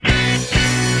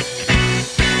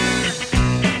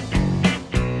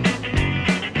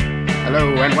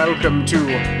and welcome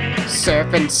to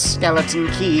Serpent Skeleton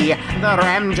Key, the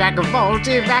Ramjack Vault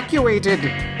evacuated.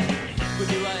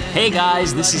 Hey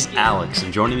guys, this is Alex,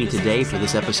 and joining me today for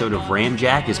this episode of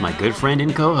Ramjack is my good friend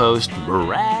and co-host,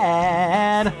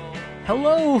 Brad.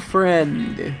 Hello,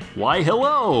 friend. Why,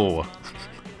 hello.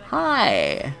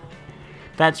 Hi.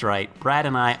 That's right, Brad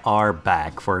and I are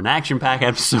back for an action-packed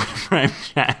episode of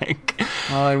Ramjack.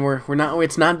 Oh, and we're not.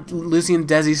 It's not Lucy and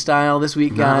Desi style this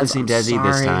week, guys. Not Lucy and Desi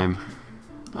this time.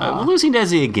 Lucy and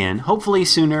Desi again. Hopefully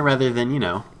sooner rather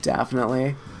than,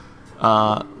 Definitely.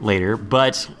 later.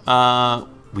 But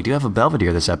we do have a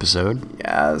Belvedere this episode.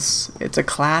 Yes, it's a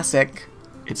classic.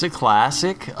 It's a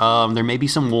classic. There may be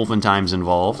some Wolfentimes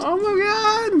involved. Oh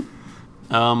my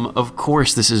god. Of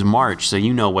course, this is March, so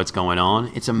you know what's going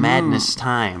on. It's a madness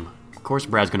time. Of course,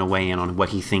 Brad's going to weigh in on what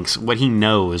he thinks, what he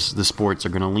knows the sports are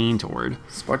going to lean toward.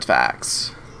 Sports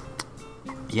facts.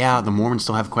 Yeah, the Mormons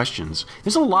still have questions.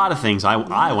 There's a lot of things I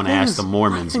want to ask the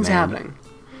Mormons, man. Happening.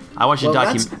 I watched a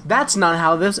documentary. That's not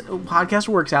how this podcast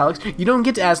works, Alex. You don't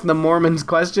get to ask the Mormons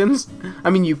questions. I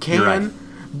mean, you can, right.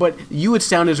 But you would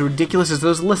sound as ridiculous as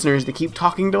those listeners that keep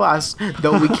talking to us,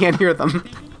 though we can't hear them.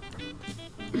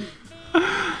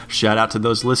 Shout out to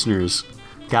those listeners.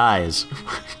 Guys,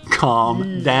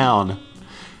 calm down.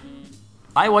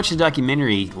 I watched a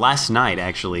documentary last night,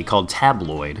 actually, called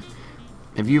Tabloid.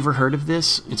 Have you ever heard of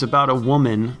this? It's about a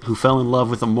woman who fell in love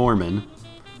with a Mormon.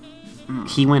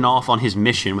 He went off on his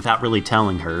mission without really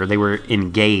telling her. They were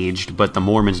engaged, but the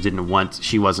Mormons didn't want...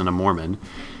 She wasn't a Mormon.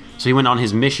 So he went on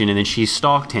his mission, and then she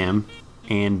stalked him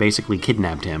and basically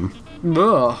kidnapped him.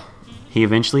 Ugh. He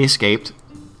eventually escaped.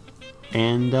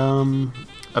 And,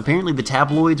 apparently the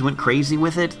tabloids went crazy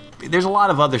with it. There's a lot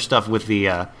of other stuff with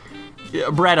the,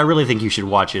 Brad, I really think you should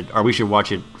watch it, or we should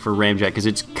watch it for Ramjack, because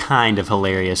it's kind of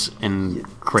hilarious and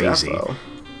crazy. Defo.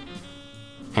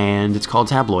 And it's called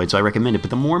Tabloid, so I recommend it. But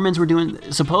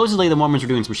supposedly the Mormons were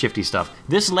doing some shifty stuff.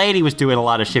 This lady was doing a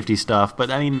lot of shifty stuff,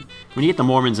 but I mean, when you get the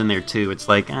Mormons in there too, it's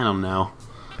like, I don't know.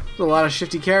 There's a lot of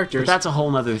shifty characters. But that's a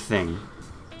whole other thing.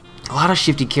 A lot of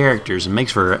shifty characters, and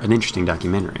makes for an interesting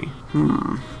documentary.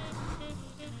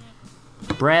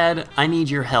 Brad, I need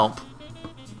your help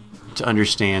to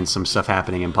understand some stuff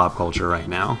happening in pop culture right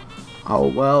now. Oh,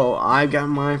 well, I've got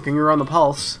my finger on the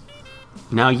pulse.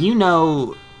 Now, you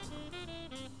know...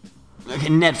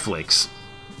 Netflix.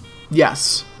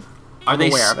 Yes. I'm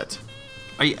aware of it.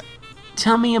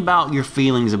 Tell me about your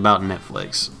feelings about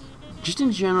Netflix. Just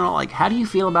in general, like, how do you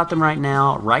feel about them right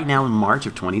now in March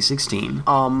of 2016?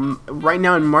 Right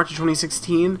now in March of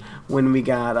 2016, when we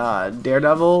got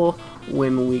Daredevil,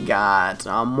 when we got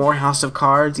more House of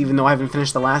Cards, even though I haven't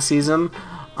finished the last season,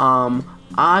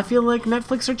 I feel like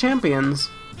Netflix are champions.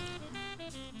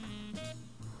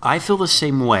 I feel the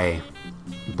same way,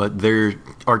 but there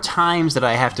are times that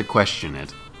I have to question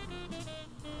it.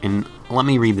 And let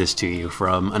me read this to you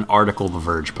from an article The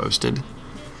Verge posted.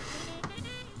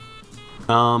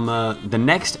 The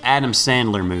next Adam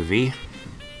Sandler movie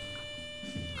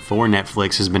for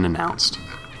Netflix has been announced.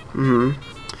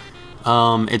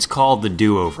 It's called The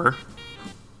Do-Over.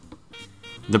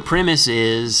 The premise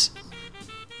is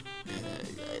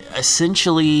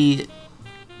essentially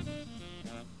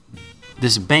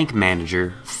this bank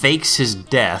manager fakes his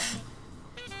death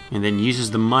and then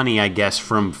uses the money, I guess,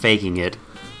 from faking it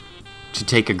to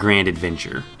take a grand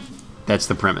adventure. That's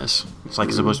the premise. It's like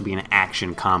it's supposed to be an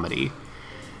action comedy.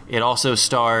 It also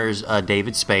stars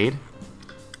David Spade.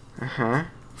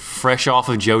 Fresh off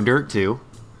of Joe Dirt 2.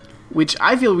 Which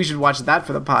I feel we should watch that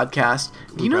for the podcast.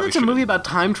 Do you know that's a movie about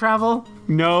time travel?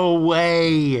 No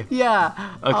way!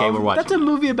 Yeah. Okay, we're watching. That's a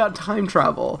movie about time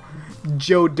travel.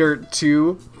 Joe Dirt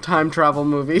 2, time travel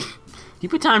movie. You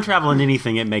put time travel in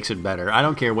anything, it makes it better. I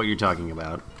don't care what you're talking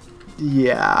about.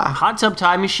 Yeah. Hot Tub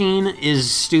Time Machine is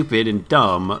stupid and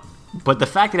dumb, but the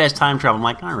fact that it has time travel, I'm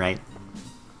like, all right.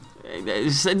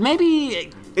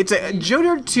 Maybe... Joe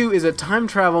Dirt 2 is a time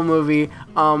travel movie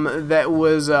that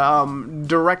was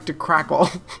direct to Crackle.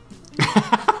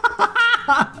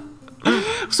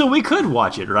 So we could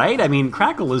watch it, right? I mean,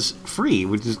 Crackle is free,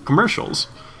 which is commercials.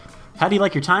 How do you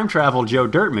like your time travel Joe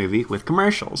Dirt movie with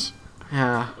commercials?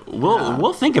 Yeah.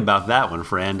 We'll think about that one,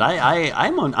 friend.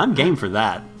 I'm game for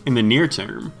that in the near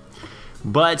term.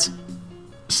 But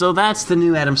so that's the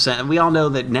new Adam Sandler. We all know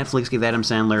that Netflix gave Adam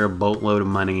Sandler a boatload of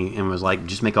money and was like,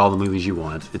 just make all the movies you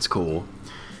want. It's cool.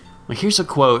 Well, here's a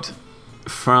quote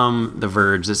from The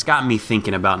Verge that's got me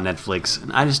thinking about Netflix,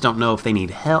 and I just don't know if they need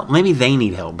help. Maybe they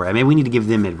need help, Brad. Maybe we need to give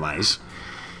them advice.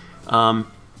 And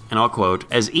I'll quote,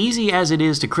 "As easy as it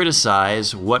is to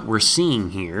criticize what we're seeing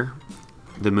here,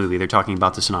 the movie. They're talking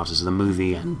about the synopsis of the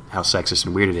movie and how sexist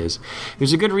and weird it is.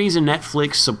 There's a good reason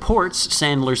Netflix supports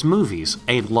Sandler's movies.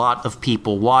 A lot of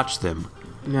people watch them.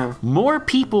 Yeah. More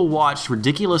people watched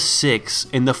Ridiculous 6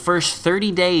 in the first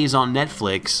 30 days on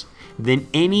Netflix than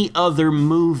any other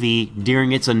movie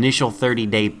during its initial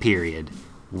 30-day period.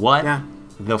 What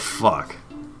the fuck?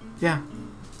 Yeah.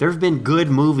 There have been good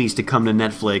movies to come to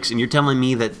Netflix, and you're telling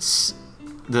me that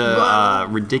the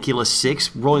Ridiculous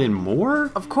 6 rolled in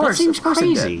more? Of course. That seems of course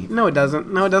crazy. It did. No, it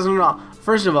doesn't. No, it doesn't at all.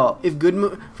 First of all,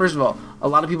 a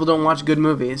lot of people don't watch good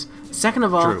movies. Second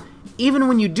of all, even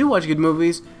when you do watch good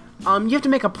movies, you have to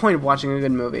make a point of watching a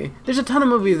good movie. There's a ton of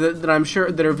movies that I'm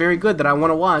sure that are very good that I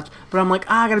want to watch, but I'm like,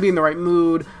 I gotta be in the right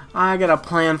mood. I gotta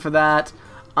plan for that.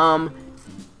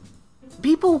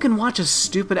 People can watch a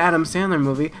stupid Adam Sandler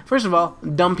movie. First of all,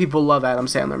 dumb people love Adam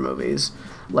Sandler movies.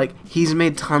 Like, he's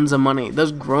made tons of money.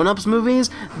 Those Grown Ups movies,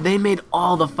 they made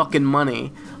all the fucking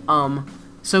money.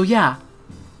 So yeah.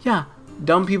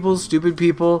 Dumb people, stupid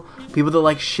people, people that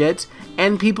like shit,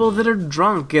 and people that are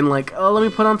drunk and like, oh, let me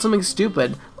put on something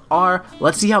stupid. Or,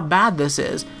 let's see how bad this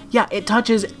is. Yeah, it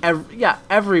touches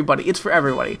everybody. It's for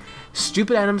everybody.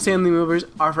 Stupid Adam Sandler movies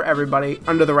are for everybody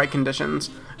under the right conditions.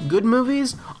 Good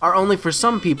movies are only for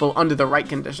some people under the right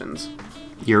conditions.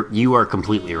 You are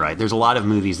completely right. There's a lot of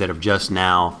movies that have just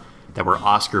now, that were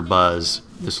Oscar buzz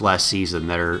this last season,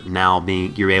 that are now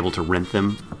you're able to rent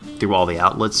them through all the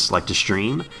outlets, like to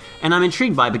stream. And I'm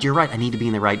intrigued by it, but you're right, I need to be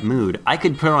in the right mood. I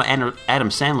could put on an Adam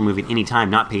Sandler movie at any time,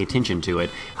 not pay attention to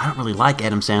it. I don't really like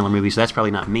Adam Sandler movies, so that's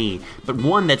probably not me. But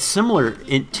one that's similar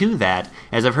to that,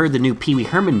 as I've heard the new Pee Wee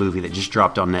Herman movie that just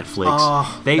dropped on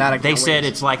Netflix. They said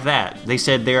it's like that. They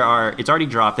said it's already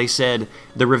dropped. They said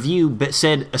the review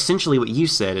said essentially what you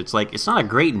said. It's like, it's not a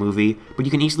great movie, but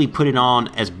you can easily put it on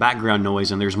as background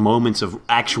noise, and there's moments of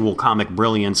actual comic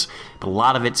brilliance, but a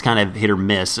lot of it's kind of hit or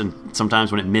miss, and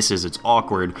sometimes when it misses, it's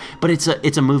awkward. But it's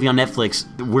a movie on Netflix.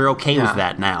 We're okay with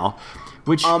that now.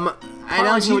 Which, and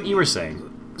also what you were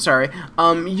saying. Sorry.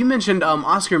 You mentioned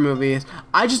Oscar movies.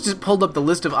 I just pulled up the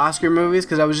list of Oscar movies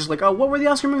because I was just like, oh, what were the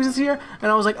Oscar movies this year? And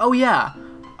I was like, oh yeah,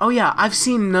 I've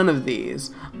seen none of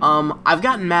these. I've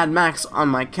gotten Mad Max on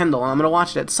my Kindle, and I'm gonna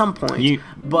watch it at some point.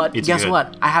 But guess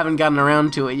what? I haven't gotten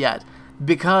around to it yet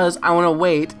because I want to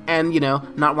wait and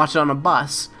not watch it on a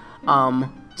bus. And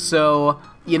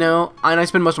I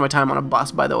spend most of my time on a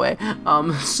bus, by the way.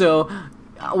 So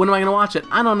when am I gonna watch it?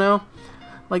 I don't know.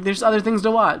 Like, there's other things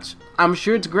to watch. I'm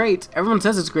sure it's great. Everyone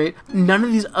says it's great. None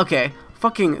of these. Okay,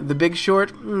 fucking The Big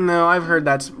Short. No, I've heard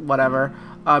that's whatever.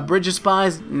 Bridge of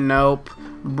Spies. Nope.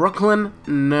 Brooklyn.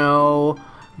 No.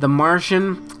 The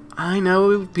Martian. I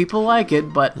know people like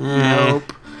it, but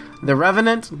nope. The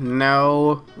Revenant.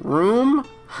 No. Room.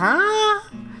 Huh?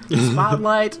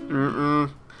 Spotlight.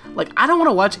 Like, I don't want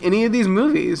to watch any of these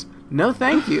movies. No,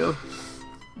 thank you.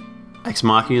 Ex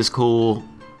Machina is cool.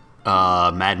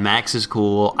 Mad Max is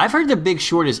cool. I've heard The Big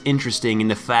Short is interesting in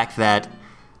the fact that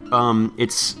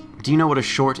it's... Do you know what a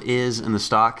short is in the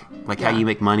stock? Like, how you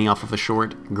make money off of a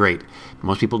short? Great.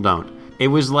 Most people don't. It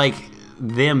was like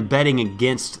them betting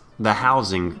against the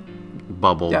housing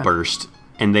bubble burst,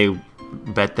 and they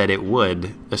bet that it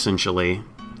would, essentially,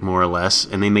 more or less,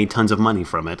 and they made tons of money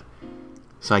from it.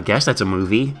 So I guess that's a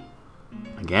movie.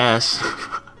 I guess.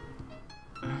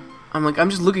 I'm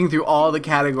just looking through all the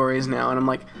categories now, and I'm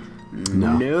like,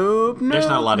 nope. There's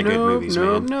not a lot of good movies,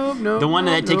 man. Nope. The one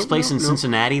that takes place in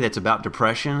Cincinnati that's about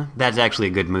depression, that's actually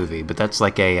a good movie, but that's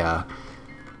like a,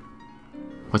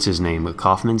 what's his name? With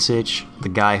Kaufman Sitch? The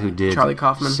guy who did Charlie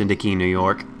Kaufman. Syndicated New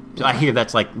York. So I hear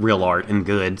that's like real art and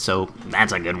good, so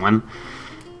that's a good one.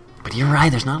 But you're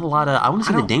right, there's not a lot of... I want to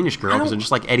see The Danish Girl, because they're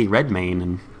just like Eddie Redmayne,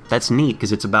 and that's neat,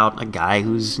 because it's about a guy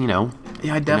who's, I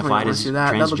definitely want to see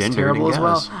that. That looks terrible as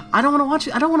well. I don't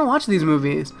want to watch these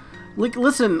movies. Like,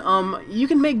 listen, you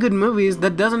can make good movies.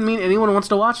 That doesn't mean anyone wants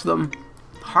to watch them.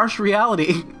 Harsh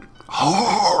reality.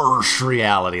 Harsh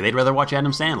reality. They'd rather watch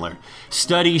Adam Sandler.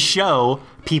 Studies show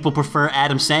people prefer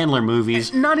Adam Sandler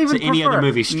movies to any other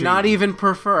movie streaming. Not even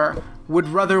prefer. Would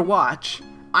rather watch.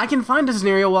 I can find a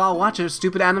scenario where I'll watch a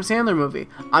stupid Adam Sandler movie.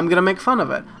 I'm gonna make fun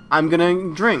of it. I'm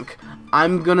gonna drink.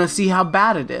 I'm gonna see how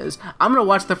bad it is. I'm gonna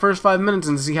watch the first 5 minutes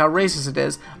and see how racist it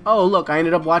is. Oh, look, I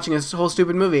ended up watching a whole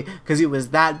stupid movie because it was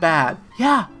that bad.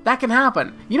 Yeah, that can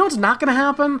happen. You know what's not gonna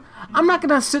happen? I'm not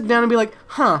gonna sit down and be like,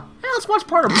 let's watch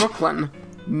part of Brooklyn.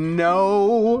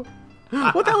 No.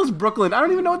 What the hell is Brooklyn? I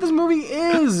don't even know what this movie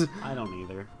is. I don't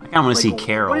either. I kind of want to see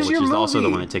Carol, what is which your is also the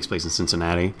movie? one that takes place in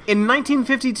Cincinnati. In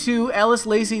 1952, Alice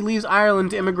Lacey leaves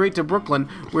Ireland to immigrate to Brooklyn,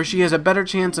 where she has a better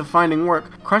chance of finding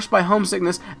work. Crushed by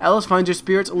homesickness, Alice finds her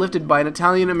spirits lifted by an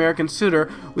Italian-American suitor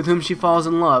with whom she falls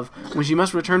in love. When she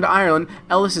must return to Ireland,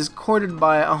 Alice is courted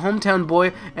by a hometown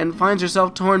boy and finds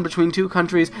herself torn between two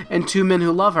countries and two men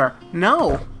who love her.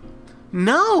 No!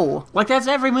 Like, that's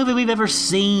every movie we've ever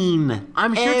seen.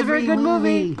 I'm sure it's a very good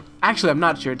movie. Actually, I'm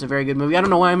not sure it's a very good movie. I don't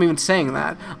know why I'm even saying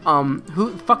that.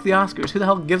 Fuck the Oscars. Who the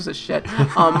hell gives a shit?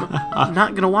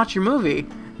 Not gonna watch your movie.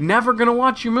 Never gonna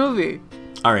watch your movie.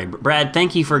 All right, Brad,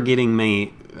 thank you for getting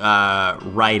me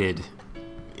righted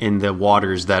in the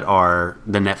waters that are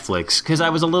the Netflix, because I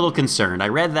was a little concerned. I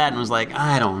read that and was like,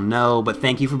 I don't know, but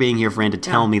thank you for being here, friend, to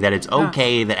tell me that it's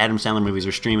okay that Adam Sandler movies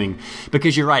are streaming,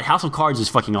 because you're right, House of Cards is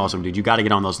fucking awesome, dude. You got to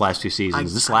get on those last two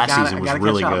seasons. This last season was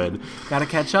really good. Gotta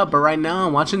catch up, but right now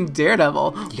I'm watching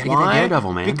Daredevil. You gotta get that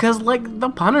Daredevil, man. Because, like,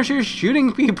 the Punisher's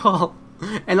shooting people,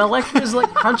 and Elektra's,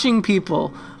 like, punching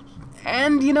people.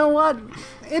 And you know what?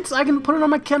 I can put it on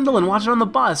my Kindle and watch it on the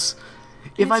bus.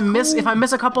 If I miss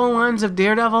a couple of lines of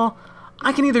Daredevil,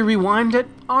 I can either rewind it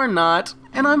or not,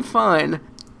 and I'm fine.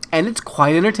 And it's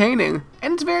quite entertaining,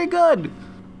 and it's very good.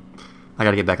 I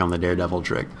gotta get back on the Daredevil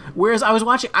trick. Whereas I was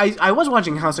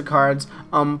watching House of Cards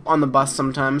on the bus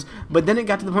sometimes, but then it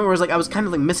got to the point where I was kind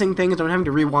of like missing things, and I'm having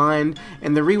to rewind,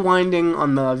 and the rewinding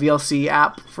on the VLC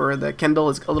app for the Kindle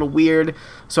is a little weird.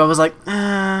 So I was like,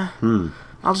 I'll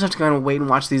just have to kind of wait and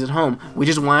watch these at home, which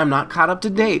is why I'm not caught up to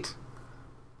date.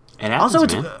 It happens, Also,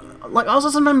 it's man.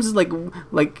 also sometimes it's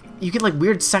like you get like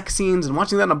weird sex scenes, and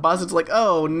watching that on a bus, it's like,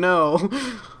 oh no,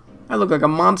 I look like a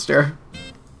monster.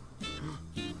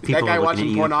 People That guy are looking watching at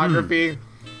you. pornography.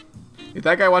 If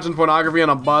that guy watching pornography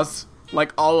on a bus,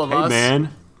 like all of Hey, us,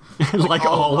 man. like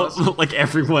all of us. like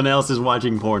everyone else is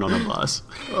watching porn on a bus.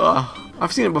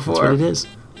 I've seen it before. That's what it is.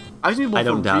 I've seen people I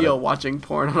don't for doubt real it. watching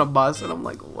porn on a bus, and I'm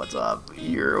like, what's up?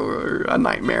 You're a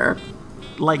nightmare.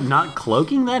 Like, not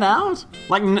cloaking that out?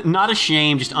 Like, not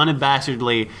ashamed, just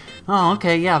unabashedly, oh,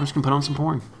 okay, yeah, I'm just gonna put on some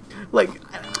porn. Like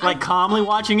Calmly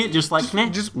watching it, just like, meh,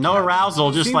 just no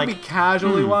arousal, just seem like, to be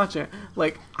casually watching it.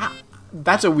 Like,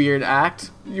 that's a weird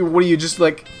act. What do you just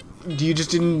like? Do you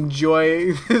just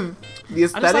enjoy the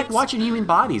aesthetics? I just like watching human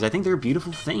bodies. I think they're a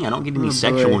beautiful thing. I don't get any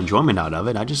sexual enjoyment out of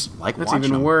it. I just like That's watching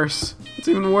even them. worse. It's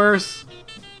even worse.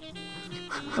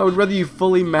 I would rather you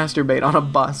fully masturbate on a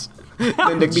bus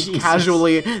than to be Jesus.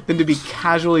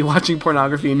 casually watching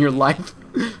pornography in your life.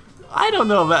 I don't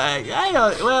know, but I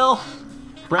don't. Well,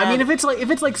 Brad, I mean, if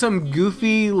it's like some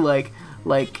goofy like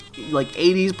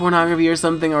 80s pornography or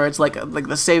something, or it's like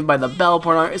the Saved by the Bell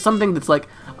pornography, something that's like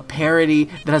a parody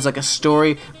that has like a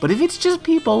story. But if it's just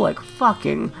people like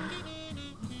fucking,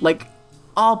 like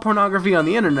all pornography on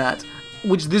the internet,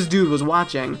 which this dude was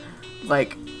watching,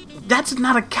 like that's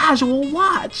not a casual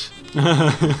watch.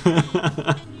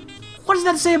 What does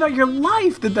that say about your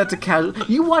life that that's a casual?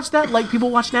 You watch that like people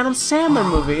watch an Adam Sandler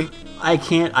movie. I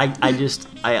can't.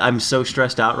 I'm so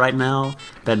stressed out right now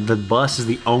that the bus is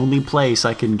the only place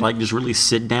I can like just really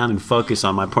sit down and focus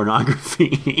on my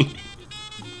pornography.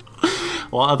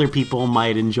 While other people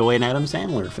might enjoy an Adam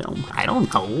Sandler film. I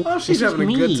don't know. Oh, she's it's just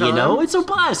having a good time. You know, it's a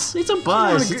bus. It's a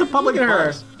bus. It's a public Look at her.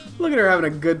 bus. Look at her having a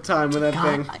good time with that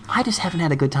thing. I just haven't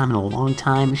had a good time in a long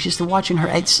time. It's just watching her.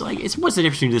 It's like, what's the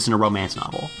difference between this and a romance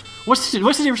novel? What's the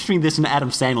difference between this and an Adam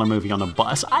Sandler movie on a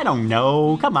bus? I don't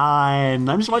know. Come on.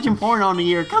 I'm just watching porn on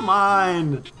here. Come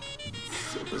on.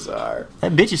 So bizarre.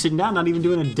 That bitch is sitting down, not even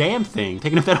doing a damn thing,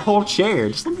 taking up that whole chair.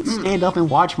 Just let me stand up and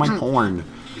watch my porn.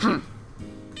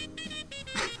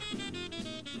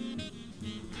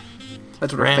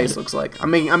 That's what her face looks like.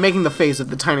 I'm making the face of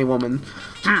the tiny woman.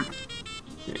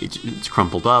 It's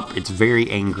crumpled up. It's very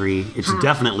angry. It's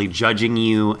definitely judging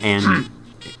you, and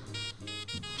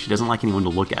she doesn't like anyone to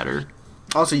look at her.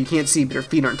 Also, you can't see, but her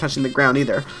feet aren't touching the ground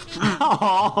either.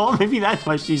 Oh, maybe that's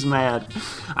why she's mad.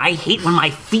 I hate when my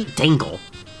feet dangle.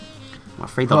 I'm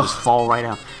afraid they'll just fall right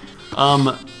out.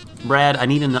 Brad, I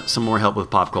need some more help with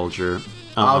pop culture.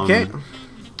 Okay.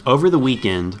 Over the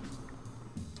weekend,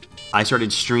 I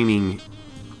started streaming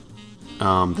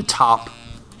the top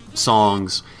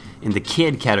songs in the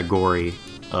kid category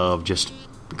of just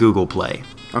Google Play.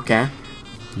 Okay.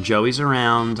 Joey's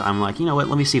around. I'm like, you know what?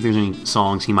 Let me see if there's any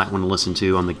songs he might want to listen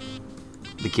to on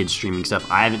the kids streaming stuff.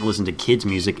 I haven't listened to kids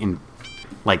music and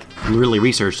like really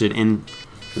researched it in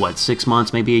 6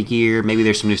 months, maybe a year. Maybe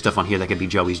there's some new stuff on here that could be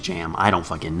Joey's jam. I don't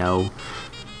fucking know.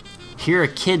 Hear a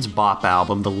Kids Bop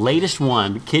album, the latest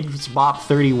one, Kids Bop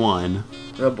 31.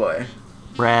 Oh boy.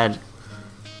 Brad,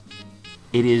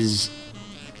 it is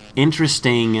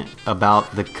interesting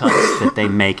about the cuts that they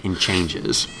make and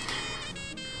changes.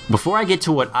 Before I get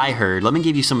to what I heard, let me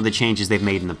give you some of the changes they've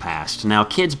made in the past. Now,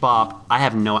 Kids Bop,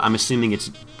 I'm assuming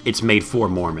it's made for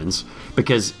Mormons,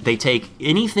 because they take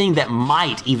anything that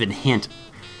might even hint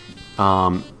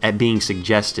at being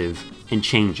suggestive and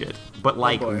change it. But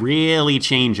really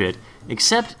change it.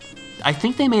 Except, I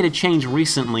think they made a change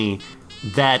recently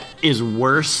that is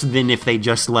worse than if they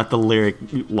just let the lyric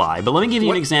lie. But let me give you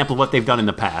an example of what they've done in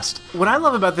the past. What I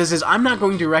love about this is I'm not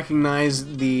going to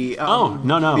recognize the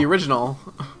the original.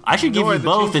 I should give you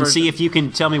both and see if you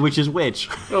can tell me which is which.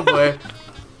 Oh boy.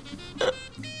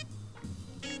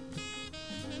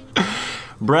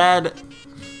 Brad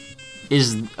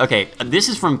is okay. This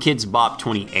is from Kids Bop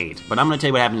 28, but I'm going to tell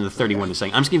you what happened in the 31 in a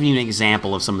second. I'm just giving you an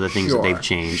example of some of the things that they've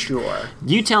changed. Sure.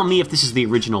 You tell me if this is the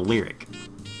original lyric.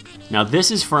 Now,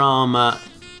 this is from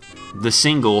the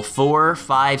single 4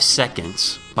 5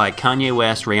 Seconds by Kanye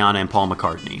West, Rihanna, and Paul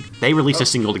McCartney. They released a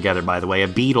single together, by the way. A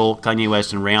Beatle, Kanye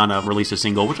West, and Rihanna released a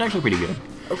single, which is actually pretty good.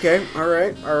 Okay, all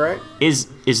right. Is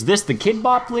this the Kid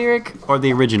Bop lyric or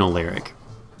the original lyric?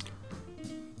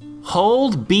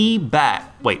 Hold me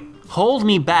back.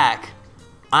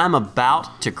 I'm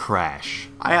about to crash.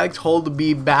 I liked Hold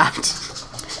Me Bat.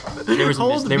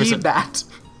 Hold Me Bat.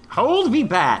 Hold me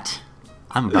bat.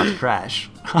 I'm about to crash.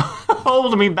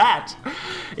 Hold me bat.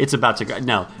 It's about to crash.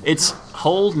 No, it's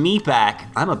hold me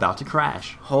back. I'm about to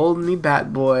crash. Hold me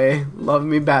bat boy. Love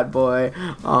me bat boy.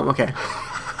 Okay.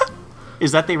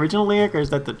 Is that the original lyric or is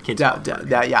that the Kids Bop?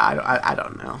 Yeah, I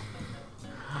don't know.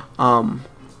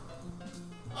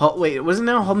 Wait, wasn't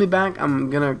there Hold Me Back? I'm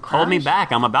gonna crash? Hold me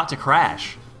back. I'm about to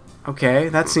crash. Okay,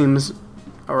 that seems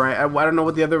alright. I don't know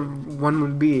what the other one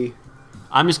would be.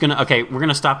 I'm just gonna... Okay, we're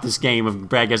gonna stop this game of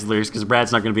Brad Guess the Lyrics because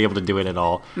Brad's not gonna be able to do it at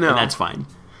all. No. And that's fine.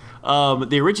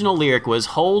 The original lyric was,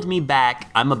 hold me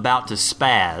back, I'm about to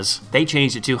spaz. They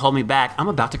changed it to, hold me back, I'm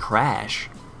about to crash.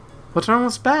 What's wrong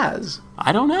with spaz?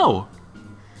 I don't know.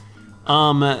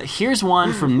 Here's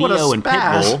one from Neo and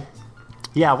Pitbull.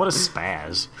 Yeah, what a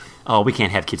spaz. Oh, we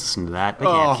can't have kids listen to that. We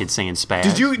can't have kids saying spaz.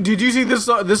 Did you see this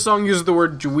song? This song uses the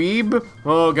word dweeb.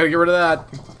 Oh, gotta get rid of that.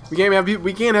 We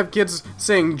can't have kids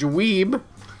saying dweeb.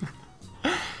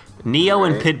 Neo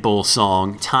and Pitbull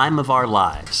song "Time of Our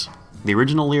Lives." The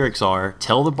original lyrics are: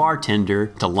 "Tell the bartender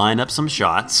to line up some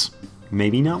shots.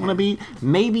 Maybe not what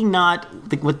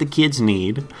the kids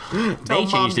need." Tell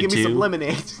Mom to give me some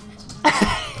lemonade.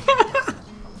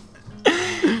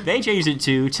 They changed it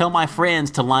to "Tell my friends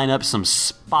to line up some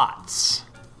spots."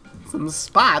 Some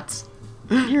spots?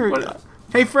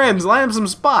 Hey friends, line up some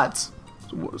spots.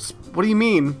 What do you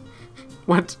mean?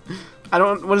 What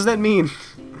does that mean?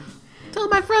 Tell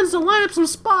my friends to line up some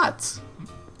spots.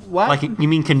 What? Like, you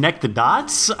mean connect the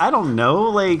dots? I don't know,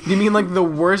 like... You mean like the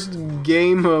worst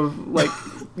game of, like...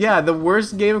 yeah, the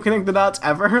worst game of connect the dots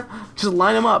ever? Just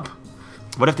line them up.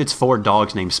 What if it's 4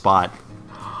 dogs named Spot?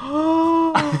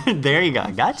 There you go.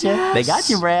 Gotcha. Yes. They got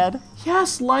you, Brad.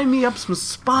 Yes, line me up some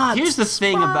spots. Here's the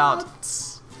thing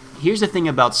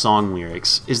about song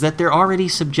lyrics is that they're already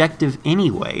subjective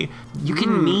anyway. You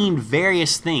can mean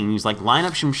various things, like line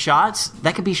up some shots.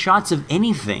 That could be shots of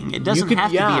anything. It doesn't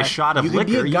have to be a shot of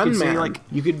liquor. You could be a gunman.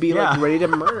 You could be like ready to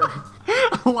murder.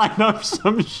 Line up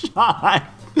some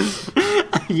shots.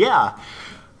 Yeah.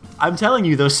 I'm telling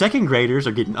you, those second graders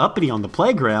are getting uppity on the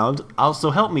playground.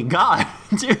 Also, help me God.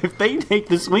 Dude, if they take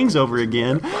the swings over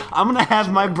again, I'm going to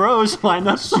have my bros line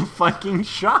up some fucking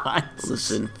shots.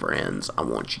 Listen, friends, I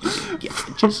want you to get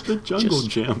just the jungle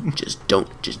gym. Just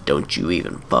don't you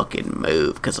even fucking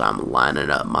move, because I'm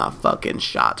lining up my fucking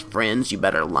shots. Friends, you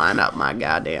better line up my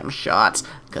goddamn shots,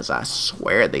 because I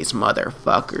swear these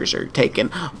motherfuckers are taking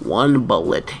 1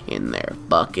 bullet in their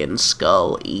fucking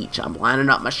skull each. I'm lining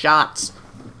up my shots.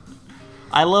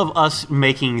 I love us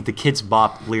making the Kids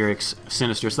Bop lyrics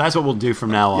sinister, so that's what we'll do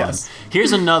from now on. Yes.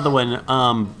 Here's another one,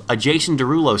 a Jason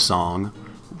Derulo song,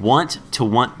 Want to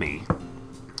Want Me.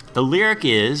 The lyric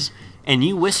is, and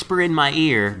you whisper in my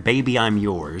ear, baby, I'm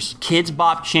yours. Kids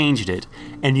Bop changed it,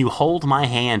 and you hold my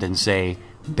hand and say,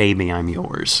 baby, I'm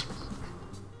yours.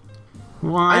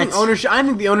 What? I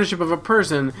think the ownership of a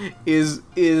person is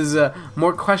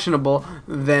more questionable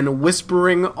than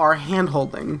whispering or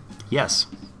hand-holding. Yes.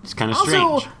 It's kind of strange.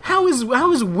 Also, how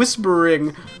is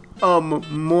whispering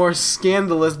more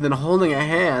scandalous than holding a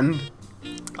hand?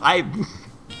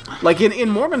 Like in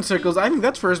Mormon circles, I think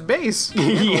that's first base.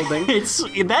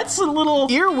 Hand-holding. That's a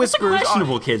little Ear whispers. That's a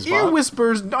questionable, Kids Bop. Ear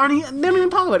whispers aren't. They don't even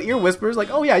talk about ear whispers. Like,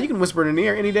 oh yeah, you can whisper in an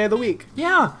ear any day of the week.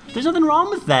 Yeah, there's nothing wrong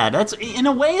with that. That's in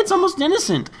a way, it's almost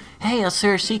innocent. Hey, I'll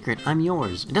share a secret. I'm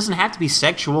yours. It doesn't have to be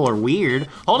sexual or weird.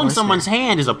 Holding someone's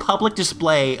hand is a public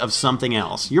display of something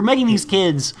else. You're making these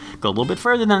kids go a little bit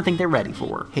further than I think they're ready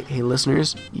for. Hey,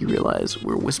 listeners, you realize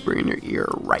we're whispering in your ear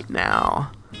right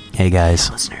now. Hey guys.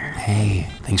 Listener. Hey,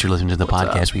 thanks for listening to the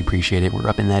podcast. up? We appreciate it. We're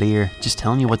up in that ear, just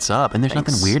telling you what's up. And there's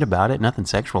Thanks. nothing weird about it, nothing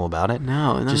sexual about it.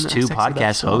 No, just two sexy,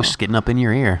 that's podcast all. hosts getting up in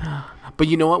your ear. But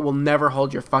you know what? We'll never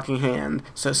hold your fucking hand.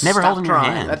 So Never stop holding your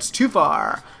trying. hand. That's too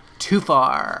far. Too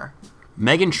far.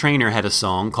 Meghan Trainor had a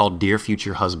song called Dear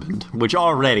Future Husband, which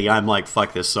already I'm like,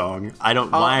 fuck this song.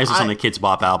 Why is this on the Kids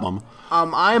Bop album?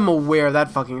 I am aware of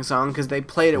that fucking song because they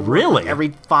played it Really? every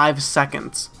 5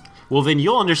 seconds. Well, then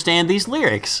you'll understand these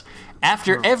lyrics.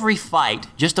 After every fight,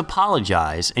 just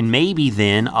apologize, and maybe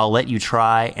then I'll let you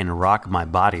try and rock my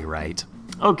body right.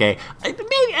 Okay,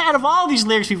 maybe out of all these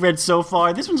lyrics we've read so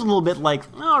far, this one's a little bit like,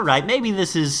 all right, maybe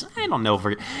this is, I don't know.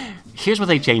 Here's what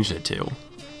they changed it to.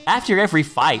 After every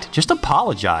fight, just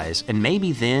apologize, and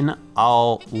maybe then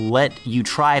I'll let you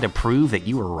try to prove that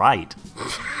you were right.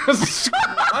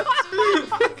 What?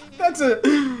 That's a...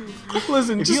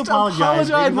 Listen, If just you apologize,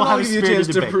 maybe and we'll I'll have a give you a spirited chance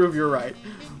to debate. prove you're right.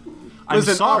 I'm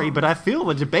Listen, sorry, but I feel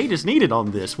a debate is needed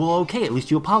on this. Well, okay, at least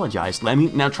you apologized. Let me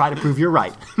now try to prove you're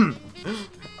right.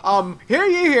 Hear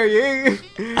ye.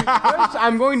 First,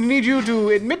 I'm going to need you to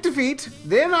admit defeat.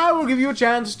 Then I will give you a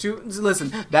chance to...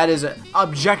 Listen, that is an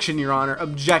objection, Your Honor.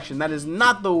 Objection. That is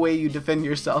not the way you defend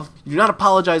yourself. You do not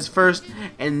apologize first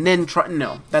and then try...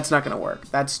 No, that's not going to work.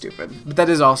 That's stupid. But that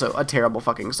is also a terrible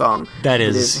fucking song. That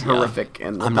It is horrific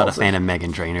and I'm not a repulsive fan of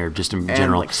Meghan Trainor, just in and,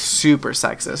 general. like, super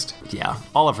sexist. Yeah,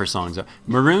 all of her songs are.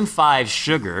 Maroon 5's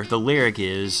Sugar, the lyric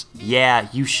is, yeah,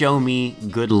 you show me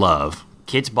good love.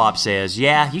 Kids Bop says,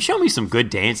 yeah, you show me some good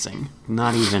dancing.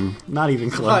 Not even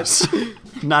close.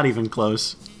 Not even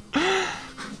close.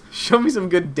 Show me some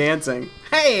good dancing.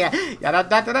 Hey!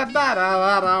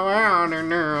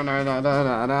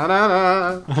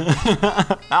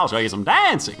 I'll show you some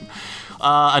dancing.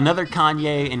 Another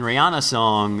Kanye and Rihanna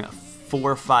song,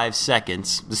 4 or 5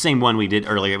 seconds. The same one we did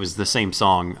earlier. It was the same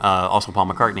song. Also Paul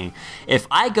McCartney. If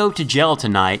I go to jail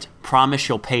tonight, promise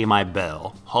you'll pay my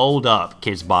bill. Hold up,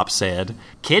 Kids Bop said.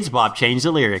 Kids Bop changed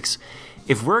the lyrics.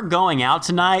 If we're going out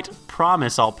tonight,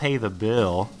 promise I'll pay the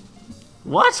bill.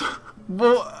 What?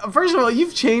 Well, first of all,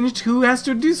 you've changed who has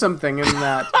to do something in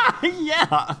that.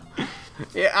 Yeah.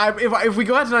 Yeah, if we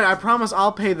go out tonight, I promise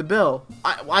I'll pay the bill.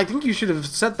 I think you should have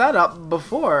set that up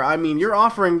before. I mean, you're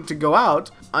offering to go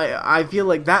out. I feel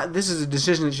like this is a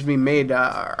decision that should be made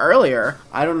earlier.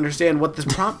 I don't understand what this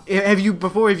have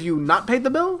you not paid the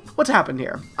bill? What's happened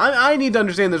here? I need to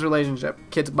understand this relationship,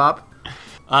 Kids Bop.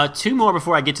 2 more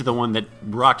before I get to the one that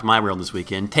rocked my world this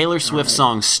weekend. Taylor Swift's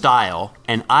song Style,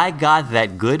 and I got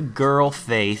that good girl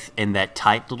faith in that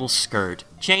tight little skirt.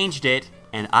 Changed it,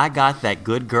 and I got that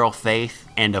good girl faith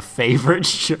and a favorite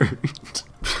shirt.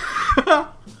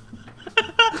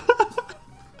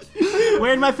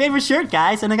 Wearing my favorite shirt,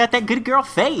 guys, and I got that good girl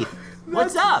faith.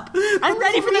 What's up? I'm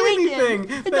ready for the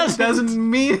weekend. That doesn't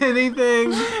mean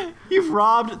anything. You've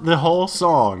robbed the whole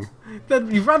song.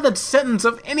 You've robbed that sentence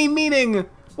of any meaning.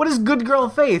 What is good girl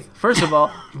faith? First of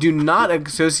all, do not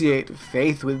associate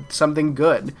faith with something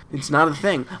good. It's not a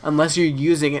thing, unless you're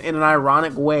using it in an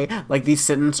ironic way like the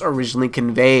sentence originally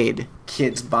conveyed.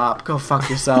 Kids Bop, go fuck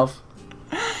yourself.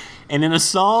 And in a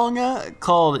song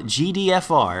called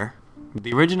GDFR,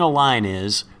 the original line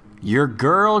is, your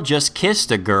girl just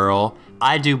kissed a girl,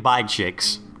 I do buy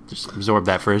chicks. Just absorb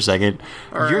that for a second.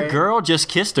 Your right. girl just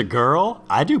kissed a girl,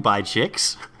 I do buy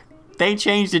chicks. They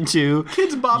changed into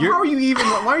Kids Bop, why are you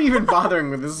even bothering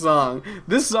with this song?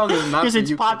 This song is not because for it's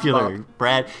you, popular, Kids Bop.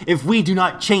 Brad. If we do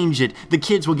not change it, the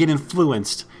kids will get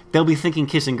influenced. They'll be thinking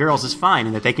kissing girls is fine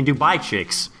and that they can do buy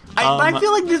chicks. I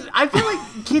feel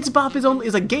like Kids Bop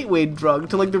is a gateway drug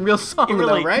to like the real song,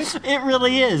 though, right? It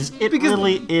really is. It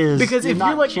really is. Because if not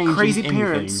you're like changing crazy anything.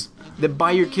 parents that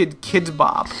buy your kid Kids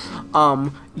Bop,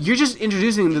 you're just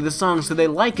introducing them to the song so they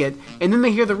like it, and then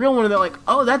they hear the real one and they're like,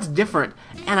 oh, that's different,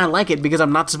 and I like it because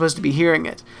I'm not supposed to be hearing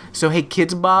it. So hey,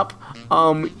 Kids Bop,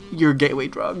 you're a gateway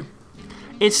drug.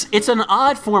 It's an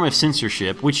odd form of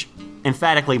censorship, which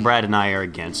emphatically Brad and I are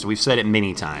against. We've said it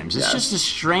many times. It's Yes. just a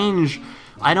strange.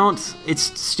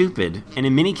 It's stupid, and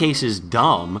in many cases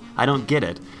dumb. I don't get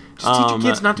it. Just teach your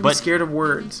kids not to be but- scared of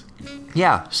words.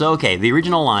 Yeah, so okay, the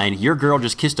original line, your girl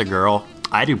just kissed a girl,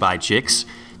 I do buy chicks.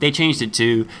 They changed it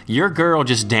to, your girl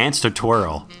just danced a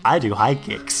twirl, I do high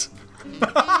kicks.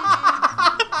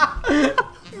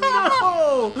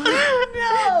 No!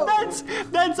 No!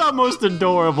 That's almost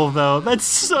adorable, though. That's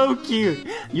so cute.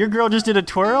 Your girl just did a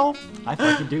twirl? I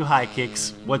fucking do high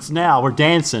kicks. What's now? We're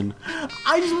dancing.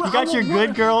 You got your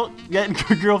good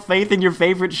girl faith in your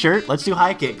favorite shirt? Let's do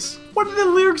high kicks. What are the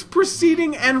lyrics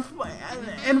preceding and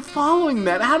following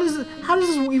that? How does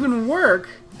this even work?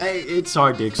 It's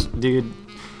hard, dude.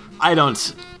 I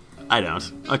don't.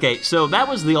 Okay, so that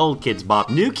was the old Kids Bop.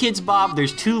 New Kids Bop,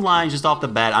 there's 2 lines just off the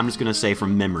bat I'm just going to say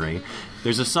from memory.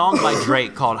 There's a song by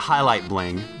Drake called Highlight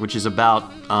Bling, which is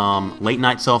about late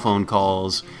night cell phone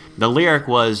calls. The lyric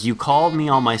was, you called me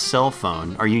on my cell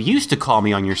phone, or you used to call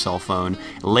me on your cell phone,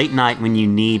 late night when you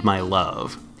need my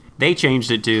love. They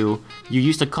changed it to, you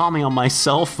used to call me on my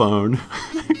cell phone,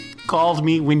 called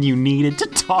me when you needed to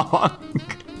talk.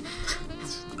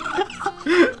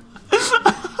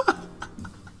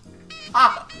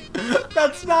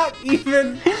 That's not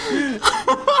even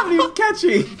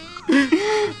catchy.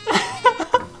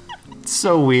 It's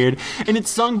so weird. And it's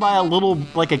sung by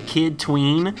a kid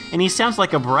tween, and he sounds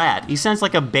like a brat. He sounds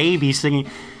like a baby singing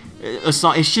a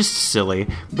song. It's just silly.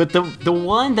 But the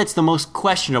one that's the most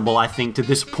questionable, I think, to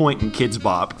this point in Kids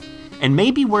Bop, and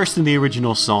maybe worse than the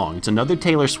original song, it's another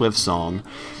Taylor Swift song.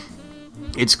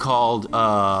 It's called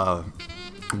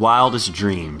Wildest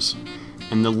Dreams.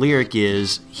 And the lyric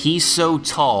is, he's so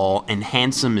tall and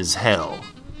handsome as hell.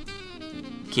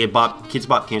 Kids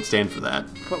Bop can't stand for that.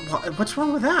 What's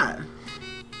wrong with that?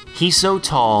 He's so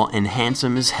tall and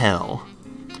handsome as hell.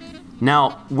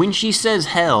 Now, when she says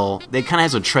hell, it kind of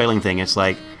has a trailing thing. It's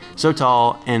like, so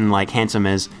tall and like handsome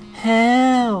as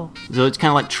hell. So it's kind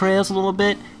of like trails a little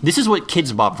bit. This is what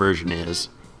Kids Bop version is.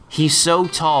 He's so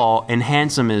tall and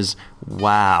handsome as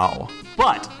wow.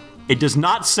 But it does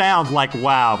not sound like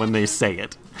wow when they say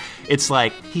it. It's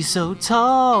like, he's so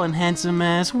tall and handsome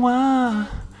as wow.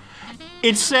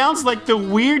 It sounds like the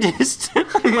weirdest.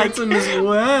 Handsome as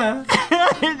wow.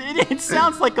 It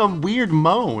sounds like a weird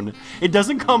moan. It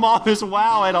doesn't come off as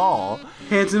wow at all.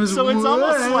 Handsome as so it's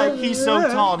almost like he's so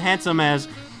tall and handsome as.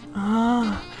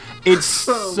 It's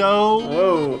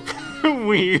so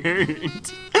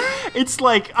weird. It's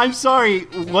like, I'm sorry,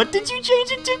 what did you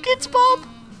change it to, Kids Bop?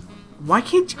 Why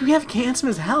can't you have handsome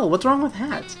as hell? What's wrong with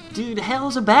that? Dude, hell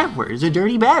is a bad word. It's a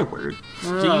dirty bad word.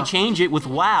 So you change it with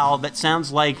wow, that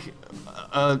sounds like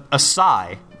a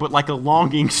sigh, but like a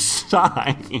longing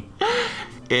sigh.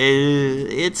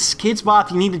 It's Kids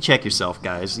Bop. You need to check yourself,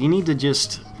 guys. You need to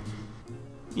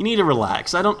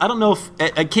relax. I don't know if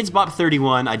at Kids Bop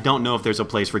 31, I don't know if there's a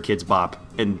place for Kids Bop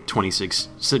in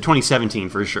 2017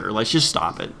 for sure. Let's just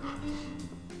stop it.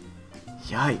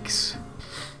 Yikes.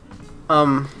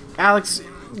 Alex,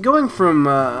 going from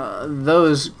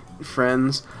those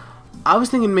friends, I was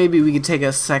thinking maybe we could take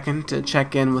a second to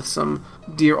check in with some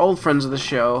dear old friends of the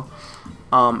show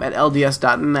at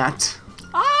LDS.net.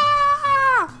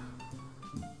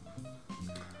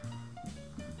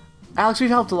 Alex, we've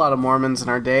helped a lot of Mormons in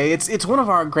our day. It's one of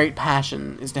our great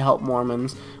passion is to help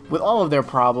Mormons with all of their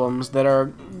problems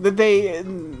that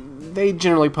they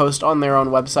generally post on their own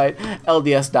website,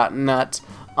 LDS.net,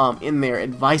 in their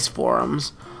advice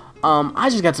forums. I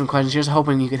just got some questions here, so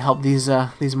hoping you could help these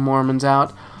Mormons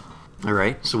out. All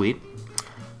right, sweet.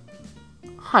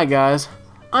 Hi guys,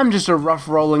 I'm just a rough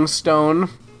rolling stone.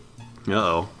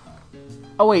 Uh-oh.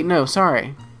 Oh wait, no,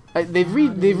 sorry. They've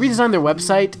redesigned their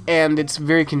website, and it's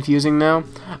very confusing now.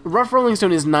 Rough Rolling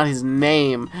Stone is not his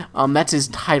name. That's his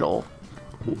title.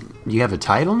 You have a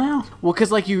title now? Well,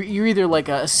 because like you're either like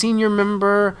a senior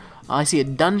member. I see a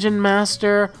dungeon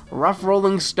master. Rough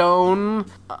Rolling Stone.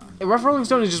 Rough Rolling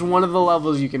Stone is just one of the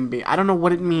levels you can be. I don't know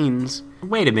what it means.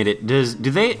 Wait a minute.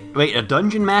 A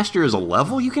dungeon master is a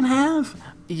level you can have?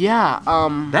 Yeah.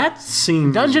 That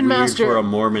seems dungeon weird master for a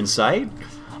Mormon site.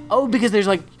 Oh, because there's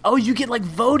like, you get like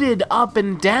voted up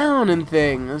and down and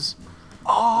things.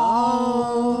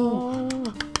 Oh.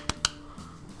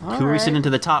 Who are we sitting to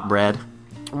the top, Brad?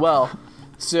 Well,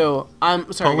 so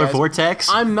I'm sorry, Polar guys. Vortex?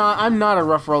 I'm not a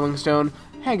rough Rolling Stone.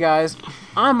 Hey guys,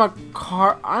 I'm a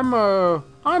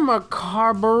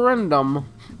carborundum.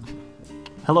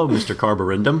 Hello, Mr.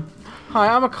 Carborundum. Hi,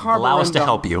 I'm a carborundum. Allow us to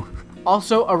help you.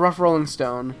 Also a rough Rolling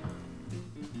Stone.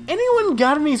 Anyone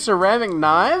got any ceramic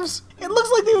knives? It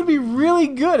looks like they would be really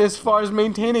good as far as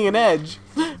maintaining an edge,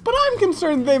 but I'm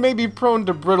concerned they may be prone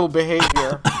to brittle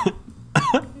behavior.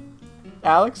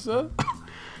 Alex?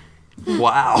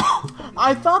 Wow.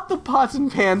 I thought the pots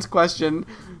and pans question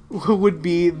would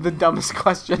be the dumbest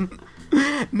question.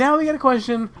 Now we got a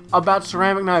question about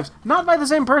ceramic knives. Not by the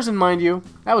same person, mind you.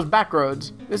 That was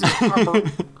Backroads. This is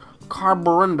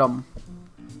carborundum.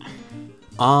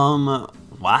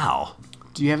 Wow.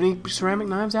 Do you have any ceramic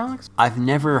knives, Alex? I've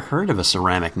never heard of a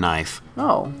ceramic knife.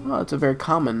 Oh, well, it's a very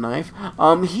common knife.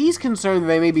 He's concerned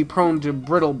they may be prone to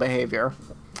brittle behavior.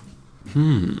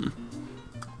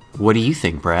 What do you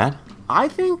think, Brad? I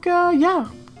think, yeah,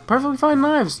 perfectly fine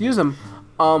knives. Use them.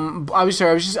 I was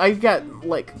sorry. I got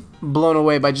like blown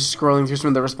away by just scrolling through some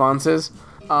of the responses.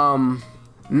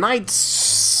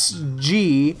 Knights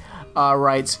G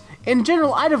writes, in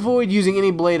general, I'd avoid using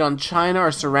any blade on china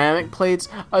or ceramic plates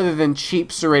other than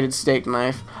cheap serrated steak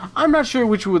knife. I'm not sure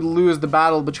which would lose the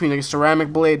battle between a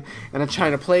ceramic blade and a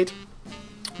china plate,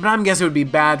 but I'm guessing it would be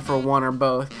bad for one or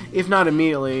both, if not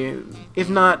immediately,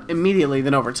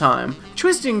 then over time.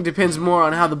 Twisting depends more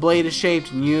on how the blade is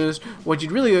shaped and used. What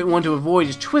you'd really want to avoid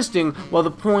is twisting while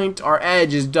the point or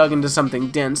edge is dug into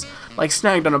something dense, like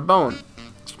snagged on a bone.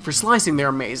 For slicing, they're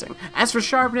amazing. As for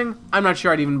sharpening, I'm not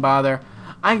sure I'd even bother.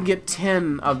 I could get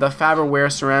 10 of the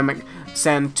Faberware ceramic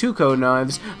Santoku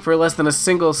knives for less than a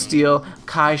single steel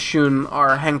Kaishun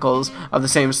or Henkels of the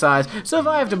same size, so if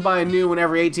I have to buy a new one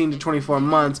every 18 to 24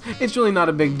 months, it's really not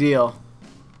a big deal.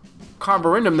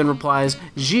 Carborundum then replies,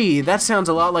 gee, that sounds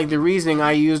a lot like the reasoning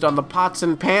I used on the pots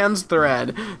and pans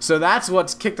thread, so that's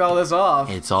what's kicked all this off.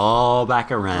 It's all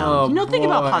back around. Oh, think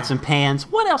about boy. pots and pans.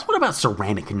 What else? What about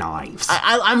ceramic knives?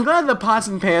 I'm glad the pots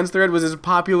and pans thread was as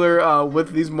popular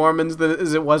with these Mormons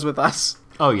as it was with us.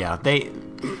 Oh, yeah.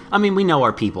 We know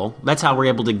our people. That's how we're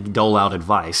able to dole out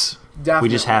advice. Definitely.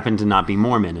 We just happen to not be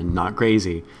Mormon and not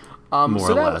crazy, more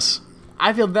or less.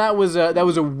 I feel that was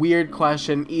a weird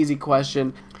question, easy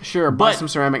question. Sure, buy But- some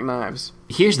ceramic knives.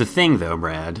 Here's the thing, though,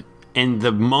 Brad. In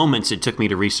the moments it took me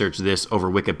to research this over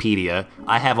Wikipedia,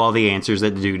 I have all the answers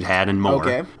that the dude had and more.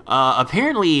 Okay.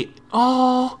 Apparently,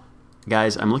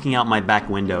 guys, I'm looking out my back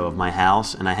window of my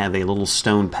house, and I have a little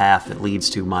stone path that leads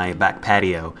to my back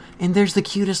patio, and there's the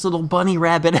cutest little bunny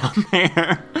rabbit out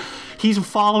there. He's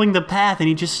following the path, and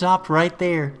he just stopped right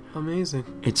there. Amazing.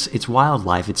 It's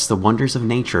wildlife. It's the wonders of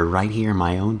nature right here in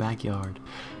my own backyard.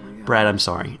 Brad, I'm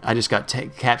sorry. I just got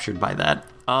captured by that.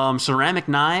 Ceramic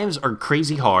knives are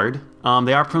crazy hard.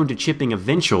 They are prone to chipping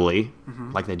eventually,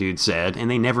 like the dude said, and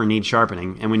they never need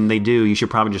sharpening. And when they do, you should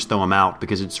probably just throw them out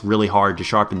because it's really hard to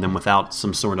sharpen them without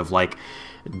some sort of like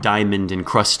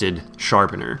diamond-encrusted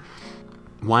sharpener.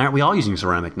 Why aren't we all using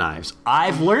ceramic knives?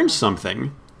 I've learned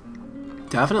something.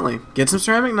 Definitely. Get some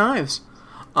ceramic knives.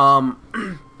 Now,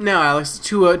 Alex,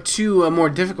 to a more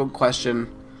difficult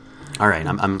question. All right,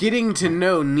 I'm. Getting to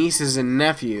know nieces and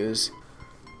nephews.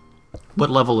 What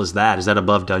level is that? Is that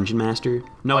above Dungeon Master?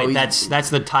 No, wait, that's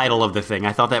the title of the thing.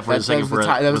 I thought that for a second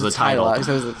That was the title. Alex.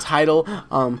 That was the title.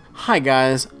 Hi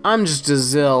guys, I'm just a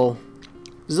Zill.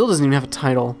 Zill doesn't even have a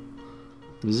title.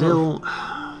 Zill,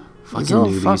 fucking Zill,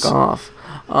 newbies. fuck off.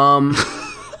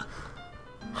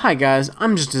 Hi guys,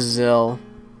 I'm just a Zill.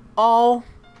 All,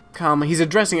 comma, he's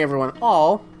addressing everyone.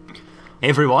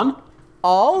 Everyone?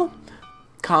 All,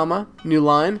 comma, new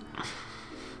line.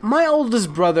 My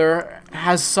oldest brother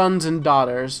has sons and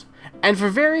daughters, and for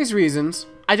various reasons,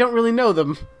 I don't really know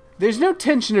them. There's no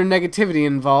tension or negativity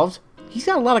involved. He's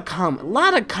got a lot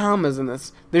of commas in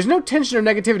this. There's no tension or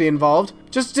negativity involved,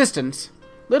 just distance.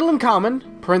 Little in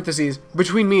common, parentheses,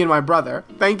 between me and my brother.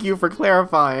 Thank you for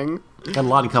clarifying. Got a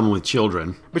lot in common with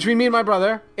children. Between me and my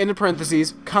brother, in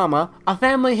parentheses, comma, a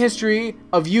family history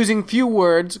of using few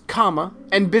words, comma,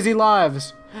 and busy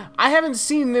lives. I haven't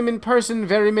seen them in person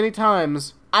very many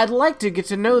times. I'd like to get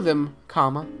to know them,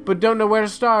 comma, but don't know where to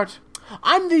start.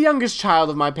 I'm the youngest child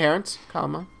of my parents,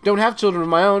 comma, don't have children of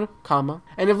my own, comma,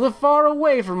 and have lived far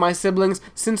away from my siblings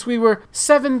since we were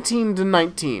 17 to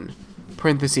 19,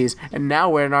 parentheses, and now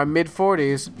we're in our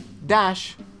mid-40s,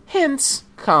 dash, hence,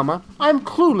 comma, I'm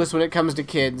clueless when it comes to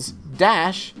kids,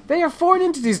 dash, they are foreign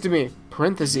entities to me,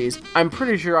 parentheses, I'm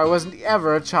pretty sure I wasn't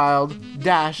ever a child,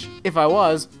 dash, if I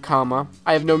was, comma,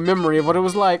 I have no memory of what it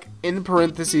was like, in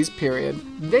parentheses, period.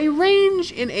 They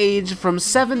range in age from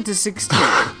 7 to 16.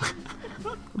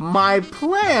 My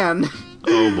plan,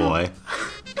 Oh boy.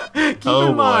 keep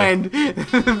in mind,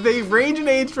 they range in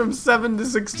age from 7 to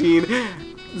 16.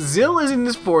 Zill is in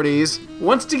his 40s,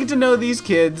 wants to get to know these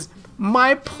kids.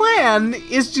 My plan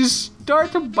is to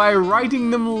start by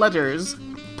writing them letters,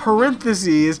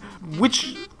 parentheses,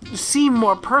 which seem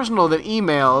more personal than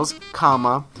emails,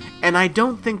 comma, and I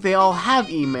don't think they all have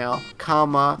email,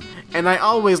 comma, and I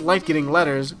always like getting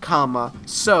letters, comma,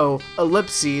 so,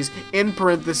 ellipses, in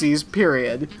parentheses,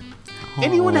 period.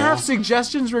 Anyone have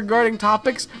suggestions regarding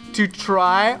topics to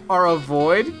try or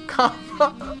avoid,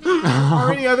 comma,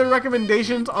 or any other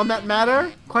recommendations on that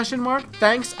matter? Question mark,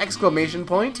 thanks, exclamation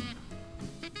point.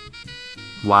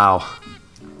 Wow.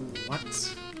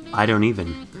 What? I don't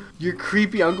even. Your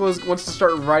creepy uncle wants to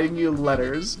start writing you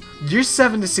letters. You're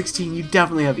 7 to 16. You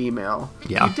definitely have email.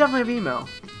 Yeah. You definitely have email.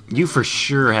 You for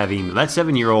sure have email. That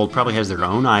 7-year-old probably has their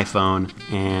own iPhone,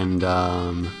 and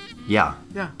yeah,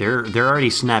 they're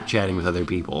already Snapchatting with other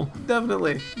people.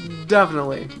 Definitely.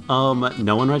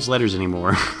 No one writes letters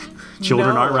anymore.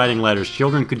 Children aren't writing letters.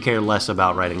 Children could care less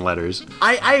about writing letters.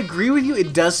 I agree with you.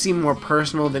 It does seem more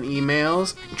personal than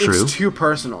emails. True. It's too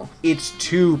personal.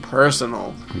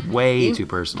 Way too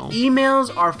personal.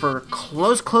 Emails are for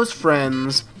close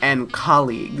friends and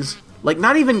colleagues. Like,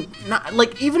 even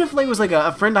if it was like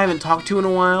a friend I haven't talked to in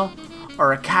a while,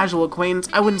 or a casual acquaintance,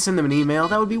 I wouldn't send them an email.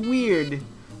 That would be weird.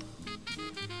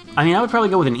 I mean, I would probably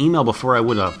go with an email before I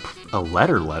would a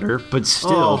letter, but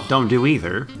still, don't do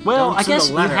either. Well, I guess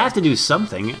you have to do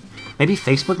something. Maybe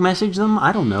Facebook message them?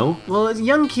 I don't know. Well, as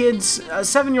young kids, a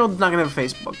 7-year-old's not going to have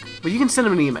Facebook, but you can send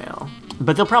them an email.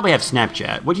 But they'll probably have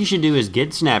Snapchat. What you should do is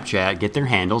get Snapchat, get their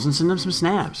handles, and send them some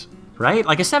snaps. Right?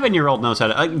 Like, a 7-year-old knows how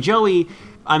to... Joey,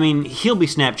 I mean, he'll be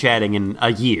Snapchatting in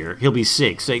a year. He'll be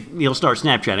 6. He'll start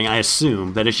Snapchatting. I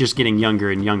assume that it's just getting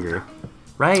younger and younger.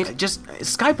 Right? Just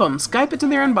Skype them. Skype it to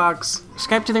their inbox.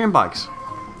 Skype to their inbox.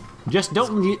 Just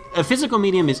don't... A physical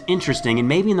medium is interesting, and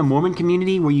maybe in the Mormon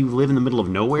community where you live in the middle of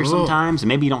nowhere sometimes, and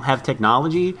maybe you don't have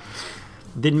technology,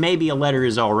 then maybe a letter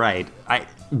is all right.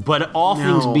 But all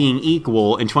things being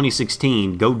equal, in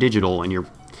 2016, go digital, and you're...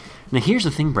 Now, here's the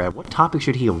thing, Brad. What topic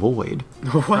should he avoid?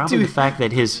 Probably the fact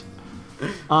that his...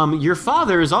 your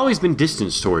father has always been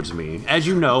distant towards me. As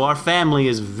you know, our family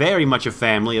is very much a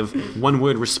family of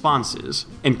one-word responses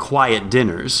and quiet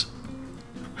dinners.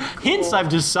 Hence, I've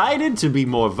decided to be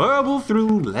more verbal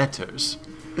through letters.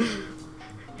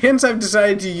 Hence, I've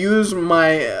decided to use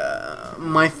my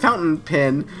fountain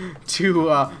pen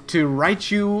to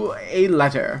write you a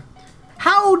letter.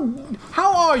 How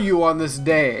are you on this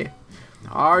day?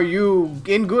 Are you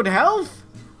in good health?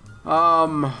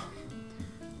 I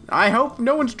hope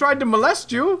no one's tried to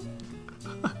molest you.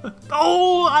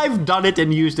 Oh, I've done it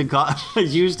and used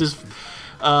this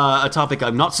a topic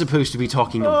I'm not supposed to be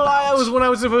talking about. That was what I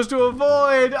was supposed to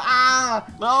avoid.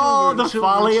 The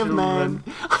folly of man.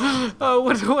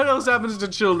 What else happens to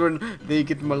children? They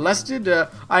get molested.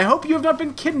 I hope you have not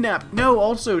been kidnapped. No,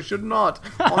 also should not.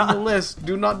 On the list,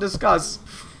 do not discuss.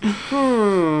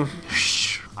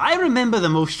 I remember the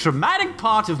most traumatic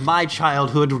part of my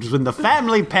childhood was when the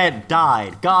family pet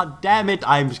died. God damn it,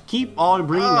 I keep on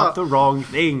bringing up the wrong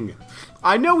thing.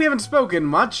 I know we haven't spoken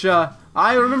much.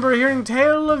 I remember hearing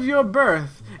tale of your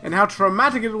birth and how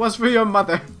traumatic it was for your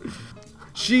mother.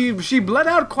 She bled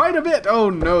out quite a bit. Oh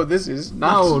no, this is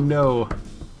not... Oh no.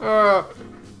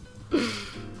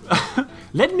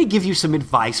 Let me give you some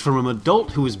advice from an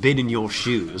adult who has been in your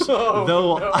shoes.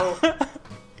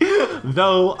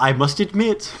 Though I must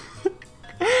admit,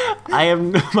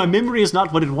 my memory is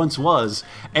not what it once was,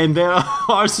 and there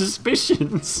are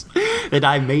suspicions that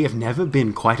I may have never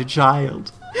been quite a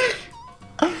child.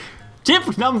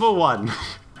 Tip number 1.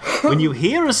 When you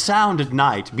hear a sound at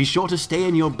night, be sure to stay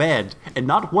in your bed and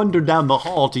not wander down the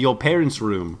hall to your parents'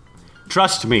 room.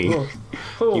 Trust me,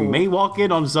 you may walk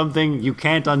in on something you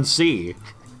can't unsee.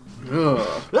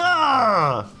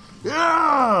 Yikes.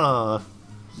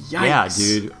 Yeah,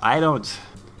 dude, I don't...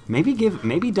 Maybe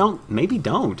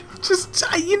don't. Just,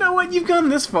 you know what, you've gone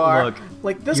this far. Look,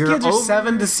 like, those kids are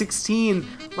 7 to 16.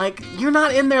 Like, you're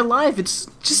not in their life. It's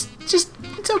just,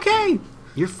 it's okay.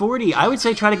 You're 40. I would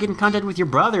say try to get in contact with your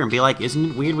brother and be like,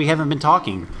 isn't it weird we haven't been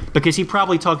talking? Because he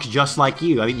probably talks just like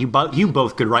you. I mean, you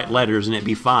both could write letters and it'd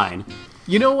be fine.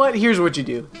 You know what? Here's what you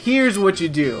do. This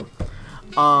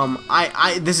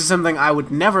is something I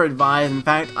would never advise. In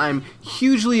fact, I'm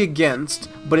hugely against,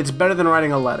 but it's better than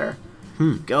writing a letter.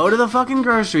 Go to the fucking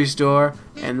grocery store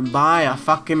and buy a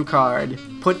fucking card.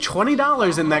 Put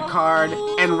 $20 in that card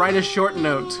and write a short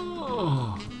note.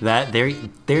 There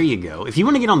you go. If you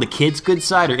want to get on the kids' good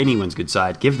side or anyone's good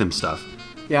side, give them stuff.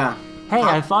 Yeah. Hey,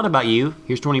 I thought about you.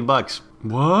 Here's $20.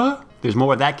 What? There's more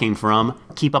where that came from.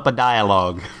 Keep up a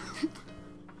dialogue.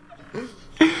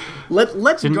 Let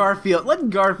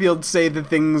Garfield say the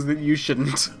things that you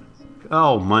shouldn't.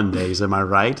 Oh, Mondays, am I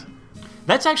right?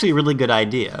 That's actually a really good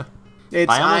idea.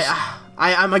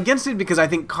 I'm against it because I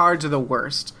think cards are the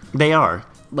worst. They are.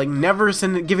 Like, never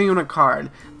giving anyone a card.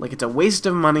 Like, it's a waste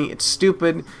of money. It's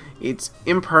stupid. It's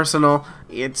impersonal.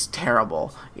 It's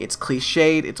terrible. It's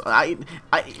cliched.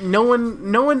 No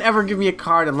one ever give me a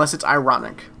card unless it's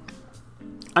ironic.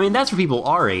 I mean, that's for people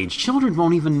our age. Children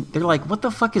won't even... They're like, what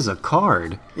the fuck is a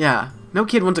card? Yeah. No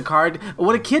kid wants a card.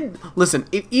 Listen,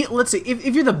 let's say,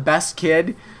 if you're the best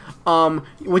kid,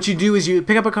 What you do is you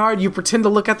pick up a card, you pretend to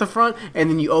look at the front, and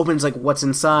then you open. It's like, what's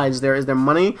inside? Is there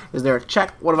money? Is there a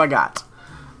check? What have I got?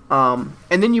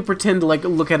 And then you pretend to like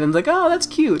look at it and like, oh, that's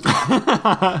cute.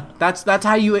 That's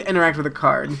how you interact with a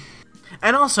card.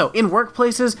 And also, in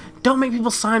workplaces, don't make people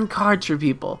sign cards for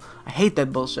people. I hate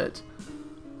that bullshit.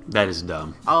 That is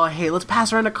dumb. Oh, hey, let's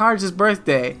pass around a card. It's his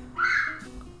birthday.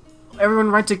 Everyone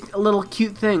writes a little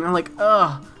cute thing. I'm like,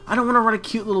 ugh, I don't want to write a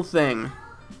cute little thing.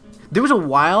 There was a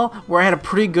while where I had a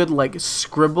pretty good like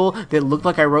scribble that looked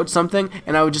like I wrote something,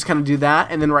 and I would just kind of do that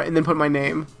and then write and then put my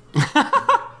name.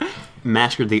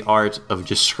 Mastered the art of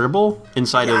just scribble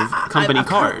inside of company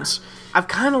cards. I've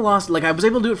kind of lost, like, I was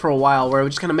able to do it for a while where I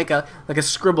would just kind of make a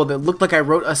scribble that looked like I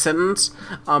wrote a sentence,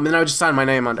 and then I would just sign my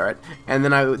name under it, and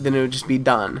then it would just be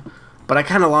done. But I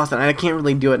kind of lost it, and I can't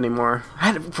really do it anymore. I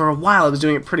had it for a while, I was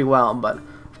doing it pretty well, but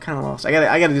I've kind of lost it.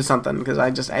 I gotta do something, because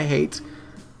I hate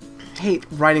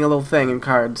writing a little thing in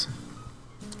cards.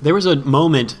 There was a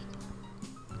moment,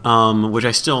 which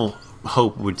I still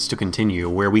hope would still continue,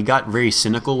 where we got very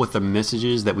cynical with the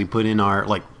messages that we put in our,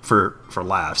 like, for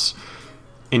laughs.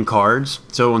 In cards.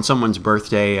 So on someone's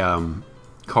birthday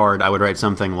card, I would write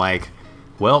something like,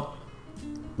 well,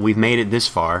 we've made it this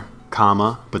far,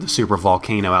 comma, but the super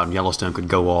volcano out in Yellowstone could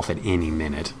go off at any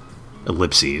minute.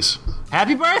 Ellipses.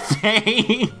 Happy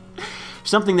birthday!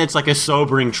 Something that's like a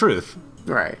sobering truth.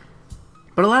 Right.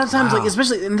 But a lot of times, like,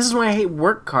 especially, and this is why I hate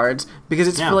work cards, because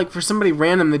it's for somebody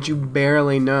random that you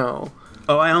barely know.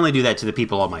 Oh, I only do that to the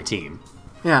people on my team.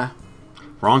 Yeah.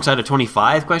 Wrong side of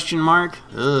 25, question mark?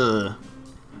 Ugh.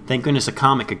 Thank goodness a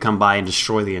comet could come by and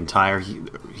destroy the entire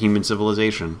human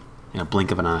civilization in a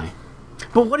blink of an eye.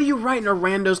 But what do you write in a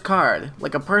rando's card?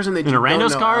 Like a person that you don't know. In a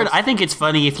rando's card? I think it's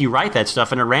funny if you write that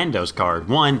stuff in a rando's card.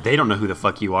 One, they don't know who the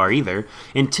fuck you are either.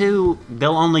 And two,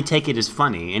 they'll only take it as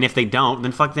funny. And if they don't,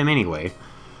 then fuck them anyway.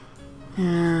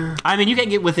 Yeah. I mean, you can't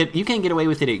get away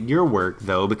with it at your work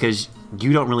though, because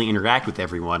you don't really interact with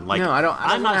everyone. Like, no,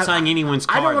 I'm not signing anyone's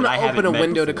card. I don't want to open a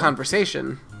window before. to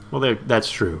conversation. Well, that's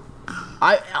true.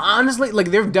 I honestly,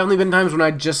 like, there have definitely been times when I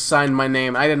just signed my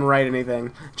name. I didn't write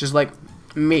anything. Just like,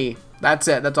 me. That's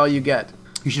it. That's all you get.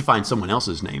 You should find someone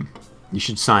else's name. You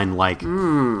should sign, like,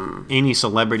 any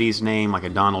celebrity's name, like a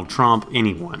Donald Trump,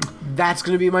 anyone. That's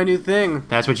going to be my new thing.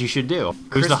 That's what you should do.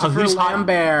 Christopher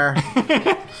Lambert.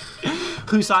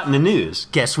 Who's hot in the news?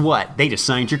 Guess what? They just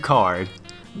signed your card.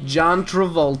 John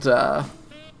Travolta.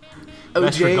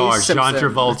 Best regards, John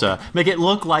Travolta. Make it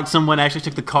look like someone actually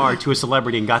took the card to a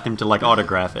celebrity and got them to, like,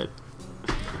 autograph it.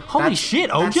 Holy shit,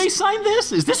 OJ signed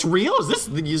this? Is this real?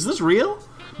 Is this real?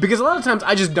 Because a lot of times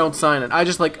I just don't sign it.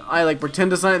 I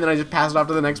pretend to sign it and then I just pass it off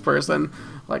to the next person.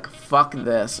 Like, fuck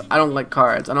this. I don't like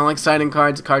cards. I don't like signing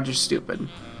cards. Cards are stupid.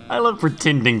 I love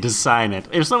pretending to sign it.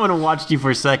 If someone watched you for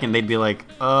a second, they'd be like,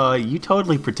 you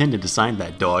totally pretended to sign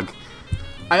that, dog.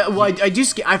 I do.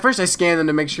 First, I scan them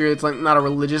to make sure it's like not a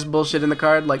religious bullshit in the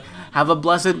card. Like, have a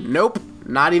blessed. Nope.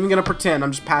 Not even gonna pretend.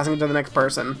 I'm just passing it to the next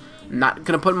person. Not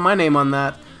gonna put my name on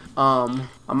that. I'm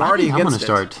already against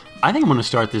it. I think I'm gonna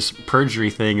start this perjury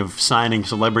thing of signing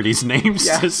celebrities' names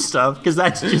to stuff because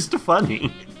that's just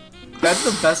funny. That's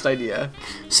the best idea.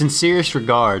 Sincerest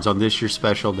regards on this your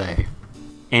special day.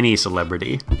 Any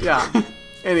celebrity. Yeah.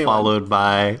 Anyone. Followed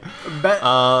by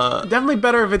definitely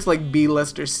better if it's like B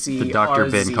list or C. The Dr.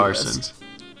 Ben Z Carson. List.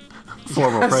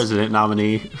 Former president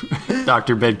nominee,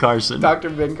 Dr. Ben Carson. Dr.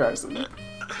 Ben Carson.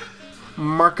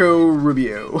 Marco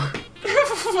Rubio.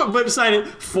 But sign it,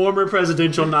 former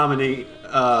presidential nominee,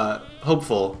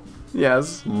 hopeful.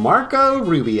 Yes. Marco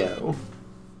Rubio.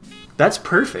 That's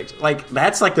perfect. Like,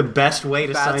 that's like the best way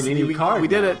to sign any card. We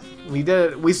did it. We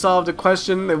did it. We solved a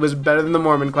question that was better than the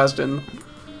Mormon question.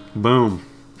 Boom.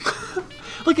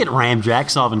 Look at Ramjack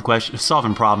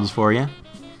solving problems for you.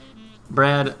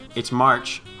 Brad, it's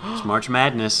March. It's March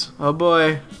Madness. Oh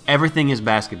boy. Everything is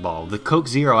basketball. The Coke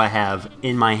Zero I have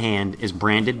in my hand is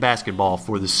branded basketball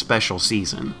for this special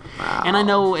season. Wow. And I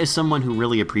know as someone who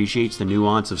really appreciates the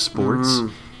nuance of sports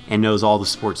and knows all the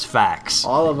sports facts,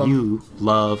 all of them, you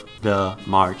love the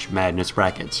March Madness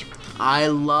brackets. I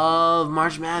love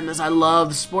March Madness. I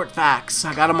love sport facts.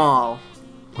 I got them all.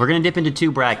 We're going to dip into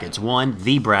two brackets. One,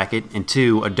 the bracket, and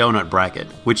two, a donut bracket.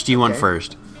 Which do you want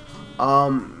first?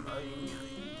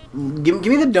 Give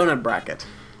me the donut bracket.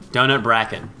 Donut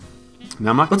bracket. Now,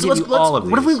 I'm not going to give you all of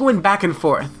these. What if we're going back and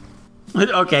forth?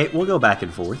 Okay, we'll go back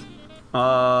and forth.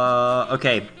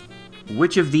 Okay.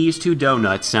 Which of these two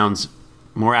donuts sounds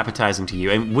more appetizing to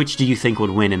you, and which do you think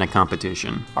would win in a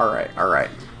competition? All right.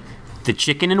 The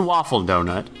chicken and waffle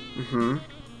donut,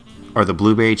 or the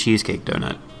blueberry cheesecake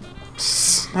donut?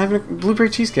 Having a blueberry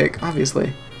cheesecake,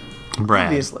 obviously. Brad.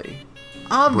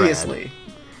 Obviously.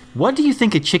 What do you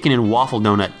think a chicken and waffle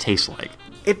donut tastes like?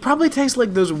 It probably tastes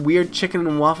like those weird chicken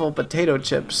and waffle potato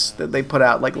chips that they put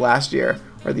out like last year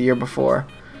or the year before.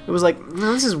 It was like,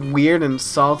 this is weird and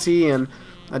salty and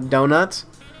a donut,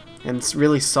 and it's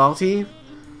really salty.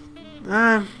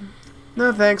 No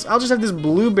thanks. I'll just have this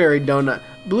blueberry donut.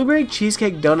 Blueberry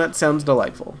cheesecake donut sounds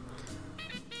delightful.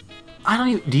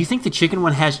 Do you think the chicken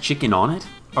one has chicken on it?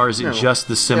 Or is it just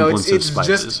the semblance of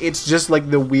spices? It's just like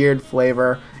the weird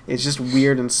flavor. It's just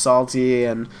weird and salty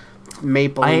and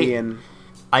mapley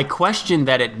I question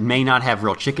that it may not have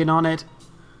real chicken on it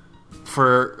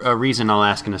for a reason I'll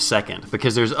ask in a second.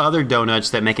 Because there's other donuts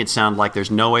that make it sound like there's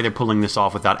no way they're pulling this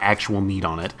off without actual meat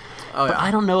on it. Oh, yeah. But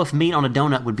I don't know if meat on a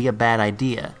donut would be a bad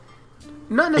idea.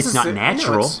 Not necessarily. It's not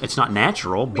natural. It's not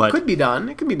natural, but... It could be done.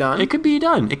 It could be done. It could be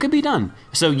done. It could be done.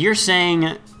 So you're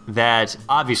saying that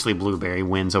obviously blueberry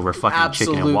wins over fucking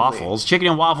chicken and waffles. Chicken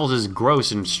and waffles is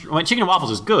gross and... chicken and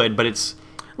waffles is good, but it's...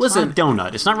 Listen, it's not a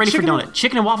donut. It's not ready for donut.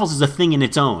 Chicken and waffles is a thing in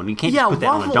its own. You can't just put that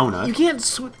on a donut. You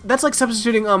can't. That's like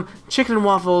substituting chicken and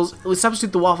waffles. We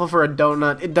substitute the waffle for a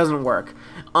donut. It doesn't work.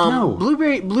 No.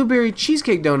 Blueberry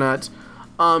cheesecake donut.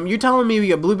 You're telling me we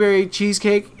got blueberry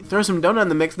cheesecake? Throw some donut in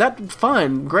the mix. That's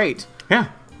fun. Great. Yeah.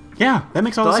 That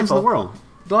makes all the sense in the world.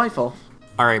 Delightful.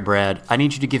 All right, Brad. I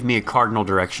need you to give me a cardinal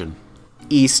direction.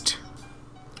 East.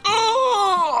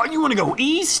 Oh, you want to go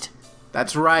east?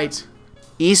 That's right.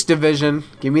 East Division.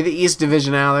 Give me the East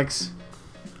Division, Alex.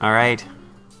 All right.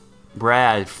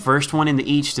 Brad, first one in the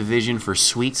East Division for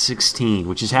Sweet 16,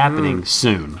 which is happening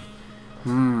soon.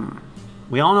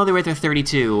 We all know they're at their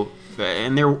 32,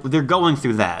 and they're going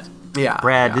through that. Yeah.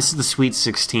 Brad, This is the Sweet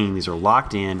 16. These are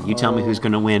locked in. You tell me who's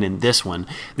going to win in this one.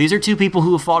 These are two people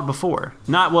who have fought before.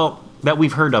 That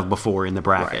we've heard of before in the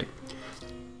bracket.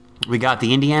 Right. We got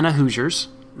the Indiana Hoosiers,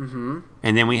 and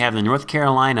then we have the North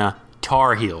Carolina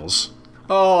Tar Heels.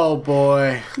 Oh,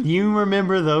 boy. You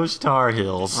remember those Tar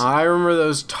Heels. I remember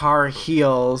those Tar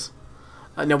Heels.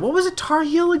 Now, what was a Tar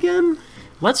Heel again?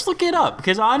 Let's look it up,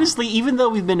 because honestly, even though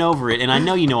we've been over it, and I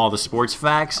know you know all the sports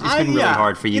facts, it's been really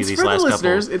hard for you these last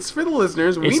couple. It's for the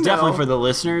listeners. It's definitely for the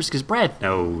listeners, because Brad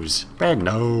knows.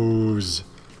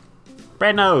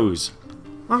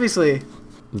 Obviously.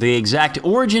 The exact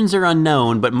origins are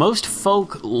unknown, but most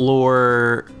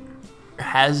folklore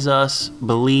has us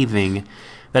believing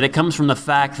that it comes from the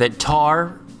fact that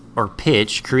tar, or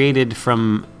pitch, created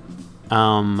from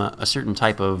a certain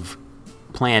type of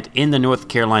plant in the North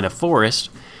Carolina forest,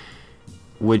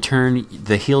 would turn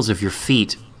the heels of your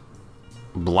feet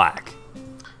black.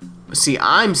 See,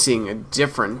 I'm seeing a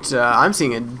different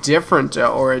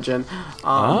origin.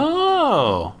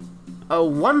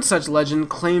 One such legend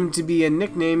claimed to be a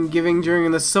nickname given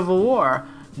during the Civil War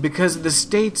because of the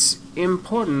state's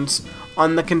importance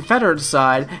on the Confederate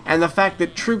side and the fact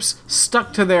that troops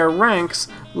stuck to their ranks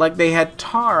like they had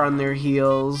tar on their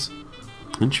heels.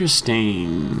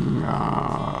 Interesting.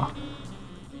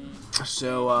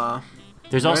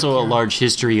 There's also a large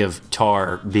history of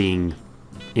tar being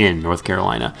in North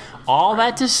Carolina. All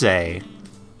that to say,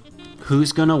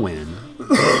 who's gonna win?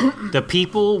 The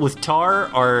people with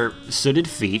tar or sooted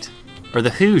feet, or the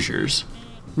Hoosiers?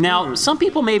 Now, some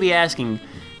people may be asking,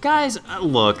 guys,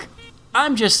 look,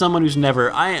 I'm just someone who's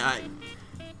never... I'm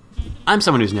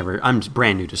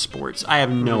brand new to sports. I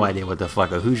have no idea what the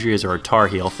fuck a Hoosier is or a Tar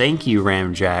Heel. Thank you,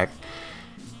 Ramjack.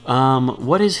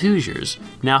 What is Hoosiers?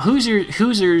 Now,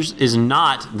 Hoosiers is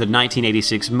not the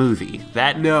 1986 movie.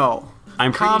 No.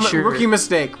 I'm pretty sure... Rookie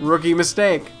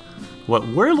mistake. What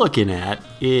we're looking at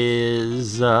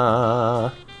is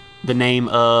the name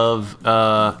of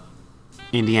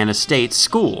Indiana State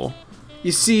School.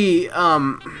 You see,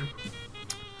 there's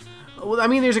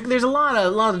a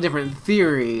lot of different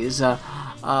theories.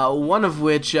 One of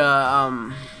which,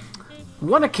 one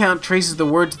account traces the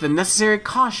word to the necessary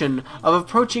caution of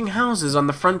approaching houses on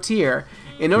the frontier.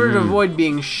 In order to avoid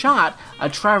being shot, a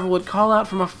traveler would call out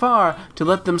from afar to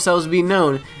let themselves be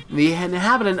known. The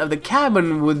inhabitant of the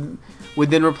cabin would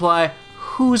then reply,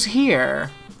 "Who's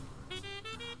here?"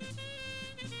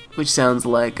 Which sounds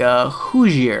like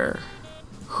Hoosier.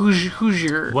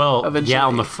 Hoosier. Well, eventually. Yeah,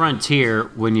 on the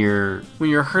frontier, when you're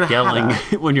yelling,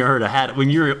 when you're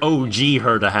OG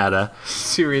Herta-Hatta.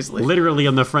 Seriously. Literally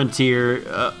on the frontier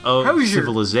of Hoosier.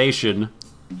 Civilization.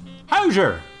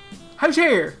 Hoosier!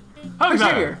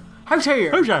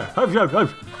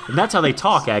 And that's how they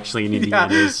talk, actually, in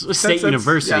Indiana. Yeah, State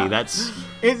University. Yeah. That's...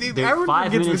 Everyone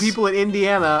forgets the people in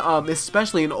Indiana,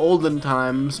 especially in olden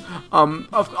times.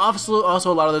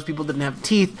 Also, a lot of those people didn't have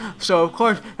teeth, so of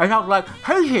course I talk like,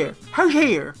 "Who's here? Who's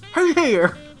here? Who's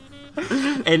here?"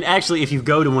 And actually, if you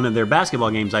go to one of their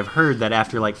basketball games, I've heard that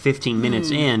after like 15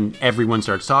 minutes in, everyone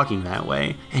starts talking that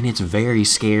way. And it's very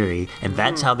scary. And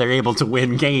that's how they're able to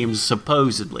win games,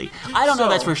 supposedly. I don't know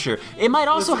that's for sure. It might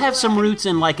also have some roots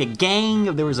in like a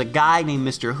gang. There was a guy named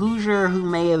Mr. Hoosier who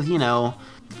may have,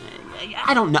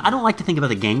 I don't know. I don't like to think about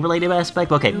the gang-related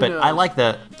aspect. Okay, but I like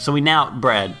so we now,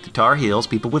 Brad, Tar Heels,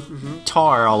 people with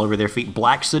tar all over their feet,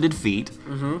 black-sooted feet,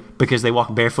 because they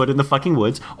walk barefoot in the fucking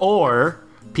woods, or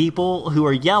people who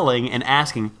are yelling and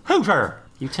asking, Hooter!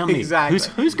 You tell me,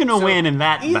 who's going to win in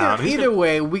that bout? Either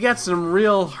way, we got some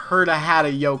real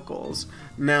Herta-Hatta yokels.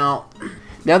 Now,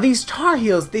 these Tar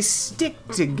Heels, they stick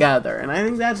together, and I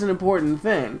think that's an important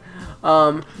thing.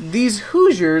 These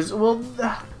Hoosiers, well,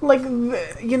 the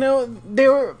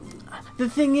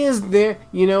thing is, the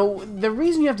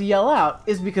reason you have to yell out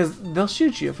is because they'll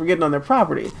shoot you for getting on their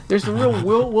property. There's some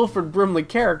real Wilford Brimley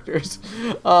characters.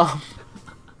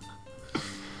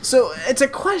 So it's a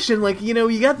question,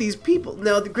 you got these people.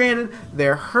 Now, granted,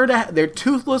 they're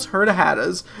toothless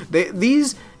Herta-Hattas.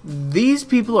 These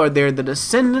people they're the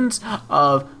descendants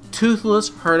of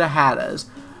toothless Herta-Hattas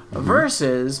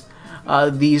versus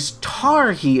these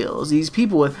Tar Heels, these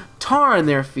people with tar on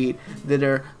their feet that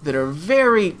are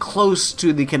very close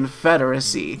to the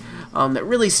Confederacy, that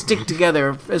really stick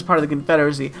together as part of the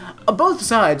Confederacy. Both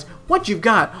sides, what you've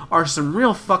got are some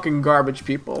real fucking garbage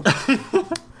people.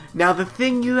 Now, the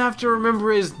thing you have to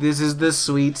remember is this is the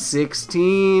Sweet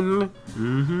 16.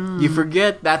 Mm-hmm. You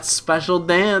forget that special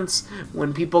dance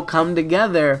when people come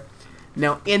together.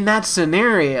 Now, in that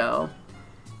scenario,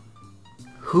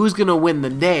 who's going to win the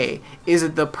day? Is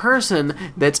it the person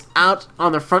that's out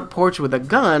on the front porch with a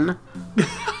gun?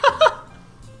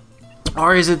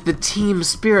 Or is it the team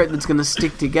spirit that's going to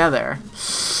stick together?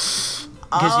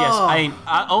 Because, yes,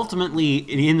 I ultimately,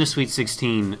 in the Sweet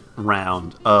 16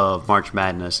 round of March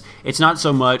Madness, it's not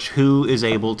so much who is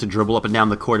able to dribble up and down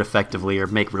the court effectively or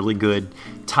make really good,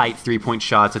 tight three-point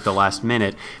shots at the last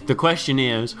minute. The question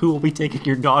is, who will be taking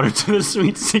your daughter to the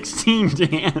Sweet 16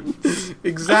 dance?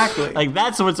 Exactly.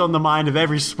 That's what's on the mind of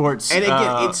every sports And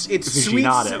again, it's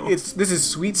aficionado. This is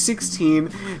Sweet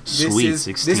 16. Sweet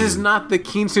 16. This is not the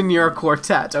Quinceañera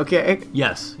Quartet, okay?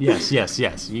 Yes. You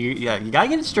gotta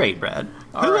get it straight, Brad.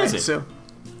 Who is it? So,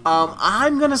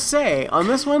 I'm gonna say on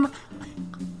this one,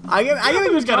 I gotta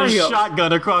Who's got a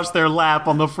shotgun across their lap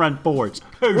on the front porch?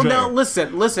 Well, now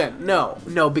listen,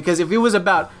 no, because if it was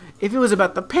about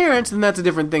the parents, then that's a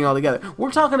different thing altogether.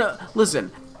 We're talking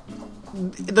listen.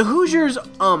 The Hoosiers,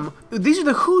 these are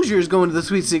the Hoosiers going to the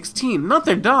Sweet 16, not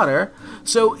their daughter.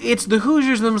 So it's the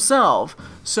Hoosiers themselves.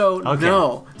 So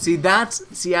no,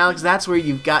 Alex, that's where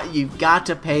you've got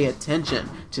to pay attention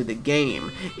to the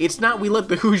game. It's not we let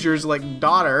the Hoosiers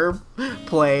daughter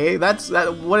play.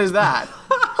 What is that?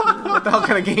 What the hell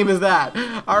kind of game is that?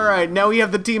 All right, now we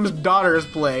have the team's daughters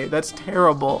play. That's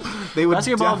terrible.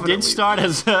 Basketball did start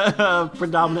as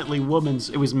predominantly women's.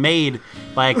 It was made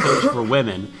by a coach for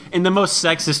women, in the most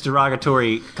sexist,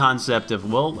 derogatory concept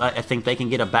of, I think they can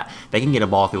get a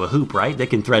ball through a hoop, right? They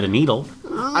can thread a needle.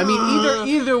 I mean,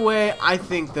 either way, I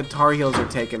think the Tar Heels are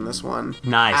taking this one.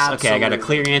 Nice. Absolutely. Okay, I got a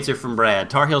clear answer from Brad.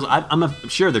 Tar Heels. I'm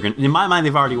sure they're gonna. In my mind,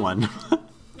 they've already won.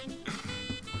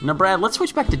 Now, Brad, let's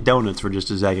switch back to donuts for just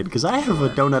a second, because I have a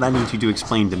donut I need you to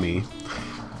explain to me.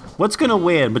 What's going to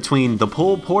win between the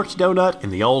pulled pork donut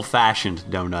and the old-fashioned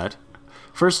donut?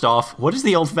 First off, what is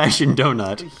the old-fashioned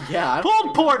donut? Yeah.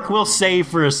 Pulled pork we'll save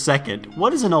for a second.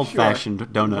 What is an old-fashioned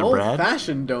donut, Brad?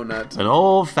 Old-fashioned donut. An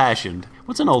old-fashioned.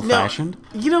 What's an old-fashioned?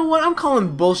 You know what? I'm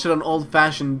calling bullshit on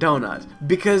old-fashioned donut,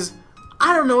 because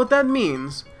I don't know what that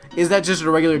means. Is that just a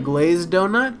regular glazed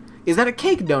donut? Is that a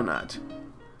cake donut?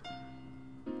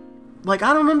 I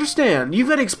don't understand. You've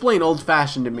got to explain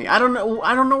old-fashioned to me. I don't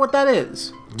know what that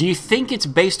is. Do you think it's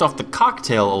based off the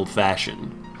cocktail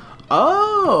old-fashioned?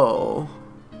 Oh.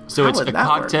 So it's a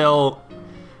cocktail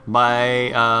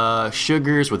by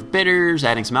sugars with bitters,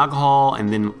 adding some alcohol,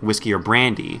 and then whiskey or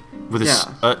brandy with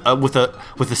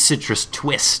a citrus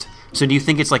twist. So do you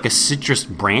think it's like a citrus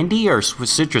brandy or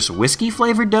citrus whiskey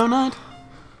flavored donut?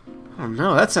 I don't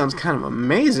know. That sounds kind of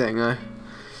amazing.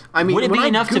 I mean, would it be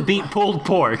enough to beat pulled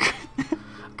pork?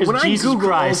 When I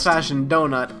Google old-fashioned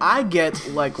donut, I get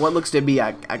what looks to be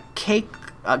a cake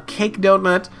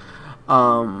donut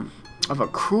of a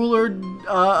cruller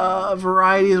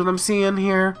variety is what I'm seeing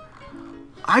here.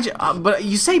 But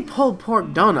you say pulled pork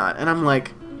donut, and I'm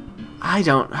like, I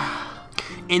don't.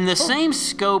 In the same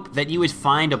scope that you would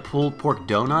find a pulled pork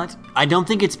donut, I don't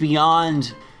think it's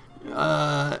beyond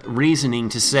reasoning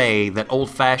to say that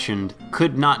old-fashioned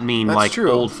could not mean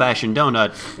old-fashioned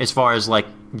donut as far as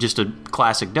just a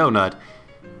classic donut.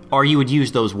 or you would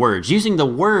use those words. Using the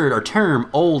word or term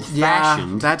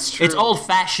old-fashioned. Yeah, that's true. It's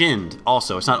old-fashioned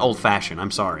also. It's not old-fashioned.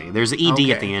 I'm sorry. There's an ED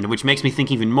at the end, which makes me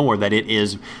think even more that it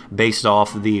is based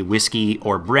off the whiskey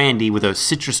or brandy with a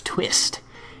citrus twist.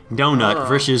 Donut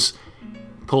versus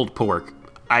pulled pork.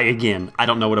 I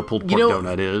don't know what a pulled pork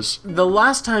donut is. The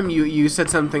last time you said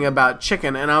something about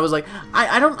chicken, and I was like,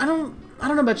 I don't know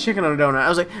about chicken on a donut. I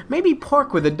was like, maybe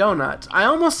pork with a donut. I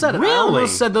almost said it. Really? I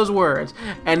almost said those words.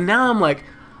 And now I'm like,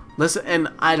 listen, and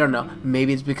I don't know.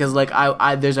 Maybe it's because like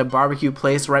I there's a barbecue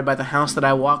place right by the house that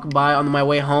I walk by on my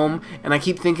way home, and I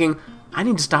keep thinking I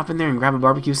need to stop in there and grab a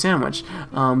barbecue sandwich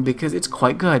because it's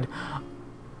quite good.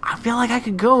 I feel like I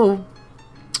could go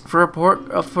for a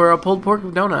pulled pork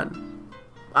donut.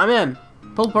 I'm in.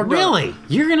 Pulled pork donut. Really?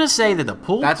 You're going to say that the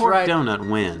pulled pork right. donut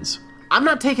wins? I'm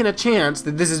not taking a chance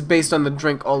that this is based on the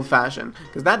drink Old Fashioned,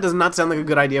 because that does not sound like a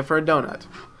good idea for a donut.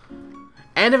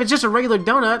 And if it's just a regular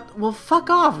donut, well, fuck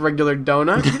off, regular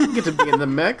donut. You don't get to be in the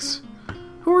mix.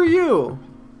 Who are you?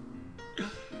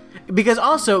 Because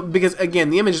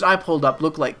again, the images I pulled up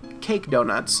look like cake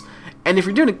donuts. And if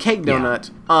you're doing a cake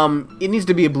donut, it needs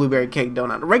to be a blueberry cake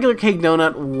donut. A regular cake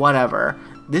donut, whatever.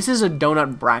 This is a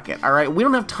donut bracket, all right? We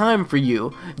don't have time for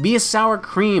you. Be a sour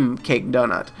cream cake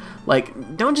donut.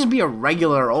 Like, don't just be a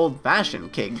regular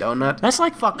old-fashioned cake donut. That's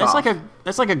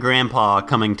like a grandpa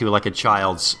coming to like a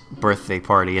child's birthday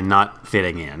party and not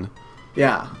fitting in.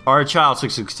 Yeah. Or a child's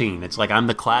 16. It's like I'm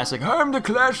the classic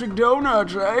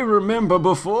donut. I remember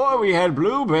before we had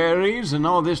blueberries and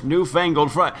all this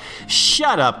newfangled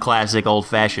Shut up, classic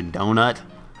old-fashioned donut.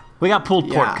 We got pulled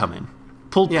pork coming.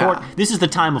 Pulled pork. This is the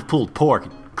time of pulled pork.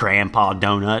 Grandpa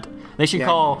donut. They should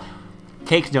call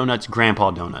cake donuts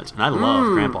grandpa donuts. And I love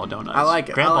grandpa donuts. I like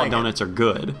it. Grandpa donuts are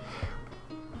good.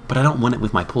 But I don't want it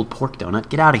with my pulled pork donut.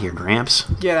 Get out of here, Gramps.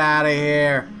 Get out of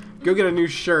here. Go get a new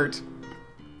shirt.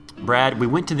 Brad, we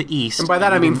went to the east. And by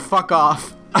that I mean fuck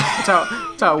off. That's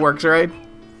how it works, right?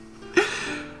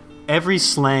 Every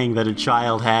slang that a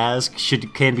child has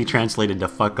can be translated to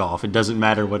fuck off. It doesn't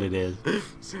matter what it is.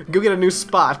 Go get a new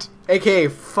spot, aka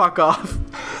fuck off.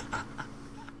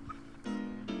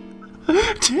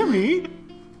 Timmy?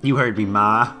 You heard me,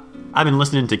 Ma. I've been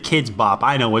listening to Kids Bop.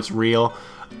 I know what's real.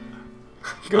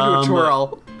 Go do a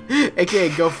twirl,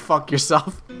 aka go fuck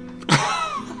yourself.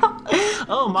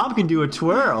 Oh, Mom can do a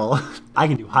twirl. I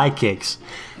can do high kicks.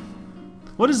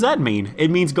 What does that mean? It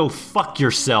means go fuck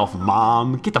yourself,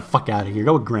 Mom. Get the fuck out of here.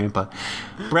 Go with Grandpa.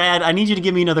 Brad, I need you to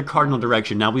give me another cardinal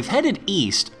direction. Now, we've headed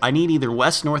east. I need either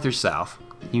west, north, or south.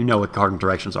 You know what cardinal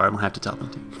directions are. I don't have to tell them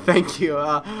to you. Thank you.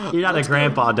 You're not a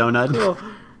grandpa donut.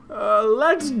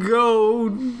 Let's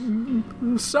go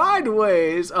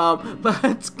sideways.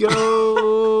 Let's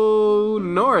go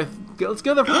north. Let's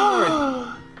go the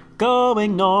north.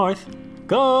 Going north.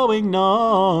 Going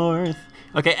north.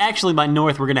 Okay, actually, by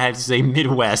north, we're going to have to say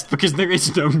Midwest, because there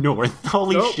is no north.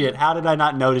 Holy shit, how did I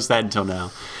not notice that until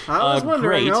now? I was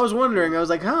wondering. I was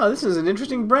like, this is an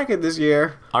interesting bracket this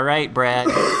year. All right, Brad.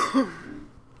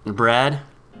 Brad,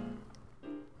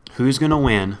 who's going to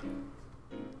win?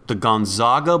 The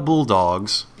Gonzaga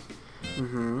Bulldogs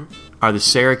are the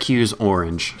Syracuse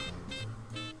Orange.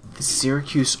 The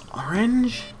Syracuse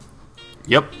Orange?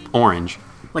 Yep, orange.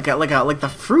 Like the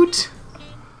fruit?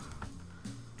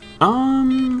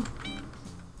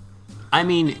 I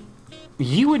mean,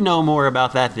 you would know more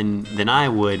about that than I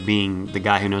would, being the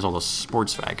guy who knows all the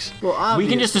sports facts. Well, obviously. We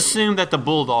can just assume that the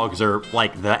Bulldogs are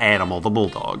like the animal, the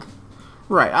bulldog.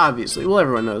 Right, obviously. Well,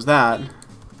 everyone knows that.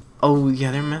 Oh,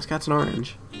 yeah, their mascot's an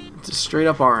orange. It's a straight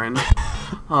up orange.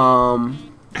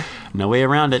 No way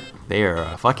around it. They are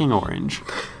a fucking orange.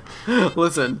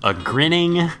 Listen. A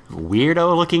grinning,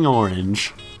 weirdo-looking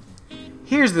orange.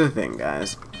 Here's the thing,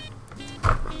 guys.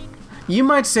 You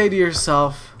might say to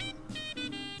yourself,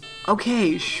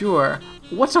 okay, sure,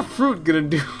 what's a fruit gonna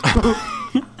do?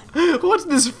 What's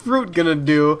this fruit gonna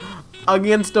do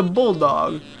against a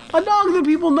bulldog? A dog that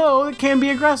people know that can be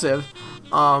aggressive.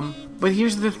 But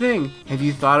here's the thing. Have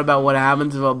you thought about what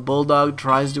happens if a bulldog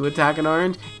tries to attack an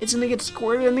orange? It's gonna get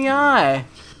squirted in the eye.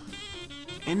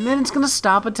 And then it's gonna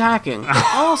stop attacking.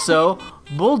 Also,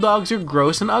 bulldogs are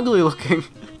gross and ugly looking.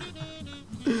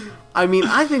 I mean,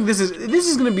 I think this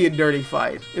is gonna be a dirty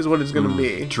fight, is what it's gonna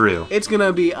be. True. It's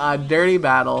gonna be a dirty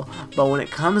battle, but when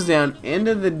it comes down end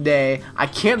of the day, I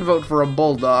can't vote for a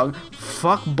bulldog.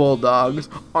 Fuck bulldogs.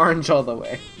 Orange all the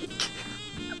way.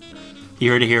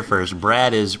 You heard it here first.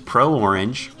 Brad is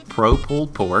pro-orange,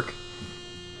 pro-pulled pork,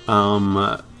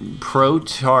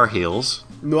 pro-Tar Heels.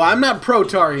 No, I'm not pro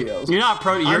Tar Heels. You're not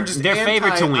pro. You're their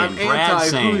favorite to win. I'm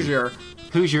Brad's saying. Hoosier.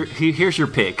 Here's your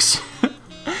picks.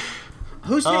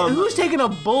 Who's taking a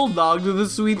bulldog to the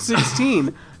Sweet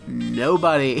 16?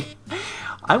 Nobody.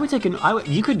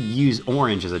 You could use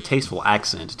orange as a tasteful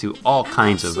accent to all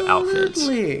kinds of outfits.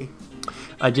 Absolutely.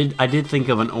 I did think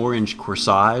of an orange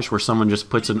corsage where someone just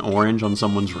puts an orange on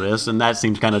someone's wrist, and that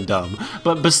seems kind of dumb.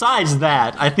 But besides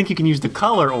that, I think you can use the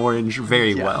color orange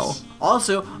very well.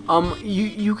 Also,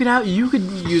 you could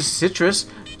use citrus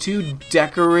to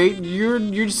decorate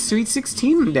your Sweet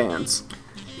 16 dance.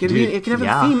 It could have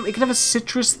a theme. It could have a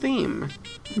citrus theme.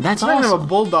 That's It's not gonna awesome. have a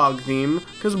bulldog theme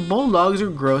because bulldogs are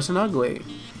gross and ugly.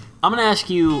 I'm gonna ask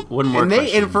you one more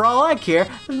question. And for all I care,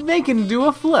 they can do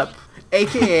a flip,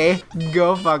 aka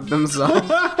go fuck themselves.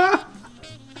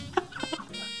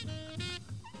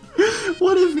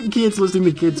 What if kids listening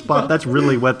to Kids Pop, that's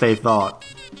really what they thought?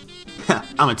 I'm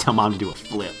gonna tell mom to do a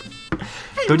flip.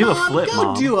 Go do a flip,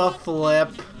 Mom. Go do a flip.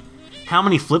 How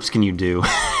many flips can you do?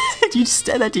 You just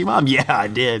said that to your mom. Yeah, I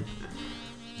did.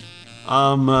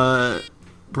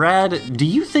 Brad, do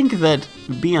you think that,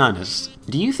 be honest,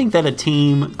 do you think that a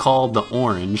team called the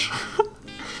Orange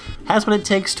has what it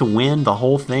takes to win the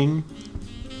whole thing?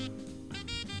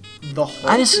 The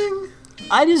whole thing?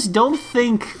 I just don't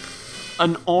think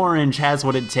an Orange has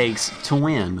what it takes to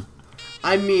win.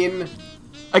 I mean,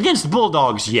 Against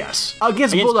Bulldogs, yes.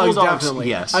 against Bulldogs, definitely.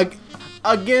 Yes.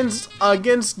 Against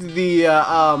the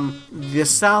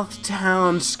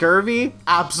Southtown Scurvy,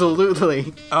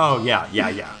 absolutely. Oh yeah.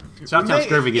 Southtown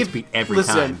Scurvy gets beat every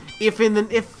time. If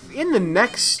in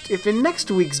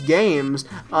next week's games,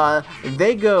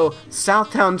 they go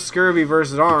Southtown Scurvy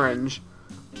versus Orange,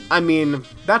 I mean,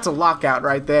 that's a lockout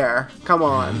right there. Come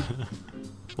on.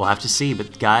 We'll have to see,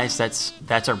 but guys, that's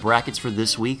our brackets for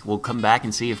this week. We'll come back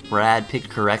and see if Brad picked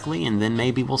correctly, and then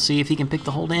maybe we'll see if he can pick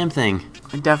the whole damn thing.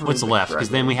 Definitely. What's left? Because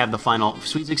then we have the final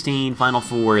Sweet 16, Final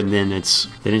Four, and then it's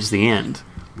the end.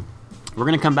 We're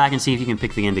gonna come back and see if you can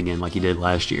pick the end again, like you did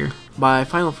last year. By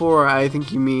Final Four, I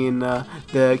think you mean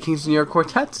the Kings of New York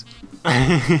Quartet.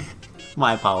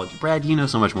 My apology, Brad. You know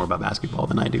so much more about basketball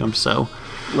than I do. I'm so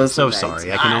Listen,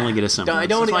 sorry. I can only get a simple. I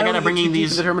don't That's why I gotta get bring too in deep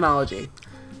these. into the terminology.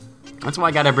 That's why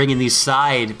I gotta bring in these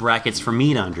side brackets for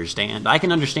me to understand. I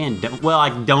can understand. Well, I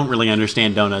don't really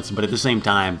understand donuts, but at the same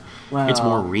time, it's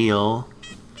more real.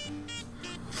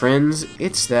 Friends,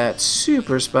 it's that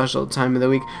super special time of the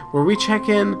week where we check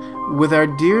in with our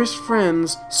dearest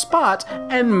friends, Spot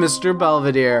and Mr.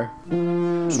 Belvedere.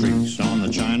 Streaks on the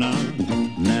china,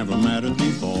 never mattered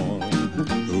before.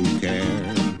 Who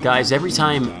cares? Guys, every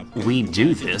time we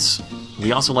do this,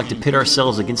 we also like to pit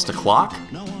ourselves against a clock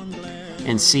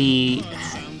and see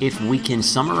if we can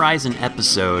summarize an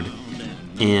episode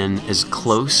in as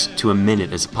close to a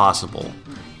minute as possible.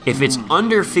 If it's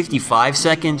under 55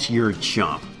 seconds, you're a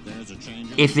chump.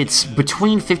 If it's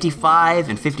between 55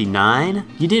 and 59,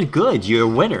 you did good, you're a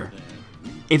winner.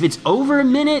 If it's over a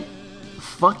minute,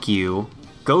 fuck you,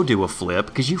 go do a flip,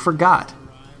 because you forgot.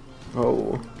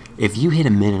 Oh. If you hit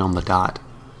a minute on the dot,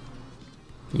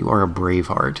 you are a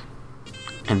Braveheart.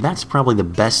 And that's probably the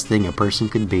best thing a person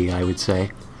could be, I would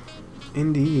say.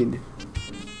 Indeed.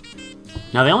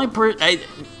 Now, the only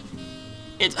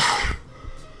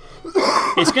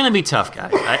it's gonna be tough,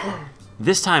 guys.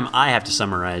 This time I have to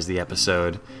summarize the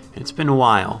episode. It's been a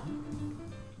while,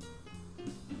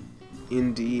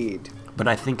 Indeed. but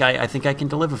I think I can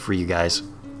deliver for you guys.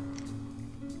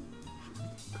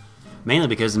 Mainly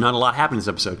because not a lot happened in this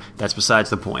episode. That's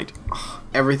besides the point.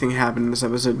 Everything happened in this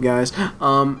episode, guys.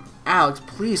 Alex,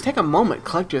 please take a moment,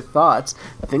 collect your thoughts,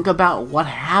 think about what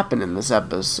happened in this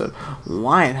episode,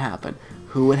 why it happened,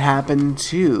 who it happened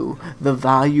to, the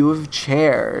value of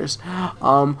chairs,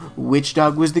 which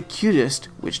dog was the cutest,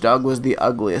 which dog was the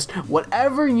ugliest,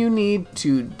 whatever you need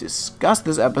to discuss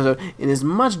this episode in as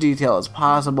much detail as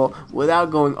possible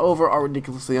without going over or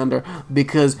ridiculously under,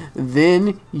 because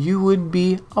then you would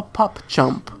be a pup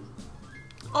chump.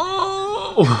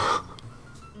 Oh!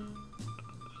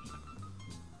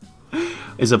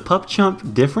 Is a pup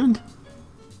chump different?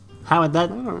 How would that?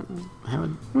 How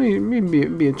would?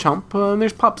 You'd be a chump.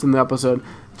 There's pups in the episode.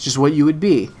 It's just what you would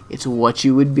be. It's what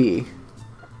you would be.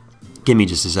 Give me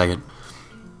just a second.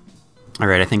 All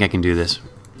right, I think I can do this.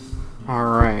 All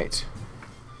right.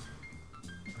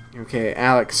 Okay,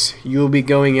 Alex, you'll be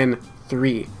going in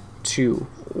 3, 2,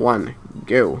 1,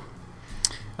 go.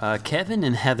 Kevin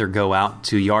and Heather go out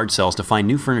to yard sales to find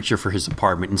new furniture for his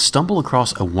apartment and stumble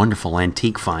across a wonderful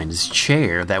antique find, his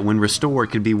chair that, when restored,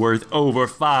 could be worth over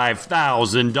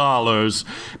 $5,000.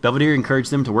 Belvedere encouraged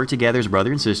them to work together as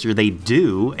brother and sister. They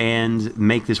do, and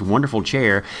make this wonderful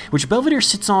chair, which Belvedere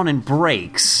sits on and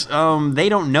breaks. They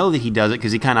don't know that he does it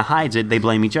because he kind of hides it. They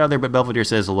blame each other, but Belvedere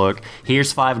says, look,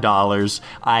 here's $5.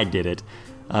 I did it.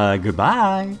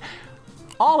 Goodbye.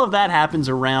 All of that happens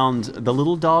around the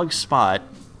little dog Spot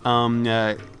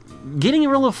getting a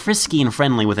little frisky and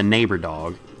friendly with a neighbor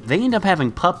dog. They end up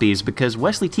having puppies because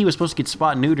Wesley T was supposed to get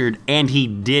spot neutered, and he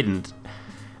didn't.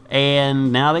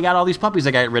 And now they got all these puppies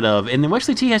they got rid of. And then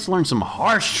Wesley T has to learn some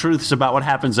harsh truths about what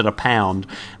happens at a pound.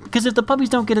 Because if the puppies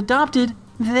don't get adopted,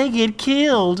 they get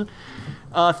killed.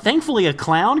 Thankfully, a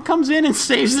clown comes in and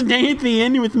saves the day at the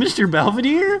end with Mr.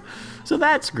 Belvedere. So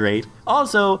that's great.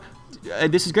 Also,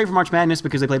 this is great for March Madness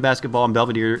because they play basketball and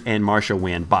Belvedere and Marsha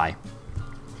win. Bye.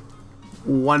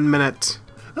 1 minute.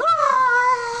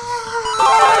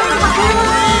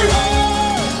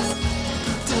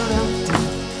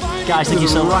 Guys, thank you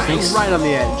so much. Thanks. Right on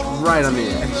the edge. Right on the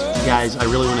edge. Guys, I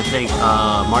really want to thank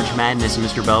March Madness and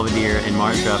Mr. Belvedere and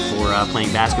Marsha for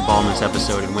playing basketball in this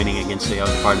episode and winning against the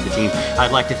other part of the team.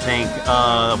 I'd like to thank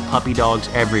puppy dogs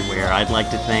everywhere. I'd like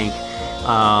to thank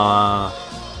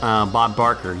Bob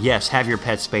Barker. Yes, have your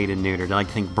pets spayed and neutered. I'd like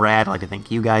to thank Brad. I'd like to thank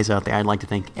you guys out there. I'd like to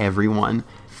thank everyone.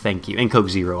 Thank you. And Coke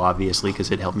Zero, obviously, because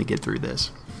it helped me get through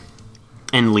this.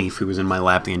 And Leaf, who was in my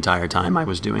lap the entire time I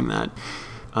was doing that.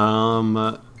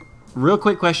 Real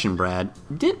quick question, Brad.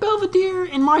 Did Belvedere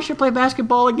and Marsha play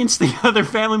basketball against the other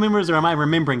family members, or am I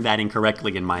remembering that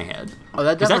incorrectly in my head? Oh,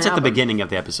 that definitely Because that's at the happened. beginning of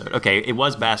the episode. Okay, it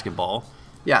was basketball.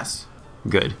 Yes.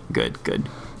 Good.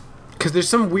 Because there's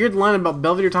some weird line about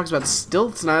Belvedere talks about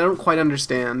stilts, and I don't quite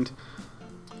understand.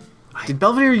 Did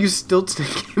Belvedere use stilts in a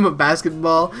game of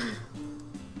basketball?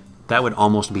 That would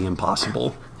almost be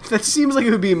impossible. That seems like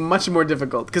it would be much more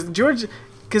difficult. Because George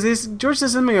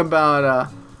says something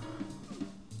about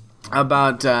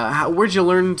where'd you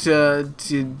learn to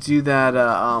do that?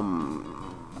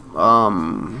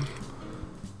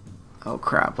 Oh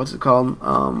crap! What's it called?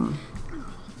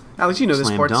 Alex, you know this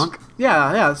Slam sports. dunk?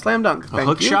 Yeah, slam dunk. A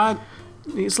hook shot?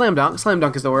 Slam dunk. Slam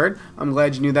dunk is the word. I'm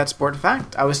glad you knew that sport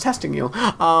fact. I was testing you.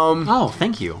 Oh,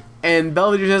 thank you. And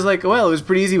Belvedere says like, well, it was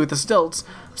pretty easy with the stilts.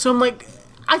 So I'm like,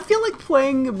 I feel like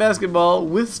playing basketball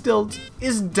with stilts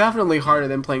is definitely harder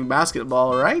than playing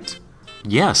basketball, right?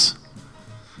 Yes.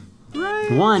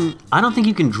 Right. One, I don't think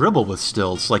you can dribble with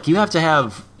stilts. Like, you have to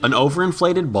have an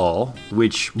overinflated ball,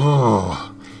 which,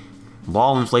 ball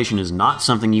inflation is not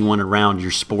something you want around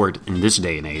your sport in this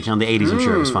day and age. Now, in the 80s, I'm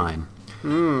sure it was fine.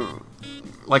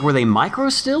 Like, were they micro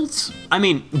stilts? I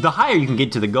mean, the higher you can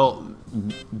get to the goal,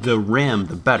 the rim,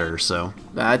 the better, so.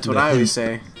 That's what I always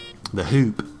say. The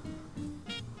hoop.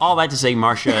 All that to say,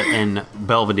 Marsha and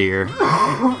Belvedere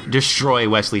destroy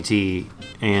Wesley T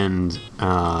and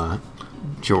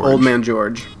George. Old man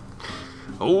George.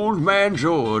 Old man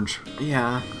George.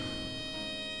 Yeah.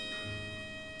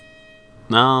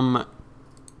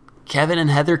 Kevin and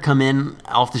Heather come in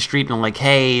off the street and are like,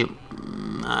 hey,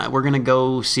 we're going to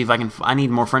go see if I need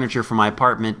more furniture for my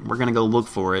apartment. We're going to go look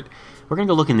for it. We're going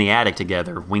to go look in the attic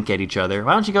together, wink at each other.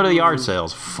 Why don't you go to the yard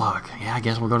sales? Fuck. Yeah, I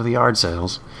guess we'll go to the yard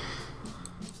sales.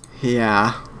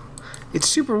 Yeah. It's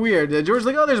super weird. George's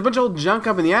like, oh, there's a bunch of old junk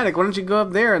up in the attic. Why don't you go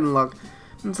up there and look?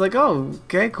 And it's like, oh,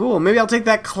 okay, cool. Maybe I'll take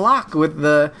that clock with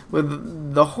the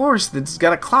horse that's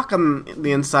got a clock on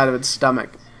the inside of its stomach.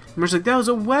 And George's like, that was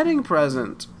a wedding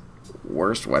present.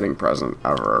 Worst wedding present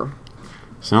ever.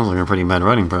 Sounds like a pretty bad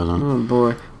wedding present. Oh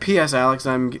boy. P.S. Alex,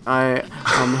 I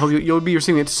hope you'll be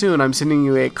receiving it soon. I'm sending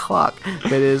you a clock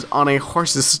that is on a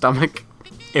horse's stomach.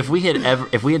 If we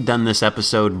had done this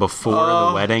episode before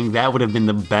the wedding, that would have been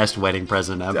the best wedding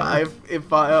present ever. If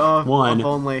One.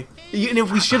 only. And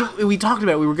if we talked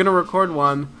about it, we were gonna record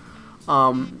one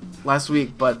last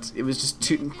week, but it was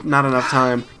just not enough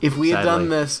time. If we had done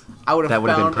Sadly. this, I would have That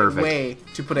found would've been a perfect. way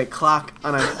to put a clock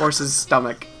on a horse's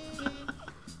stomach.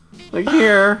 Like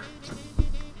here.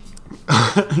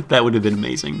 That would have been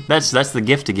amazing. That's the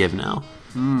gift to give now.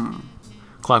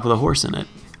 Clock with a horse in it.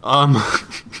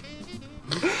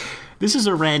 This is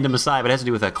a random aside, but it has to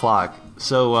do with that clock.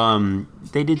 So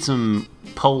they did some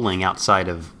polling outside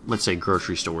of, let's say,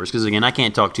 grocery stores. Because, again, I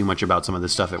can't talk too much about some of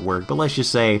this stuff at work. But let's just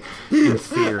say, in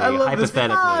theory, I love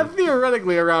hypothetically, this.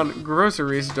 Theoretically around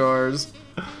grocery stores.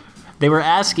 they were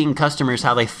asking customers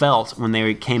how they felt when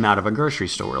they came out of a grocery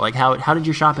store. Like, how did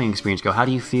your shopping experience go? How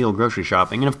do you feel grocery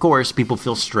shopping? And, of course, people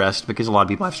feel stressed because a lot of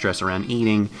people have stress around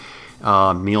eating.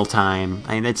 Mealtime.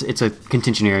 I mean, it's a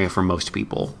contention area for most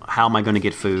people. How am I going to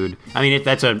get food? I mean,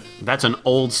 that's an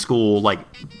old school, like,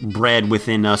 bred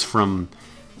within us from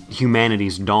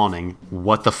humanity's dawning.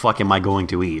 What the fuck am I going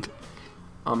to eat?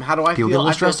 How do I feel? People get a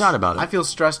little stressed out about it. I feel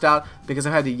stressed out because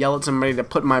I've had to yell at somebody to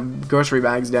put my grocery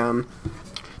bags down.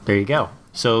 There you go.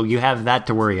 So you have that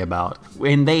to worry about.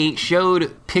 And they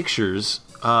showed pictures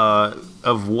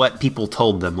of what people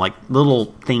told them, like little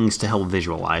things to help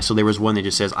visualize. So there was one that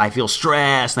just says, I feel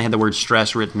stressed. They had the word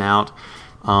stress written out.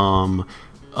 A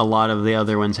lot of the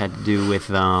other ones had to do with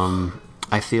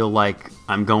I feel like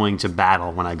I'm going to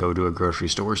battle when I go to a grocery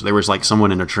store. So there was like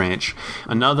someone in a trench.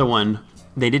 Another one,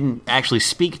 they didn't actually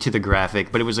speak to the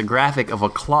graphic, but it was a graphic of a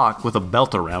clock with a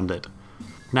belt around it.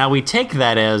 Now we take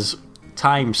that as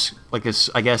time's, like,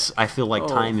 I guess I feel like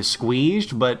time is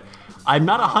squeezed, but I'm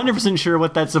not 100% sure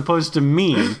what that's supposed to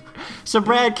mean. So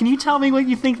Brad, can you tell me what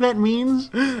you think that means?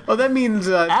 Oh, that means...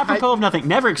 Apropos of nothing,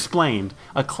 never explained.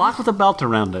 A clock with a belt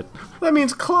around it. That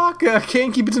means clock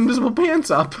can't keep its invisible pants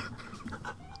up.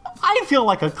 I feel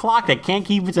like a clock that can't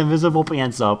keep its invisible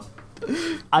pants up.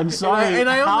 I'm sorry. And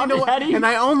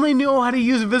I only know how to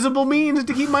use visible means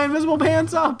to keep my invisible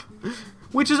pants up.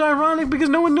 Which is ironic because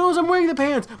no one knows I'm wearing the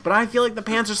pants. But I feel like the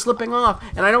pants are slipping off,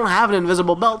 and I don't have an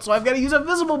invisible belt, so I've got to use a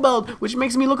visible belt, which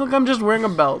makes me look like I'm just wearing a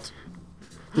belt.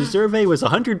 The survey was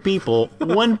 100 people.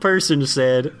 One person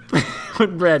said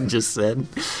what Brad just said.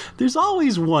 There's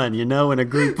always one, in a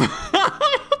group.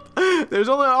 There's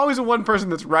always one person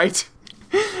that's right.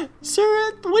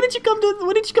 Sir, when did you come to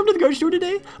the grocery store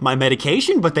today? My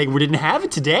medication, but they didn't have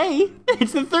it today.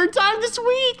 It's the third time this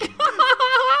week.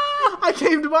 I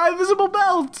came to buy a visible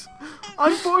belt.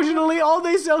 Unfortunately, all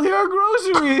they sell here are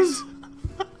groceries.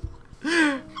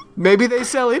 Maybe they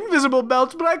sell invisible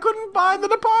belts, but I couldn't buy in the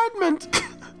department.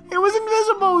 It was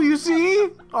invisible, you see.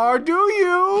 Or do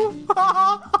you?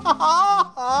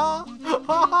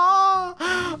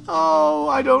 Oh,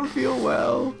 I don't feel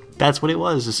well. That's what it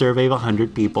was, a survey of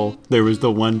 100 people. There was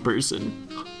the one person.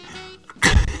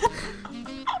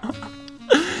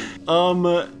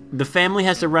 The family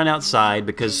has to run outside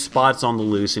because Spot's on the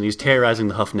loose and he's terrorizing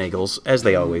the Huffnagels, as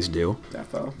they always do.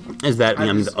 Defo.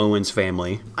 The Owens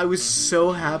family. I was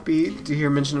so happy to hear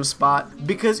mention of Spot,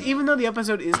 because even though the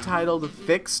episode is titled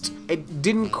Fixed, it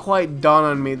didn't quite dawn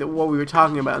on me that what we were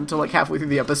talking about until like halfway through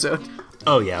the episode.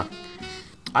 Oh, yeah.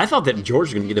 I thought that George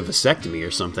was going to get a vasectomy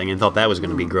or something and thought that was going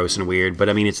to be gross and weird, but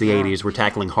I mean, it's the 80s, we're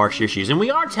tackling harsh issues, and we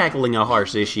are tackling a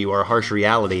harsh issue or a harsh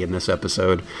reality in this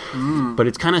episode, but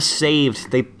it's kind of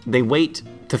saved. They wait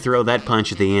to throw that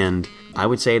punch at the end. I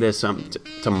would say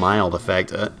to mild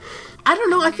effect. I don't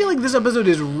know, I feel like this episode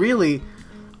is really,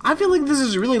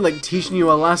 like teaching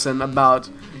you a lesson about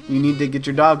you need to get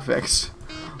your dog fixed.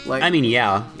 Like, I mean,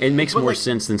 yeah, it makes more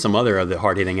sense than some other of the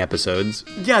hard-hitting episodes.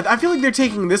 Yeah, I feel like they're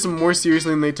taking this more seriously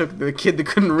than they took the kid that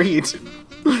couldn't read.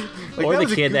 Or the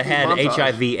kid that had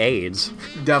HIV/AIDS.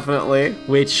 Definitely.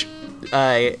 Which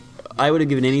I would have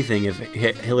given anything if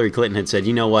Hillary Clinton had said,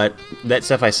 you know what, that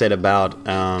stuff I said about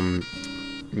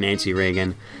Nancy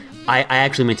Reagan, I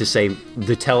actually meant to say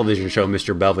the television show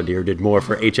Mr. Belvedere did more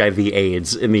for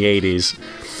HIV/AIDS in the 80s.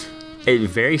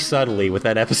 Very subtly with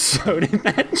that episode in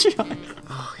that show.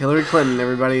 Oh, Hillary Clinton,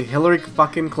 everybody. Hillary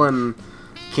fucking Clinton.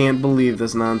 Can't believe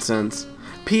this nonsense.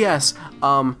 P.S.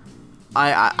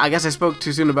 I guess I spoke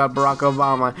too soon about Barack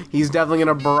Obama. He's definitely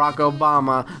gonna Barack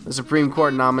Obama the Supreme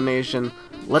Court nomination.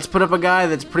 Let's put up a guy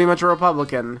that's pretty much a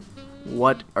Republican.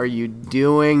 What are you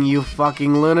doing, you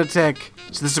fucking lunatic?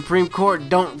 It's the Supreme Court.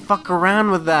 Don't fuck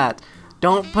around with that.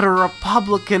 Don't put a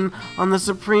Republican on the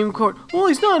Supreme Court. Well,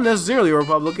 he's not necessarily a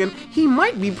Republican. He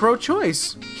might be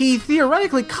pro-choice. He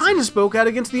theoretically kind of spoke out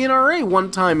against the NRA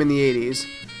one time in the 80s.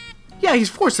 Yeah, he's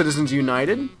for Citizens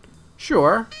United.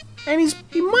 Sure. And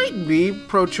he might be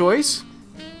pro-choice.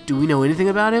 Do we know anything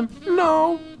about him?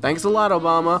 No. Thanks a lot,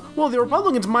 Obama. Well, the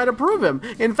Republicans might approve him.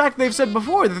 In fact, they've said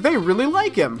before that they really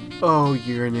like him. Oh,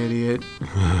 you're an idiot.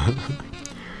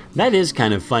 That is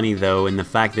kind of funny, though, in the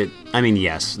fact that, I mean,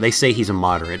 yes, they say he's a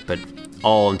moderate, but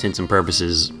all intents and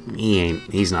purposes,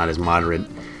 he's not as moderate.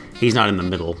 He's not in the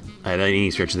middle at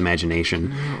any stretch of the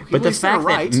imagination. But the fact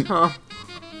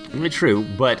true,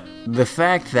 but the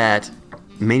fact that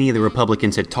many of the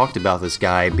Republicans had talked about this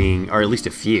guy being, or at least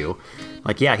a few,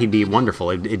 like, yeah, he'd be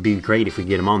wonderful. It'd be great if we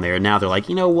get him on there. And now they're like,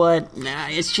 you know what? Nah,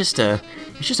 it's just a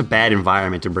bad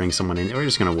environment to bring someone in. We're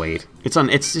just gonna wait. How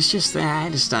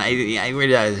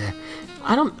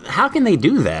can they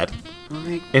do that?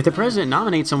 If the president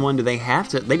nominates someone, do they have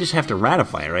to? They just have to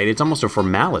ratify it, right? It's almost a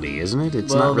formality, isn't it?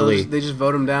 It's not really. They just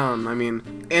vote him down. I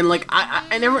mean, and like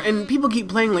and people keep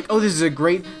playing like, oh, this is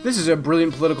a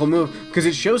brilliant political move because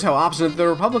it shows how obstinate the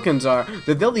Republicans are.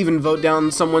 That they'll even vote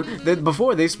down someone that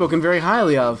before they've spoken very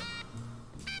highly of.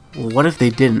 Well, what if they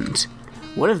didn't?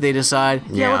 What if they decide,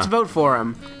 yeah, let's vote for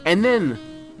him, and then.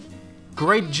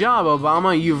 Great job,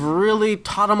 Obama. You've really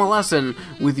taught him a lesson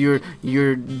with your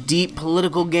deep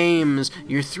political games,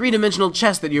 your three-dimensional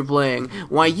chess that you're playing.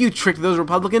 Why, you tricked those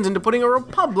Republicans into putting a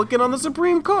Republican on the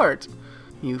Supreme Court.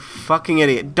 You fucking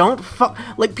idiot. Don't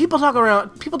people talk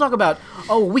about,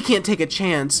 oh, we can't take a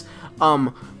chance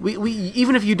we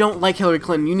even if you don't like Hillary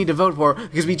Clinton, you need to vote for her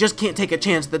because we just can't take a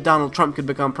chance that Donald Trump could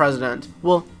become president.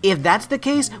 Well, if that's the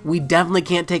case, we definitely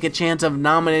can't take a chance of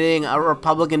nominating a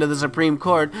Republican to the Supreme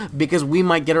Court because we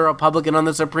might get a Republican on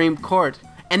the Supreme Court.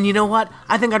 And you know what?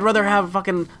 I think I'd rather have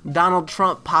fucking Donald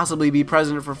Trump possibly be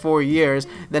president for 4 years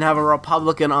than have a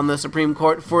Republican on the Supreme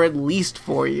Court for at least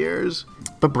 4 years.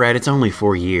 But Brad, it's only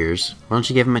 4 years. Why don't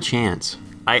you give him a chance?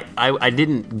 I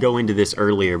didn't go into this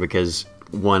earlier because,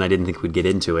 one, I didn't think we'd get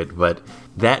into it, but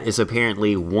that is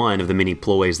apparently one of the many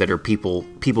ploys that are people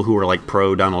who are like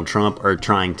pro Donald Trump are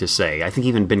trying to say. I think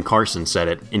even Ben Carson said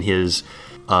it in his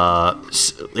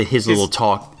little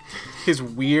talk. His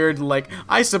weird, like,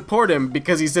 I support him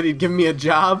because he said he'd give me a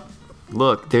job.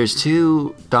 Look, there's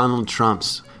two Donald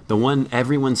Trumps. The one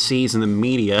everyone sees in the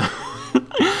media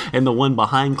and the one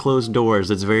behind closed doors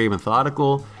that's very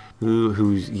methodical,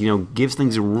 who gives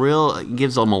things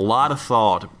gives them a lot of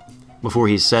thought before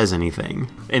he says anything.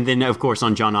 And then, of course,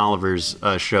 on John Oliver's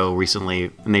show recently,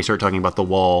 when they start talking about the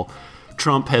wall,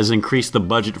 Trump has increased the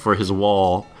budget for his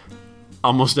wall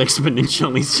almost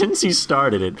exponentially since he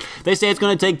started it. They say it's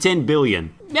going to take $10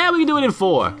 billion. Yeah, we can do it in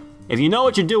 4. If you know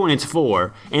what you're doing, it's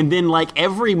 4. And then, like,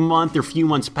 every month or few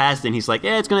months past, then he's like,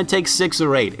 yeah, it's going to take 6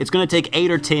 or 8. It's going to take 8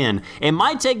 or 10. It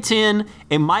might take 10.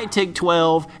 It might take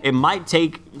 12. It might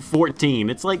take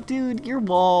 14. It's like, dude, your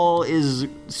wall is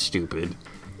stupid.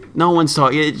 No one's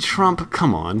talking. Trump,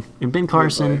 come on. And Ben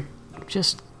Carson,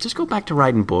 just go back to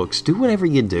writing books. Do whatever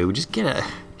you do. Just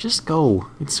go.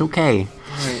 It's okay.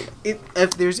 Right.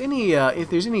 If there's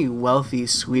any wealthy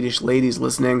Swedish ladies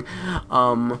listening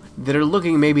that are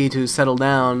looking maybe to settle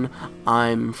down,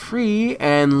 I'm free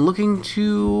and looking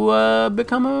to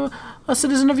become a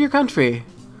citizen of your country.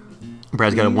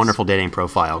 Brad's got a wonderful dating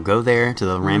profile. Go there to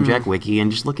the Ramjack Wiki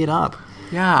and just look it up.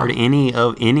 Yeah. Or to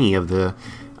any of the,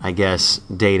 I guess,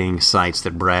 dating sites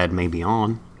that Brad may be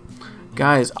on.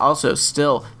 Guys, also,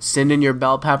 still, send in your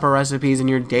bell pepper recipes and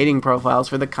your dating profiles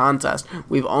for the contest.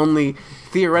 We've only,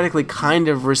 theoretically, kind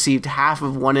of received half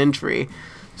of one entry.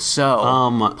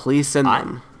 So, please send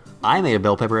them. I made a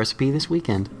bell pepper recipe this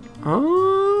weekend.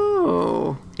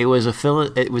 Oh. It was a Philly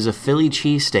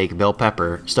cheesesteak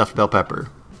stuffed bell pepper.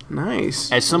 Nice.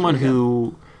 As someone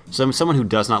who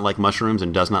does not like mushrooms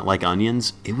and does not like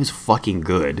onions, it was fucking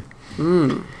good.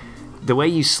 The way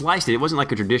you sliced it wasn't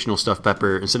like a traditional stuffed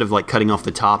pepper. Instead of like cutting off the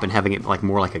top and having it like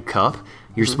more like a cup,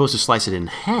 you're supposed to slice it in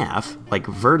half, like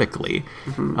vertically,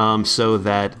 so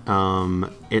that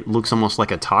it looks almost like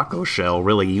a taco shell.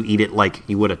 Really, you eat it like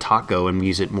you would a taco and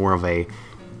use it more of a,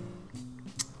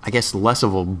 I guess, less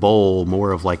of a bowl,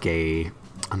 more of like a,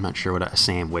 I'm not sure what a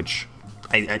sandwich.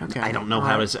 I don't know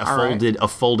how to a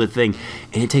folded thing,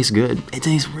 and it tastes good. It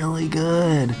tastes really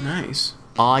good. Nice.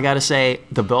 All I gotta say,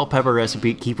 the bell pepper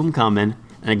recipe, keep them coming.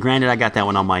 And granted, I got that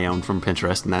one on my own from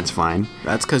Pinterest, and that's fine.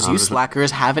 That's because you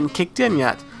slackers haven't kicked in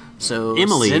yet. So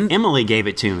Emily gave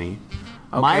it to me.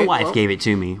 Okay, my wife gave it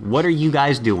to me. What are you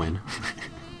guys doing?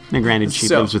 Now, granted, she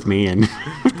lives with me, and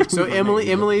so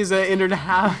Emily's entered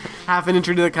half an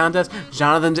entry to the contest.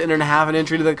 Jonathan's entered half an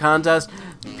entry to the contest.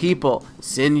 People,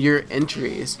 send your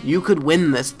entries. You could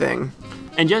win this thing.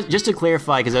 And just to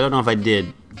clarify, because I don't know if I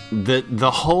did.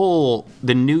 The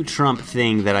new Trump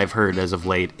thing that I've heard as of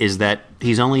late is that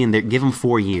he's only in there. Give him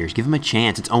 4 years. Give him a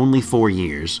chance. It's only 4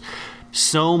 years.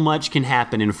 So much can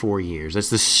happen in 4 years. That's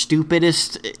the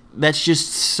stupidest. That's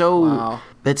just so. Wow.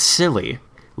 That's silly.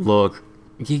 Look,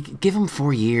 give him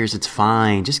 4 years. It's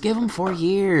fine. Just give him 4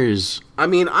 years. I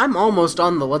mean, I'm almost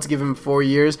on the let's give him 4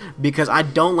 years because I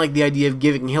don't like the idea of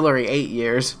giving Hillary 8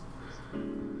 years.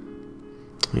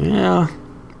 Yeah.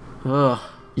 Ugh.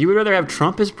 You would rather have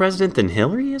Trump as president than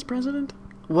Hillary as president?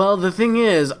 Well, the thing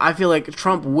is, I feel like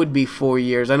Trump would be 4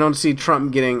 years. I don't see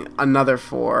Trump getting another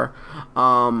 4.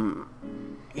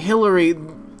 Hillary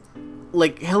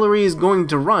is going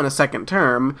to run a second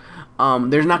term.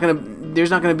 There's not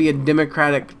gonna be a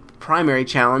Democratic primary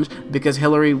challenge because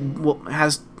Hillary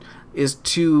is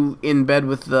too in bed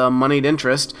with the moneyed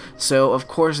interest, so of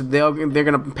course they're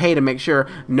gonna pay to make sure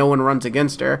no one runs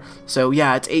against her. So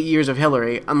yeah, it's 8 years of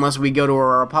Hillary, unless we go to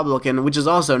a Republican, which is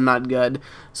also not good.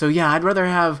 So yeah, I'd rather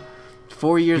have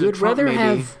 4 years of Trump. You'd rather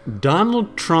have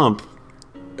Donald Trump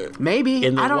maybe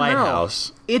in the White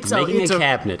House, making a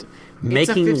cabinet,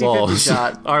 making laws,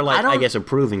 or like I guess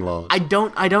approving laws. I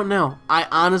don't know. I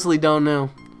honestly don't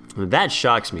know. That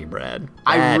shocks me, Brad.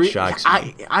 That shocks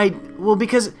me. Well,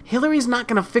 because Hillary's not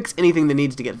going to fix anything that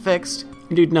needs to get fixed.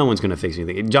 Dude, no one's going to fix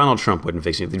anything. Donald Trump wouldn't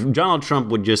fix anything. Donald Trump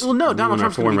would just Well, no, Donald ruin our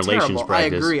Trump's foreign going to be relations terrible.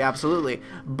 practice. I agree, absolutely.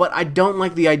 But I don't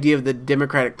like the idea of the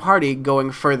Democratic Party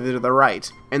going further to the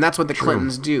right. And that's what the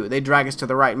Clintons do. They drag us to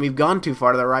the right. And we've gone too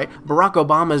far to the right. Barack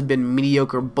Obama has been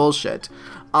mediocre bullshit.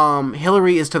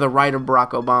 Hillary is to the right of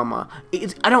Barack Obama.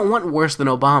 I don't want worse than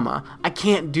Obama. I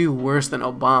can't do worse than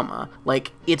Obama.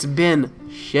 Like, it's been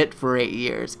shit for 8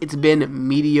 years. It's been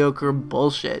mediocre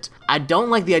bullshit. I don't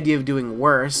like the idea of doing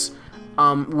worse.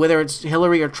 Whether it's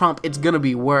Hillary or Trump, it's gonna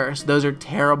be worse. Those are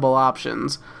terrible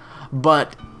options.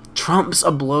 But Trump's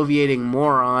a bloviating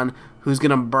moron who's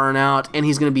gonna burn out, and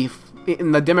he's gonna be...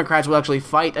 And the Democrats will actually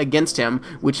fight against him,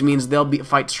 which means they'll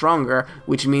fight stronger,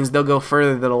 which means they'll go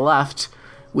further to the left,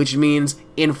 which means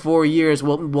in 4 years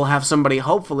we'll have somebody,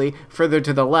 hopefully, further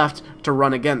to the left to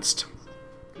run against,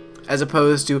 as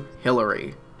opposed to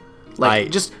Hillary.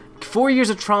 Just 4 years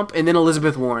of Trump and then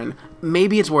Elizabeth Warren.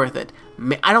 Maybe it's worth it.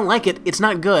 I don't like it. It's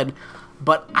not good.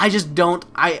 But I just don't...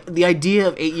 The idea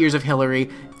of 8 years of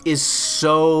Hillary is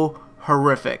so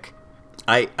horrific.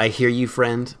 I hear you,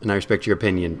 friend, and I respect your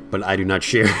opinion, but I do not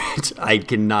share it. I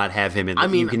cannot have him in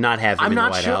the, you cannot have him in the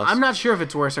White House. I'm not sure if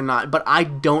it's worse or not, but I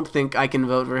don't think I can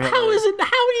vote for Hillary. How is it? How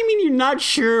do you mean you're not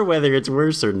sure whether it's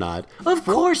worse or not? Of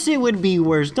course it would be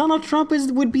worse. Donald Trump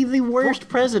would be the worst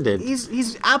president.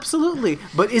 He's absolutely.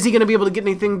 But is he going to be able to get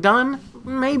anything done?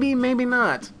 Maybe, maybe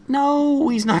not. No,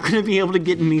 he's not going to be able to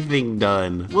get anything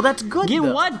done. Well, that's good. Get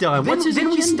though. what done? What's his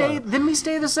agenda? Then we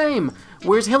stay the same.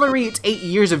 Whereas Hillary, it's 8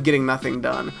 years of getting nothing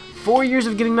done. 4 years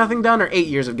of getting nothing done, or 8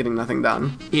 years of getting nothing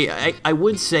done. Yeah, I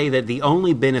would say that the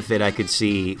only benefit I could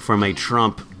see from a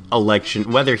Trump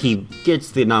election, whether he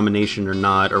gets the nomination or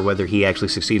not, or whether he actually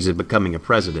succeeds in becoming a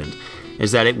president,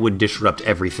 is that it would disrupt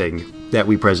everything that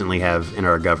we presently have in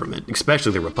our government,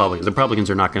 especially the Republicans. The Republicans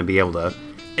are not going to be able to...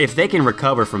 If they can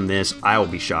recover from this, I will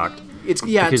be shocked. It's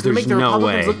gonna make the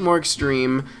Republicans look more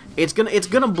extreme. It's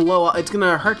gonna blow up. It's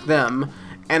gonna hurt them,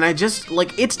 and I just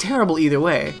it's terrible either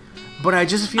way. But I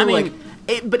just feel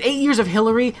but 8 years of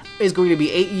Hillary is going to be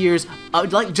 8 years,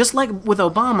 just like with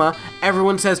Obama,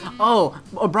 everyone says, oh,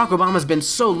 Barack Obama's been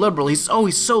so liberal, he's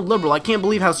so liberal, I can't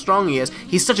believe how strong he is,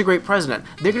 he's such a great president.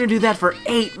 They're going to do that for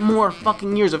 8 more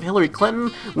fucking years of Hillary Clinton,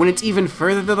 when it's even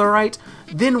further to the right.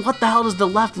 Then what the hell does the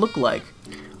left look like?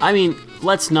 I mean,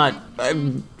 let's not...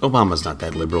 Obama's not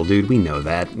that liberal, dude. We know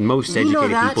that. Most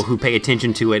educated people who pay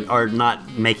attention to it are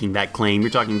not making that claim. You're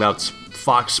talking about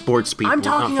Fox Sports people. I'm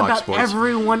talking about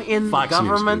everyone in the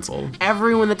government,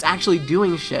 everyone that's actually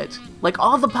doing shit. Like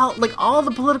all the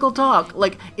political talk.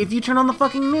 Like if you turn on the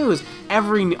fucking news, I'm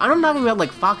not talking about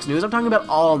like Fox News. I'm talking about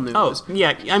all news. Oh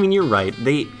yeah, I mean you're right.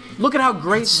 Look at how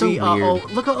great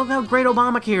look how great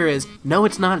Obamacare is. No,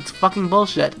 it's not. It's fucking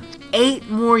bullshit. 8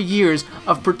 more years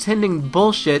of pretending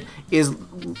bullshit is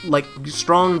like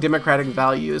strong democratic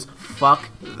values. Fuck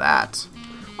that.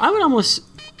 I would almost,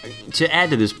 to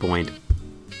add to this point,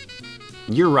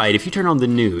 you're right. If you turn on the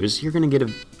news, you're going to get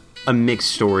a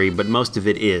mixed story, but most of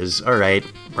it is, all right,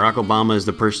 Barack Obama is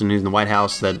the person who's in the White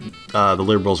House that the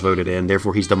liberals voted in,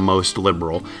 therefore he's the most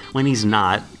liberal. When he's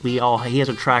not, he has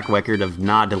a track record of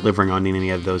not delivering on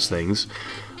any of those things.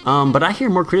 But I hear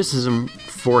more criticism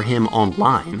for him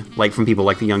online, like from people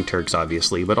like the Young Turks,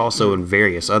 obviously, but also in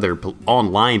various other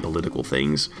online political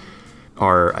things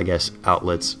are, I guess,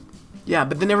 outlets. Yeah,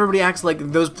 but then everybody acts like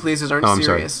those places aren't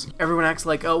serious. Sorry. Everyone acts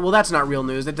like, oh, well, that's not real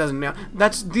news. That doesn't.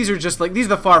 These are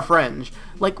the far fringe.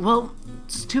 Like, well,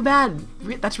 it's too bad.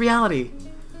 That's reality.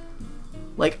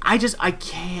 Like, I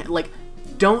can't.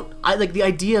 The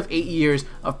idea of 8 years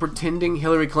of pretending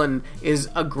Hillary Clinton is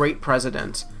a great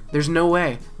president. There's no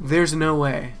way. There's no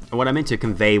way. What I meant to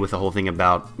convey with the whole thing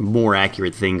about more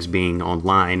accurate things being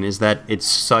online is that it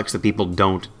sucks that people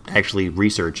don't actually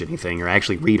research anything or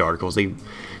actually read articles. They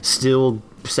still,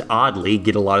 oddly,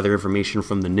 get a lot of their information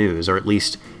from the news, or at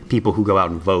least people who go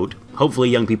out and vote. Hopefully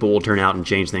young people will turn out and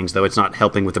change things, though it's not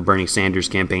helping with the Bernie Sanders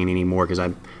campaign anymore, because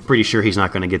I'm pretty sure he's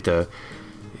not going to get the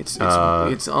it's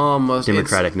almost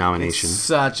Democratic nomination. It's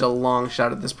such a long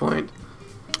shot at this point.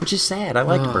 Which is sad. I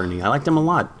liked Bernie. I liked him a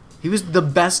lot. He was the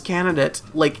best candidate,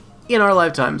 in our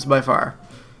lifetimes, by far.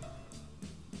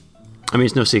 I mean,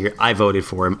 it's no secret. I voted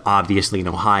for him. Obviously, in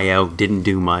Ohio, didn't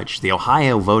do much. The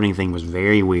Ohio voting thing was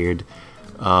very weird.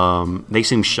 They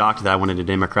seemed shocked that I wanted a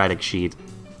Democratic sheet,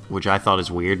 which I thought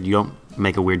is weird. You don't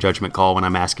make a weird judgment call when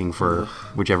I'm asking for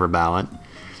whichever ballot.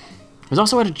 I was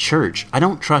also at a church. I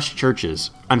don't trust churches.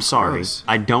 I'm sorry. Gross.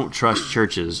 I don't trust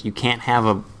churches. You can't have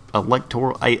a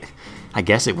electoral... I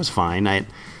guess it was fine.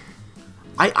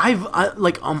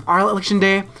 Our election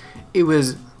day, it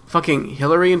was fucking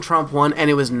Hillary and Trump won, and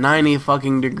it was 90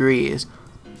 fucking degrees.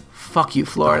 Fuck you,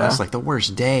 Florida. That's like the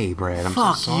worst day, Brad. I'm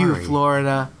Fuck so you, sorry.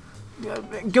 Florida.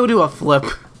 Go do a flip.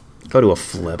 Go to a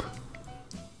flip.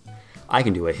 I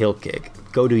can do a hill kick.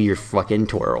 Go do your fucking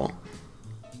twirl.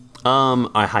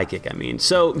 A high kick, I mean.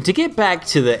 So, to get back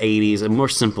to the 80s, a more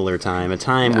simpler time, a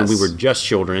time when we Yes. were just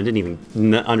children and didn't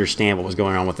even understand what was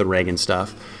going on with the Reagan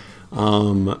stuff.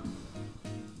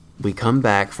 We come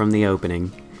back from the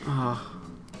opening.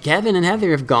 Kevin and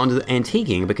Heather have gone to the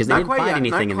antiquing because they Not didn't quite find yet.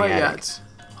 anything Not in quite the attic. yet.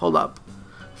 Hold up.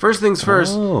 First things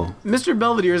first. Oh. Mr.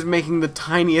 Belvedere is making the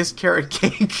tiniest carrot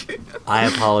cake. I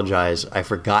apologize. I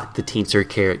forgot the Teensor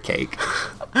carrot cake.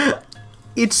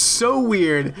 It's so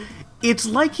weird. It's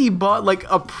like he bought like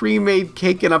a pre-made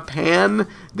cake in a pan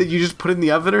that you just put in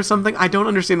the oven or something. I don't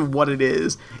understand what it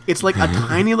is. It's like a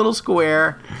tiny little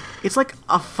square. It's like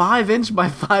a 5-inch by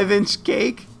 5-inch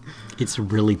cake. It's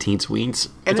really teens weens.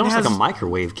 And It's it almost like has- a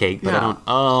microwave cake, but I Yeah. don't.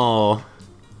 Oh.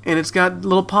 And it's got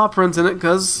little paw prints in it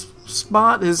because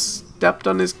Spot has stepped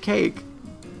on his cake.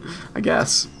 I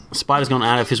guess. Spot has gone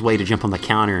out of his way to jump on the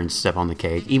counter and step on the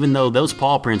cake, even though those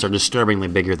paw prints are disturbingly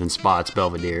bigger than Spot's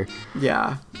Belvedere.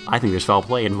 Yeah, I think there's foul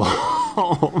play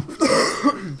involved.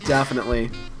 definitely.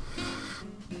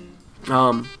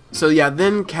 So yeah,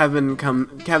 then Kevin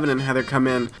and Heather come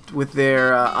in with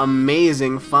their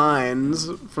amazing finds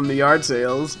from the yard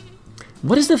sales.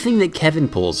 What is the thing that Kevin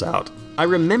pulls out? I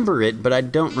remember it, but I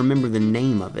don't remember the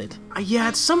name of it. Yeah,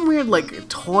 it's some weird like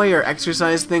toy or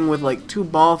exercise thing with like 2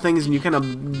 ball things and you kind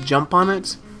of jump on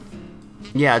it.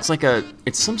 Yeah,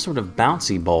 it's some sort of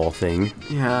bouncy ball thing.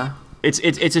 Yeah. It's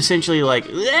essentially like,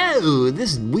 oh,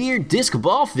 this weird disc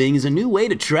ball thing is a new way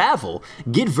to travel.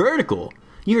 Get vertical.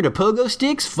 You heard of pogo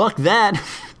sticks? Fuck that.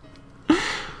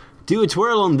 Do a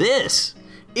twirl on this.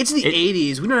 It's the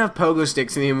 80s. We don't have pogo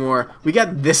sticks anymore. We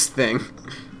got this thing.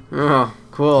 Oh,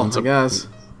 cool, I guess.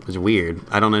 It's weird.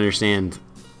 I don't understand.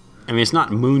 I mean, it's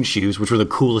not moon shoes, which were the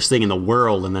coolest thing in the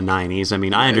world in the 90s. I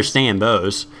mean, I understand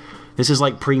those. This is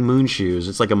like pre-moon shoes.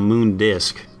 It's like a moon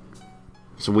disc.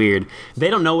 It's weird. They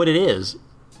don't know what it is.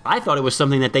 I thought it was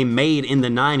something that they made in the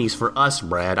 90s for us,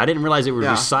 Brad. I didn't realize it was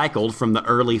Yeah. recycled from the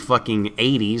early fucking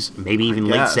 80s, maybe even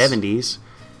late guess. 70s.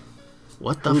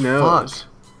 What the Who knows? fuck?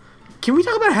 Can we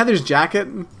talk about Heather's jacket?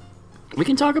 We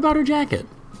can talk about her jacket.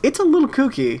 It's a little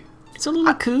kooky. It's a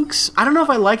little kooks. I don't know if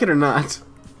I like it or not.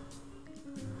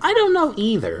 I don't know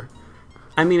either.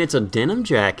 I mean, it's a denim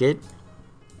jacket.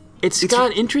 It's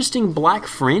got interesting black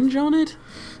fringe on it.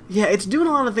 Yeah, it's doing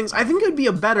a lot of things. I think it would be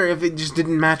a better if it just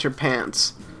didn't match her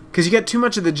pants. Because you get too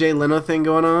much of the Jay Leno thing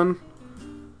going on.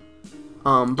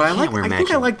 But I wear think I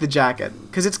matching. like the jacket.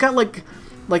 Because it's got like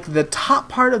the top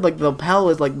part of like the lapel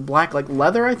is like black like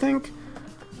leather, I think. It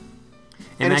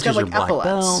And it's got, matches her like, black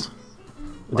epaulets. belt.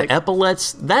 Like- The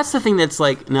epaulets, that's the thing that's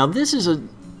like, now that's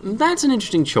an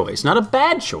interesting choice. Not a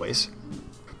bad choice.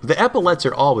 The epaulets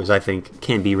are always, I think,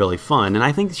 can be really fun, and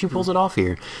I think that she pulls it off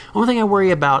here. Only thing I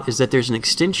worry about is that there's an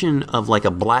extension of like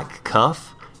a black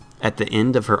cuff at the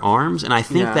end of her arms, and I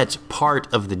think Yeah. that's part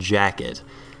of the jacket.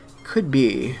 Could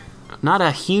be. Not a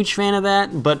huge fan of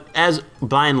that, but as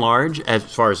by and large, as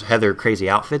far as Heather crazy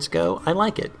outfits go, I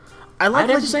like it. I'd I'd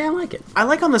have to say I like it. I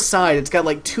like on the side, it's got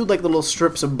like 2 like little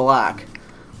strips of black.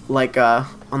 Like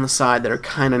on the side that are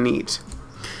kind of neat.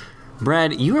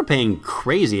 Brad, you are paying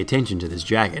crazy attention to this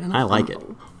jacket, and I like it.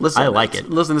 Listen, I like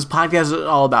it. Listen, this podcast is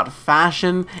all about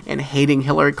fashion and hating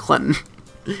Hillary Clinton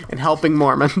and helping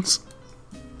Mormons.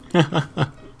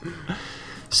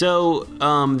 So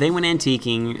they went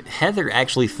antiquing. Heather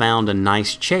actually found a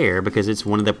nice chair because it's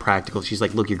one of the practical. She's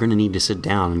like, "Look, you're going to need to sit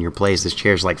down in your place. This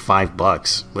chair's like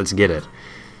 $5. Let's get it."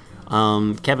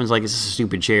 Kevin's like, "This is a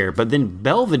stupid chair," but then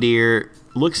Belvedere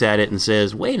looks at it and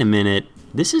says, "Wait a minute.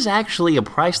 This is actually a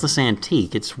priceless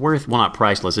antique. It's worth, well, not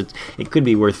priceless. It could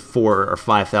be worth $4,000 or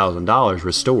 $5,000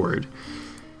 restored."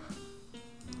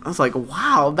 I was like,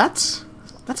 wow, that's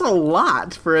a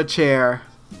lot for a chair.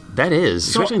 That is,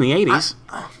 especially in the 80s.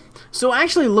 So I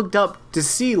actually looked up to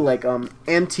see like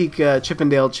antique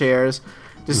Chippendale chairs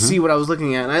to see what I was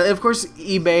looking at. And of course,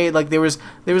 eBay, like there was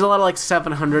a lot of like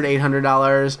 $700,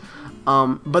 $800.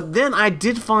 But then I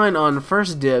did find on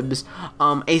First Dibs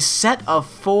a set of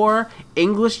 4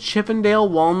 English Chippendale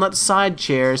walnut side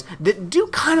chairs that do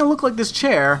kind of look like this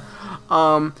chair,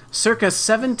 circa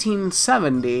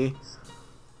 1770.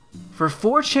 For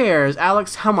 4 chairs,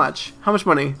 Alex, how much? How much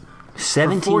money?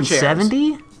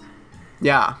 1770?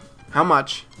 Yeah. How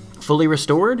much? Fully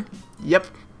restored? Yep.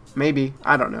 Maybe.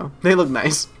 I don't know. They look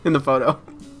nice in the photo.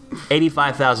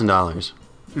 $85,000.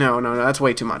 No. That's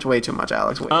way too much. Way too much,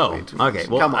 Alex. Way too much. Okay.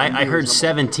 Well, Come on, I be heard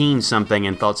reasonable. 17 something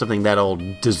and thought something that old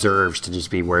deserves to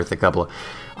just be worth a couple of.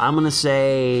 I'm gonna say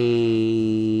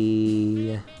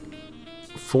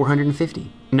 $450.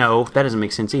 No, that doesn't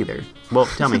make sense either. Well,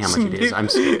 tell me how much it is.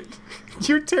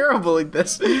 You're terrible at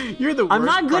this. You're the worst. I'm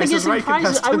not good at guessing Right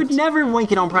prices. I would never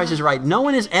wink it on Prices Right. No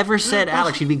one has ever said,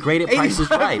 Alex, you'd be great at Prices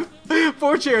Right.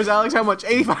 4 chairs, Alex. How much?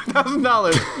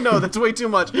 $85,000. No, that's way too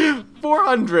much.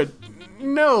 $400.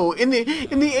 No, in the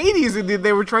 80s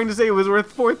they were trying to say it was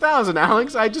worth $4,000.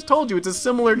 Alex, I just told you it's a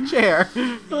similar chair.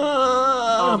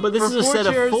 But this is a set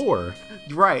of 4.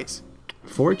 Right.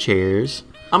 4 chairs.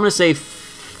 I'm gonna say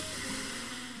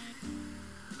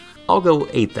I'll go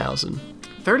 $8,000.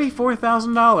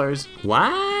 $34,000.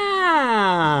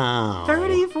 Wow.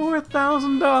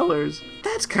 $34,000.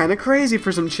 That's kind of crazy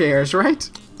for some chairs, right?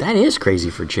 That is crazy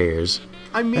for chairs.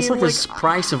 I mean, that's like the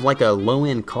price of like a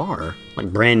low-end car,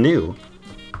 like brand new.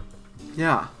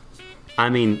 Yeah. I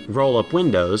mean, roll-up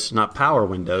windows, not power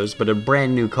windows, but a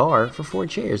brand new car for 4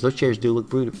 chairs. Those chairs do look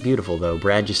beautiful, though.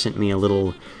 Brad just sent me a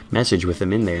little message with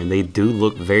them in there, and they do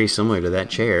look very similar to that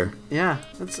chair. Yeah,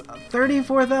 that's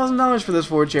 $34,000 for those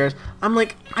 4 chairs. I'm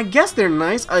like, I guess they're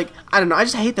nice. Like, I don't know. I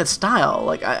just hate that style.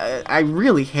 Like, I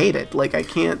really hate it. Like, I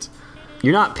can't.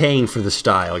 You're not paying for the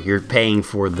style. You're paying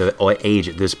for the age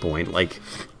at this point, like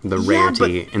the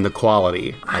rarity and the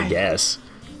quality, I guess.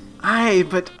 I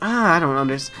don't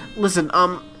understand. Listen,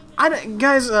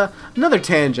 guys, another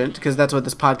tangent, because that's what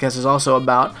this podcast is also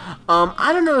about.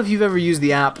 I don't know if you've ever used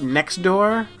the app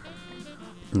Nextdoor.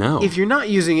 No. If you're not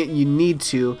using it, you need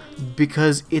to,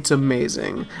 because it's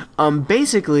amazing.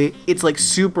 Basically, it's like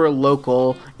super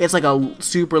local. It's like a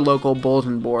super local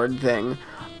bulletin board thing.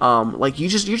 Like you're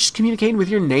just communicating with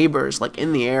your neighbors, like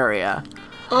in the area.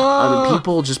 I mean,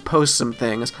 people just post some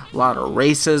things. A lot of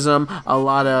racism, a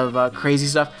lot of crazy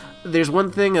stuff. There's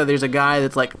one thing, there's a guy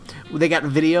that's like, they got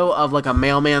video of like a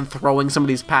mailman throwing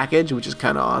somebody's package, which is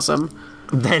kind of awesome.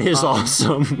 That is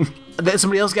awesome.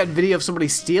 Somebody else got video of somebody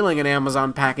stealing an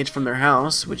Amazon package from their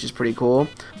house, which is pretty cool.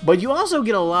 But you also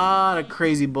get a lot of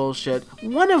crazy bullshit.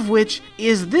 One of which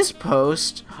is this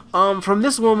post from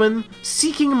this woman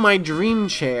seeking my dream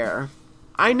chair.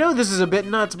 I know this is a bit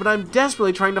nuts, but I'm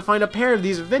desperately trying to find a pair of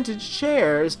these vintage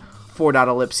chairs. 4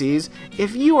 ellipses.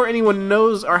 If you or anyone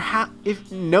knows or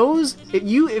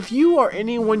if you or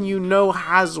anyone you know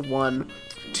has one,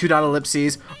 2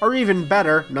 ellipses, or even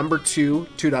better, number 2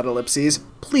 ellipses,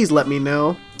 please let me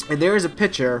know. And there is a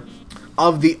picture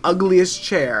of the ugliest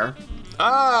chair.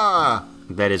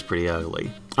 That is pretty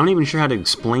ugly. I'm not even sure how to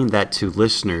explain that to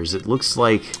listeners. It looks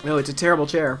like... No, it's a terrible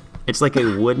chair. It's like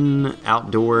a wooden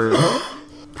outdoor...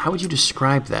 How would you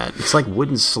describe that? It's like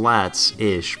wooden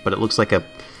slats-ish, but it looks like a...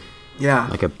 Yeah.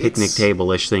 Like a picnic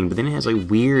table-ish thing, but then it has a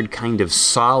weird kind of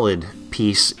solid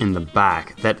piece in the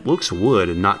back that looks wood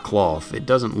and not cloth. It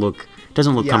doesn't look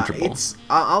comfortable.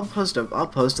 I'll post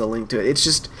a link to it. It's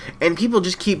just, and people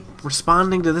just keep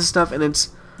responding to this stuff, and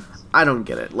it's, I don't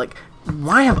get it. Like,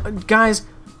 guys,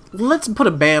 let's put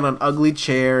a ban on ugly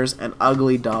chairs and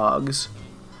ugly dogs.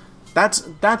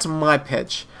 That's my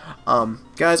pitch.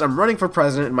 Guys, I'm running for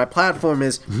president, and my platform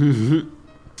is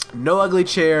no ugly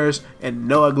chairs and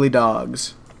no ugly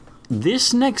dogs.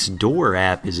 This Nextdoor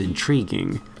app is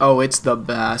intriguing. Oh, it's the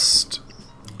best.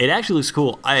 It actually looks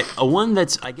cool. One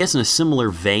that's, I guess, in a similar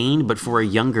vein, but for a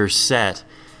younger set,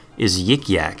 is Yik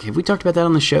Yak. Have we talked about that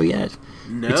on the show yet?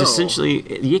 No. It's essentially,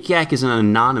 Yik Yak is an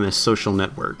anonymous social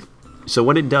network. So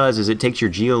what it does is it takes your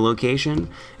geolocation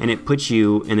and it puts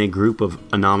you in a group of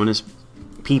anonymous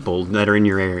people that are in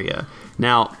your area.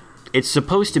 Now, it's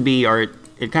supposed to be, or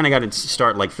it kind of got its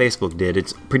start like Facebook did.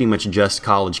 It's pretty much just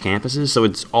college campuses, so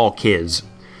it's all kids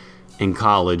in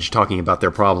college talking about their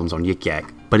problems on Yik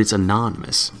Yak. But it's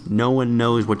anonymous. No one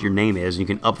knows what your name is. You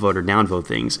can upvote or downvote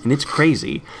things, and it's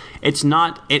crazy. It's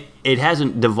not. It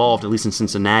hasn't devolved, at least in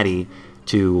Cincinnati,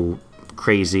 to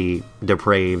crazy,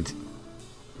 depraved,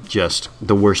 just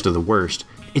the worst of the worst.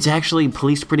 It's actually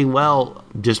policed pretty well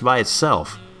just by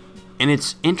itself, and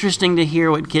it's interesting to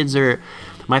hear what kids are.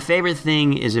 My favorite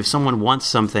thing is if someone wants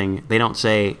something, they don't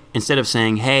say, instead of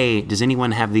saying, hey, does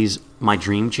anyone have my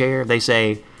dream chair? They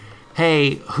say,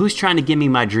 hey, who's trying to give me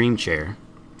my dream chair?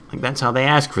 Like, that's how they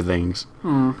ask for things.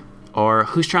 Or,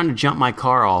 who's trying to jump my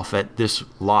car off at this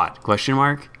lot? Question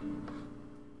mark?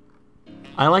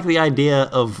 I like the idea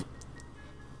of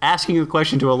asking a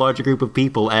question to a larger group of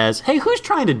people as, hey, who's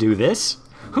trying to do this?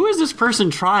 Who is this person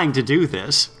trying to do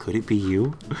this? Could it be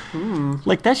you?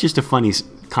 Like, that's just a funny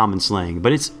common slang,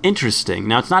 but it's interesting.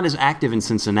 Now, it's not as active in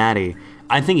Cincinnati.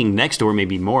 I'm thinking Nextdoor may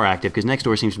be more active, because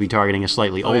Nextdoor seems to be targeting a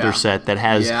slightly older set that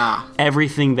has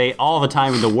everything all the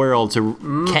time in the world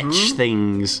to catch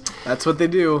things. That's what they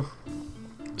do.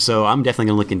 So I'm definitely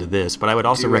going to look into this, but I would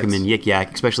also recommend Yik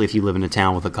Yak, especially if you live in a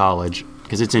town with a college,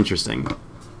 because it's interesting.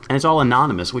 And it's all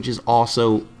anonymous, which is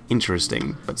also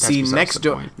interesting. But that's See, besides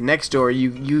the point. next door,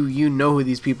 you know who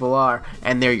these people are,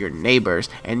 and they're your neighbors,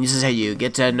 and this is how you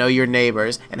get to know your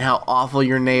neighbors and how awful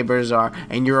your neighbors are,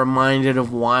 and you're reminded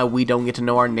of why we don't get to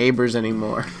know our neighbors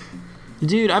anymore.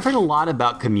 Dude, I've heard a lot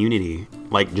about Community,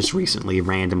 like just recently,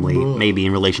 randomly, maybe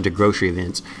in relation to grocery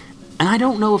events, and I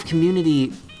don't know if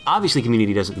Community. Obviously,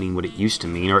 Community doesn't mean what it used to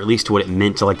mean, or at least what it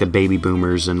meant to like the baby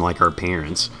boomers and like our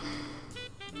parents.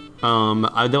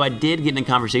 Though I did get in a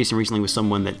conversation recently with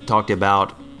someone that talked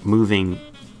about moving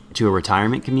to a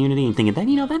retirement community and thinking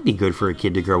that, that'd be good for a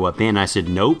kid to grow up in. And I said,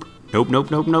 nope. Nope.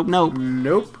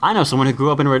 I know someone who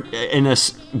grew up in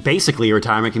basically a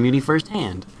retirement community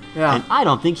firsthand. Yeah. And I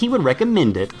don't think he would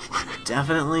recommend it.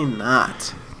 Definitely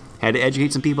not. Had to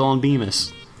educate some people on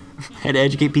Bemis. Had to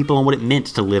educate people on what it meant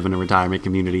to live in a retirement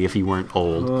community if you weren't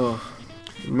old. Ugh.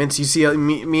 It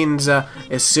means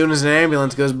as soon as an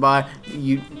ambulance goes by,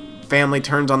 family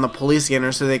turns on the police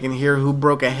scanner so they can hear who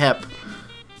broke a hip.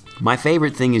 My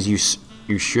favorite thing is you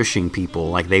shushing people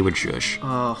like they would shush.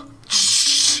 Oh.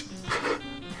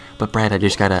 But Brad,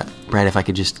 Brad, if I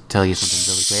could just tell you something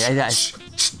really quick.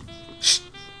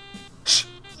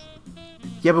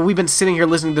 Yeah, but we've been sitting here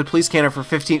listening to the police scanner for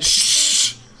 15...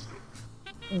 Shh.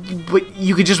 But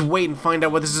you could just wait and find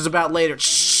out what this is about later.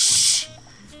 Shh.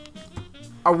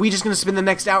 Are we just gonna spend the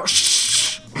next hour?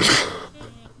 Shh.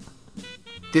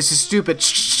 This is stupid.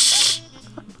 Shh.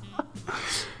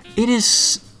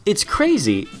 It's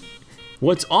crazy.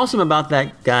 What's awesome about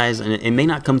that, guys, and it may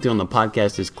not come through on the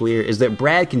podcast as clear, is that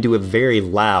Brad can do a very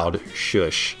loud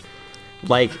shush.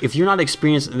 Like, if you're not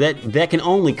experienced, that can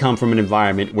only come from an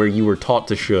environment where you were taught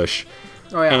to shush.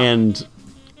 Oh, yeah. And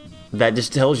that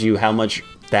just tells you how much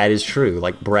that is true.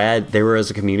 Like, Brad, there's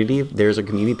a community of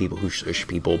people who shush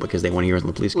people because they want to hear it on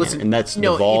the police scanner. And that's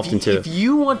evolved into... If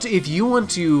you want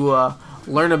to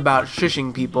learn about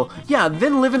shushing people, yeah,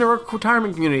 then live in a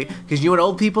retirement community. Because you know what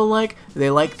old people like? They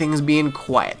like things being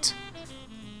quiet.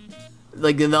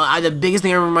 Like, the biggest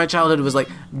thing I remember in my childhood was, like,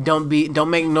 don't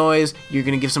make noise, you're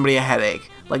gonna give somebody a headache.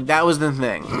 Like, that was the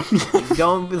thing.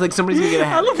 Somebody's gonna get a headache.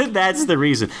 I love that that's the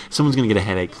reason. Someone's gonna get a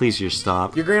headache. Please just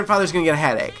stop. Your grandfather's gonna get a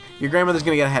headache. Your grandmother's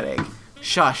gonna get a headache.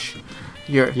 Shush.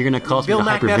 You're gonna cause me to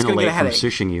hyperventilate from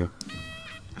shushing you.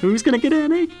 Who's gonna get a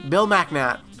headache? Bill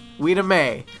McNatt. Weeda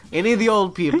May. Any of the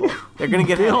old people. They're gonna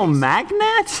get Bill headaches.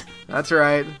 McNatt? That's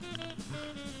right.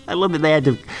 I love that they had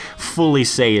to fully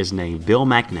say his name. Bill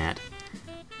McNatt.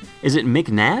 Is it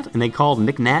McNatt? And they called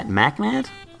McNatt McNatt?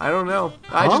 I don't know.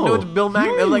 I just know it's Bill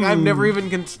McNatt. Like, I've never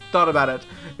even thought about it.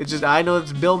 It's just, I know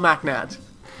it's Bill McNatt.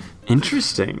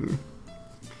 Interesting.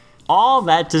 All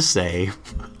that to say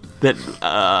that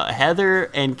Heather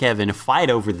and Kevin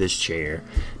fight over this chair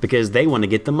because they want to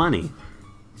get the money.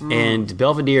 And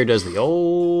Belvedere does the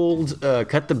old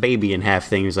cut the baby in half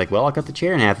thing. He's like, well, I'll cut the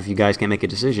chair in half if you guys can't make a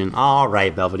decision. All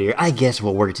right, Belvedere, I guess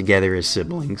we'll work together as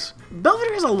siblings.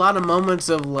 Belvedere has a lot of moments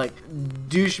of, like,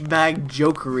 douchebag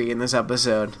jokery in this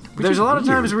episode. There's a lot of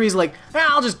times where he's like,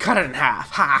 I'll just cut it in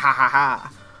half. Ha ha ha ha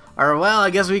ha. Or, well,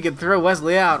 I guess we could throw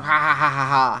Wesley out. Ha ha ha ha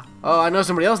ha. Oh, I know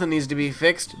somebody else that needs to be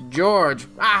fixed. George.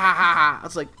 Ha ha ha ha.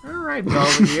 It's like, all right,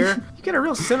 Belvedere. You get a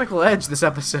real cynical edge this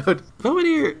episode.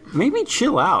 Belvedere, maybe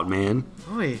chill out, man.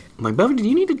 Boy. Like, Belvedere, do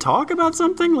you need to talk about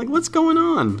something? Like, what's going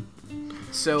on?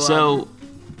 So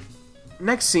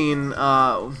next scene,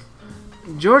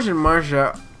 George and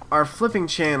Marcia are flipping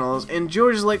channels, and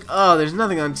George is like, oh, there's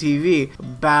nothing on TV.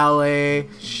 Ballet,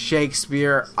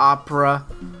 Shakespeare, opera.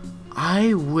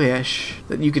 I wish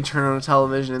that you could turn on a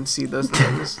television and see those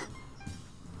things.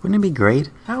 Wouldn't it be great?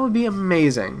 That would be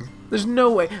amazing. There's no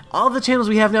way. All the channels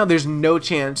we have now, there's no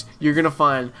chance you're going to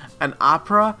find an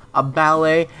opera, a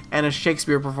ballet, and a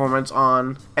Shakespeare performance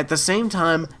on at the same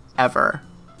time ever.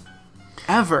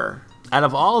 Ever. Out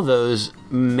of all of those,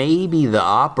 maybe the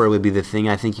opera would be the thing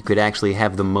I think you could actually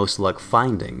have the most luck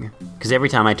finding. Because every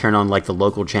time I turn on, like, the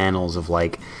local channels of,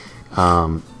 like,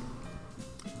 how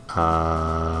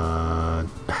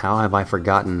have I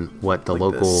forgotten what the like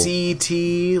local... The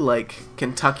CT, like,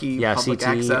 Kentucky Public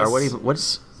CT, Access. or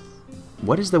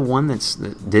what is the one that's...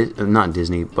 not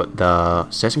Disney, but the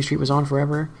Sesame Street was on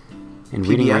forever? And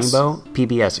Reading Rainbow?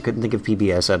 PBS. I couldn't think of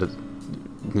PBS out of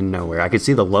nowhere. I could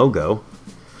see the logo.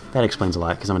 That explains a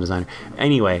lot, because I'm a designer.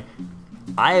 Anyway,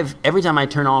 every time I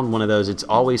turn on one of those, it's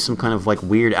always some kind of, like,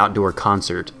 weird outdoor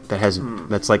concert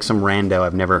that's like some rando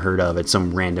I've never heard of at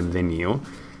some random venue.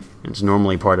 It's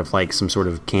normally part of, like, some sort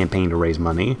of campaign to raise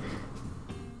money.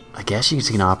 I guess you can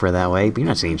see an opera that way, but you're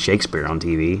not seeing Shakespeare on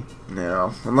TV.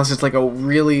 No, unless it's like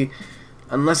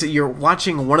you're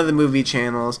watching one of the movie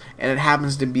channels and it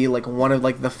happens to be like one of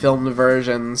like the filmed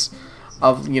versions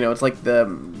of, it's like the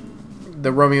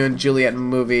Romeo and Juliet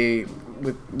movie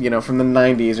with from the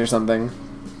 90s or something.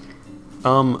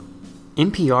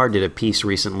 NPR did a piece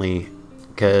recently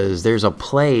because there's a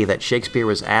play that Shakespeare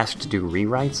was asked to do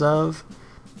rewrites of,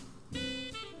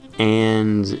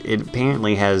 and it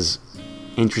apparently has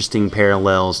interesting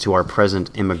parallels to our present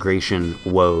immigration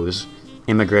woes.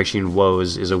 Immigration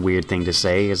woes is a weird thing to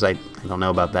say, because I don't know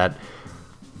about that.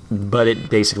 But it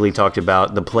basically talked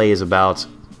about, the play is about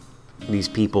these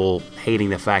people hating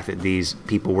the fact that these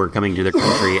people were coming to their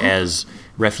country as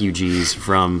refugees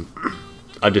from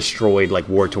a destroyed, like,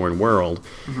 war-torn world.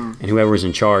 Mm-hmm. And whoever was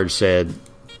in charge said,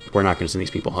 we're not going to send these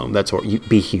people home. That's what,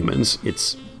 be humans.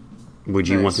 Would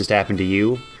you want this to happen to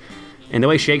you? And the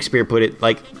way Shakespeare put it,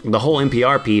 like, the whole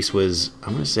NPR piece was, I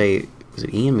want to say, was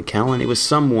it Ian McKellen? It was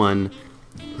someone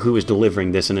who was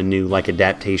delivering this in a new, like,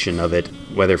 adaptation of it,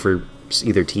 whether for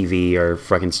either TV or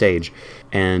fucking stage.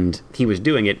 And he was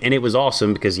doing it, and it was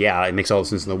awesome because, yeah, it makes all the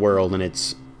sense in the world, and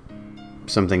it's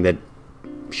something that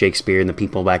Shakespeare and the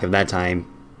people back of that time,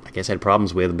 I guess, had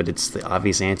problems with, but it's the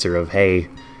obvious answer of, hey,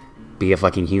 be a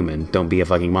fucking human. Don't be a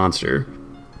fucking monster.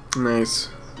 Nice.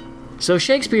 So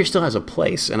Shakespeare still has a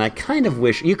place, and I kind of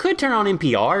wish... You could turn on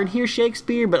NPR and hear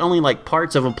Shakespeare, but only, like,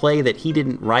 parts of a play that he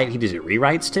didn't write, he did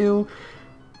rewrites to.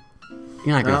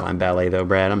 You're not going to find ballet, though,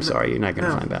 Brad. I'm sorry, you're not going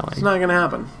to find ballet. It's not going to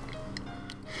happen.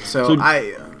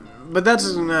 But that's,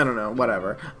 I don't know,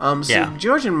 whatever. Yeah.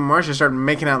 George and Marcia started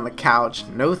making out on the couch.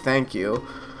 No thank you.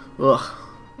 Ugh.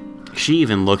 She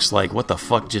even looks like, what the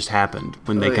fuck just happened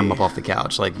when they come up off the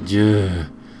couch? Like, ugh.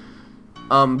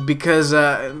 Because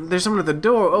there's someone at the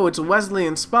door. Oh, it's Wesley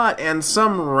and Spot and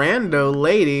some rando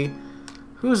lady.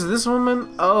 Who's this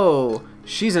woman? Oh,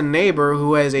 she's a neighbor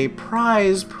who has a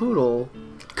prize poodle.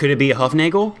 Could it be a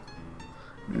Huffnagel?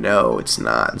 No, it's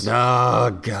not.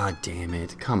 Oh, god damn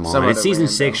it. Come on. It's season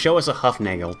 6. Show us a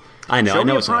Huffnagel. I know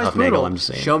it's a Huffnagel. Poodle. I'm just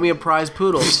saying. Show me a prize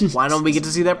poodle. Why don't we get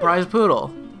to see that prize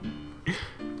poodle?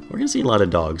 We're going to see a lot of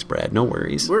dogs, Brad. No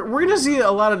worries. We're going to see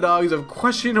a lot of dogs of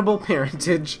questionable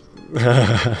parentage.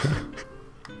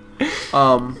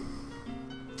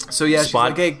 So yeah, she's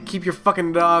like, hey, keep your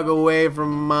fucking dog away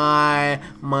from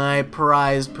my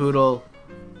prize poodle.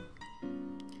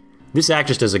 This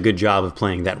actress does a good job of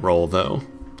playing that role, though.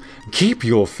 Keep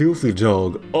your filthy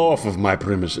dog off of my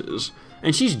premises.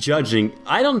 And she's judging.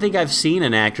 I don't think I've seen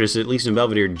an actress, at least in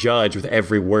Belvedere, judge with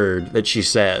every word that she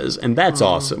says, and that's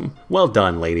awesome. Well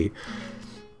done, lady.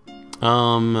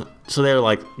 So they're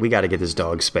like, we got to get this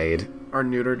dog spayed. Or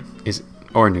neutered.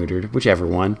 Or neutered, whichever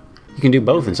one. You can do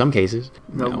both in some cases.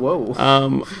 No.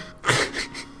 Whoa.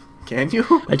 Can you?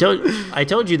 I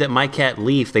told you that my cat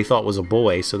Leaf they thought was a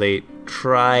boy, so they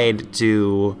tried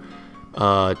to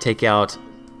take out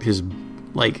his,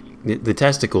 like, the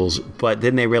testicles, but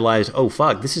then they realized, oh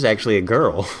fuck, this is actually a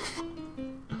girl.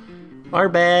 Our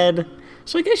bad.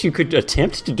 So I guess you could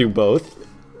attempt to do both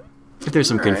if there's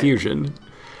some confusion.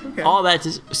 Okay. All that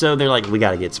so they're like, we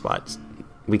gotta get Spots.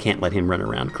 We can't let him run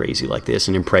around crazy like this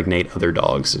and impregnate other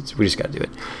dogs. We just gotta do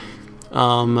it.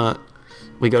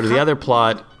 We go to the other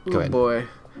plot. Go ahead. Boy.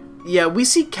 Yeah, we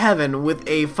see Kevin with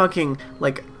a fucking,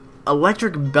 like,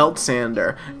 electric belt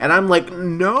sander, and I'm like,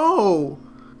 no!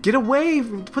 Get away!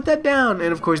 Put that down!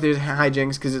 And of course there's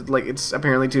hijinks, because it's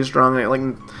apparently too strong,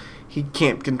 and he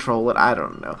can't control it, I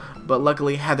don't know. But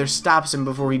luckily Heather stops him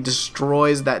before he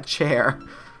destroys that chair.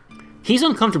 He's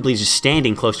uncomfortably just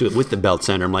standing close to it with the belt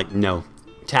sander. I'm like, no.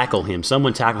 Tackle him.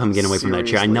 Someone tackle him, get away from that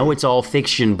chair. I know it's all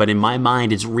fiction, but in my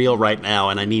mind it's real right now,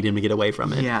 and I need him to get away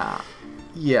from it.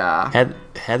 Yeah.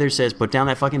 Heather says, put down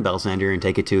that fucking belt sander and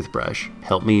take a toothbrush.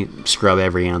 Help me scrub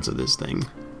every ounce of this thing.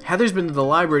 Heather's been to the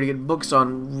library to get books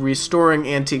on restoring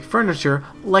antique furniture,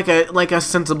 like a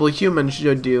sensible human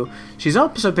should do. She's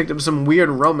also picked up some weird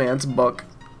romance book.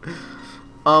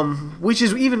 Which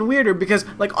is even weirder because,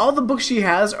 like, all the books she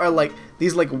has are, like,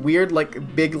 these, like, weird,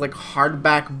 like, big, like,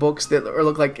 hardback books that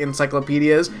look like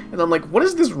encyclopedias. And I'm like, what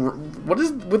is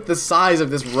with the size of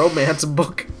this romance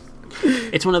book?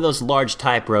 It's one of those large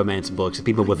type romance books that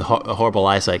people with horrible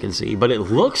eyesight can see, but it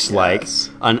looks like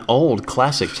an old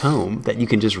classic tome that you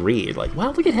can just read. Like,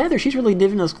 wow, look at Heather. She's really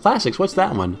digging those classics. What's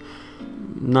that one?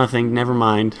 Nothing. Never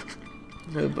mind.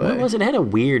 Oh, what was it? It had a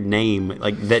weird name.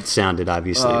 Like, that sounded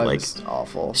obviously like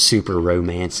awful. Super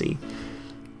romancy.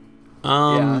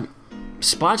 Yeah.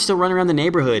 Spot still running around the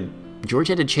neighborhood. George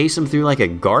had to chase him through like a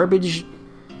garbage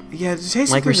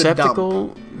like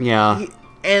receptacle. Yeah.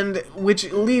 And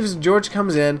which leaves George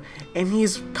comes in and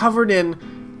he's covered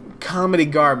in comedy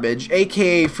garbage,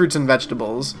 aka fruits and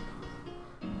vegetables.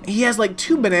 He has like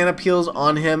 2 banana peels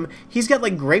on him. He's got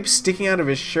like grapes sticking out of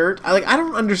his shirt. I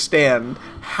don't understand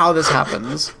how this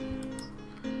happens.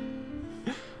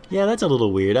 Yeah, that's a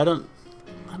little weird. I don't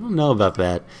know about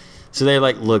that. So they're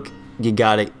like, look, you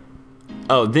gotta...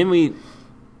 Oh,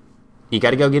 you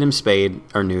gotta go get him spayed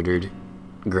or neutered.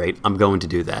 Great, I'm going to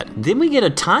do that. Then we get a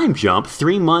time jump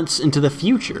 3 months into the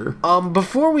future.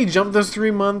 Before we jump those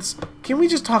 3 months, can we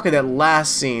just talk of that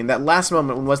last scene, that last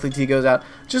moment when Wesley T goes out?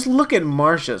 Just look at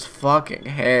Marcia's fucking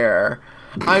hair.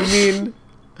 I mean,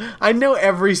 I know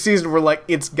every season we're like,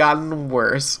 it's gotten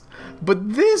worse,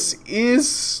 but this is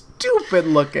stupid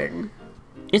looking.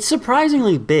 It's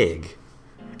surprisingly big.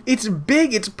 It's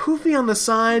big, it's poofy on the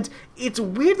sides, it's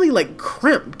weirdly, like,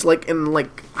 crimped, like, and,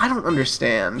 like, I don't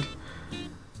understand.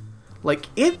 Like,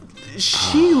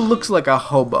 she looks like a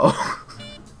hobo.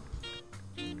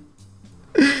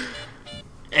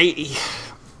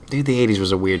 Dude, the 80s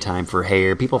was a weird time for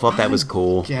hair. People thought that was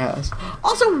cool. Yes.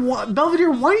 Also,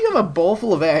 Belvedere, why do you have a bowl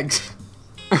full of eggs?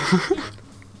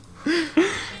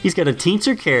 He's got a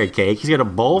Teensor carrot cake. He's got a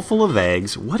bowl full of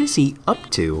eggs. What is he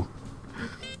up to?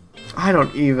 I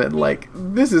don't even, like,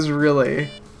 this is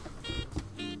really...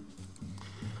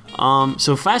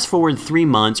 So fast forward 3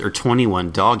 months or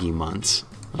 21 doggy months.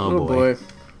 Oh boy.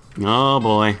 Oh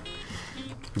boy.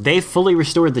 They fully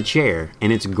restored the chair,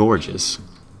 and it's gorgeous.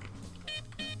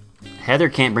 Heather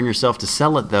can't bring herself to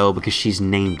sell it, though, because she's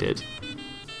named it.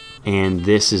 And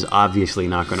this is obviously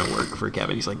not going to work for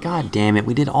Kevin. He's like, God damn it,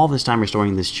 we did all this time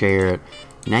restoring this chair.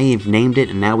 Now you've named it,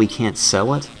 and now we can't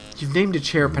sell it? You've named a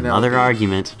chair Penelope. Another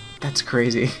argument. That's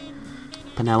crazy.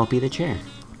 Penelope the chair.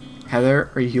 Heather,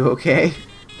 are you okay?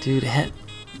 Dude,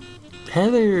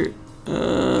 Heather...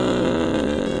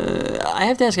 I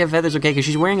have to ask if Heather's okay, because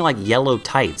she's wearing, like, yellow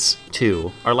tights,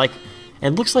 too. Or, like...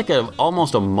 It looks like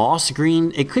almost a moss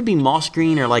green. It could be moss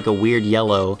green or like a weird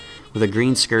yellow with a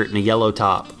green skirt and a yellow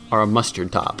top or a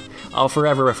mustard top. I'll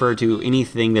forever refer to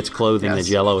anything that's clothing that's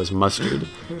yellow as mustard,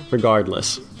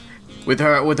 regardless. With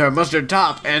her mustard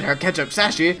top and her ketchup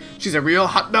sashi, she's a real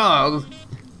hot dog.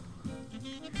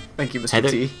 Thank you, Mr.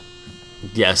 Heather, T.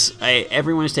 Yes,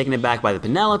 everyone is taken aback by the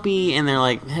Penelope, and they're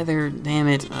like, Heather, damn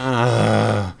it.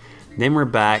 Then we're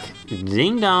back.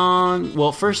 Ding dong.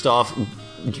 Well, first off,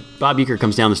 Bob Uecker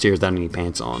comes down the stairs without any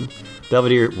pants on.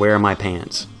 Belvedere, where are my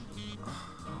pants?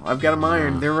 I've got them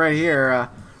ironed. They're right here. Why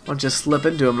don't you slip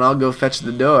into them and I'll go fetch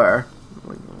the door.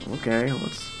 Okay,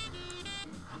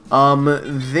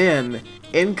 then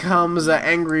in comes an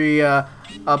angry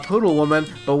poodle woman.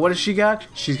 But what has she got?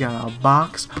 She's got a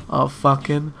box of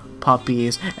fucking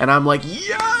puppies. And I'm like,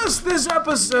 yes, this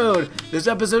episode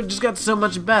just got so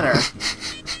much better.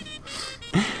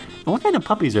 What kind of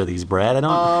puppies are these, Brad? I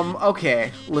don't...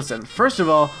 Okay, listen. First of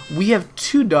all, we have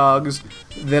 2 dogs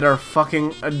that are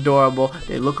fucking adorable.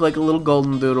 They look like little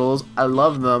golden doodles. I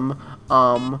love them.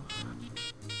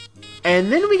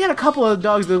 And then we got a couple of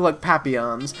dogs that look like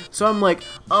Papillons. So I'm like,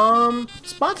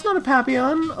 Spot's not a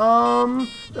Papillon.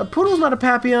 A Poodle's not a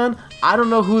Papillon. I don't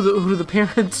know who the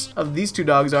parents of these 2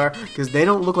 dogs are, because they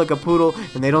don't look like a Poodle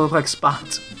and they don't look like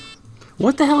Spot.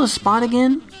 What the hell is Spot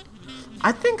again?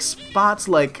 I think Spot's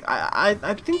like, I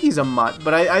think he's a mutt,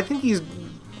 but I think he's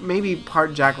maybe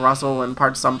part Jack Russell and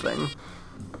part something.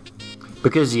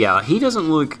 Because, yeah, he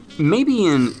doesn't look, maybe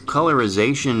in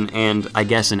colorization and, I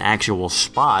guess, in actual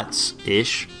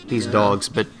spots-ish, these dogs,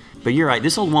 but you're right,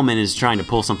 this old woman is trying to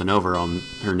pull something over on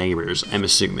her neighbors, I'm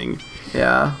assuming.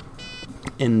 Yeah.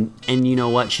 And you know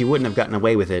what, she wouldn't have gotten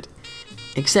away with it,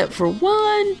 except for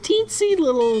one teensy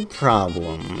little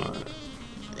problem.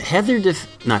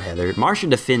 Marcia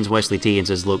defends Wesley T and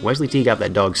says, look, Wesley T got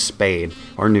that dog spayed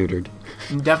or neutered.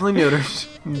 Definitely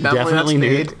neutered. Definitely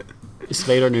neutered.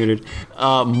 Spayed or neutered.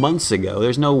 Months ago.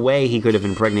 There's no way he could have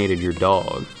impregnated your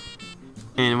dog.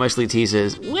 And Wesley T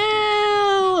says,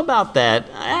 well, about that,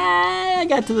 I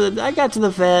got to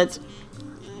the vet,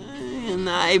 and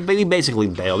he basically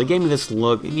bailed. He gave me this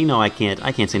look, and you know I can't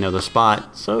say no to the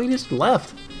Spot, so he just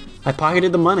left. I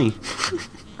pocketed the money.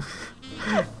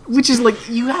 Which is like,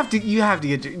 you have to get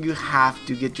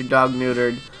your dog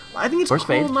neutered. I think it's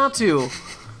cool not to.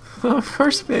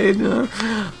 First spade.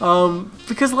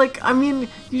 Because like, I mean,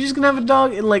 you're just gonna have a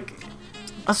dog and like,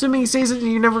 assuming he says it,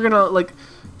 you're never gonna like,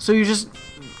 so you just,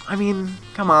 I mean,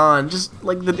 come on, just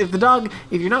like if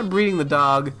you're not breeding the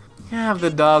dog, you have the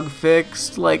dog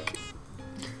fixed, like.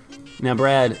 Now,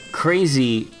 Brad,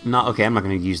 I'm not going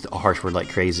to use a harsh word like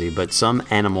crazy, but some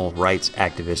animal rights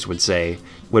activists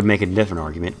would make a different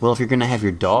argument. Well, if you're going to have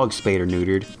your dog spayed or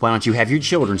neutered, why don't you have your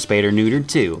children spayed or neutered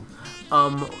too?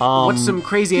 What some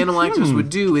crazy animal activists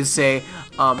would do is say,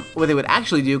 what they would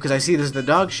actually do, because I see this at the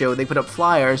dog show, they put up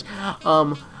flyers,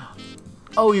 you're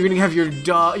going to have your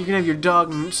dog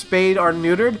spayed or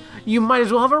neutered? You might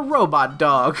as well have a robot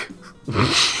dog.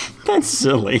 That's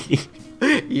silly.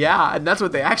 Yeah, and that's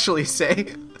what they actually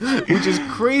say. which is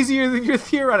crazier than your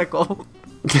theoretical.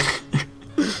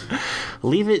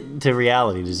 Leave it to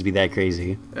reality just to be that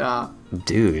crazy. Yeah.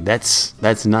 Dude, that's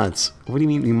nuts. What do you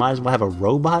mean? You might as well have a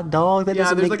robot dog? That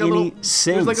doesn't make any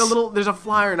sense. There's a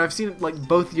flyer, and I've seen it like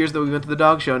both years that we went to the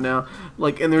dog show now.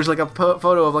 Like, and there's like a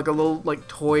photo of like a little like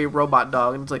toy robot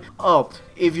dog, and it's like, oh,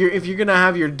 if you're gonna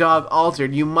have your dog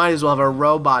altered, you might as well have a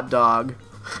robot dog.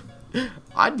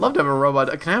 I'd love to have a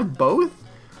robot. Can I have both?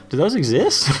 Do those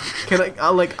exist?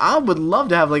 I would love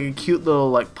to have like a cute little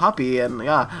like puppy, and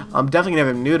yeah, I'm definitely gonna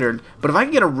have him neutered. But if I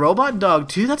could get a robot dog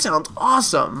too, that sounds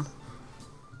awesome.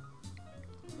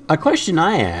 A question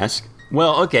I ask.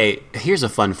 Well, okay, here's a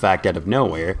fun fact out of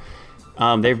nowhere.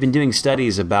 They've been doing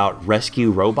studies about rescue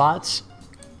robots,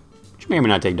 which may or may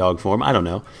not take dog form. I don't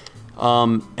know.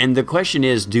 And the question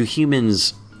is,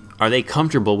 are they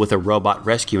comfortable with a robot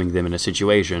rescuing them in a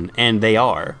situation? And they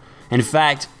are. In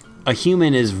fact, a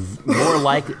human is more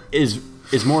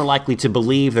likely to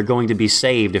believe they're going to be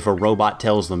saved if a robot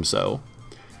tells them so.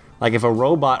 Like if a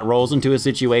robot rolls into a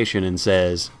situation and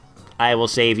says, "I will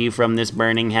save you from this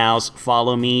burning house.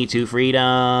 Follow me to freedom,"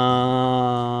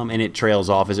 and it trails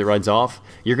off as it runs off,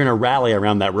 you're going to rally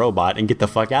around that robot and get the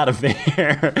fuck out of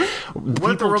there.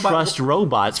 People trust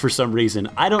robots for some reason.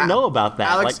 I don't know about that.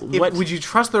 Alex, would you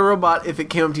trust the robot if it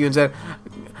came up to you and said,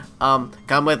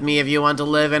 "Come with me if you want to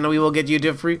live, and we will get you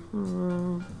to free."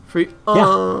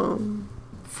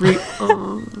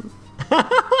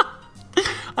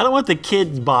 I don't want the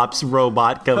Kid Bops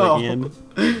robot coming in.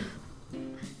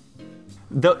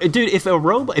 Dude, if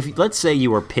let's say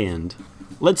you were pinned,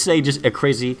 let's say just a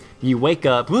crazy, you wake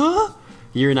up,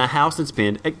 you're in a house that's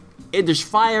pinned, there's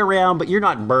fire around, but you're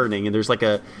not burning, and there's like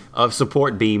a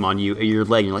support beam on your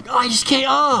leg, and you're like, oh, I just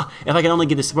can't, if I can only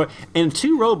get this support. And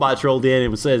two robots rolled in,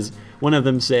 and one of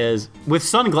them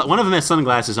has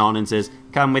sunglasses on and says,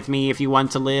 "Come with me if you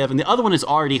want to live," and the other one has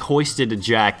already hoisted a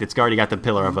jack that's already got the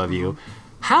pillar above you.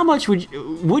 How much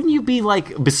wouldn't you be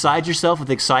like beside yourself with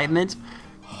excitement?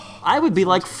 I would be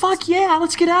like, fuck yeah,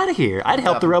 let's get out of here. I'd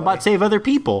help the robot save other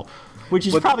people, which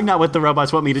is probably not what the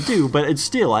robots want me to do, but it's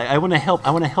still, I want to help.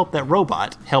 I want to help that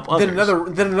robot help others.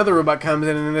 Then another robot comes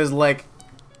in and is like,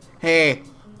 "Hey,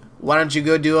 why don't you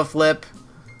go do a flip?"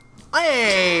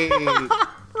 Hey,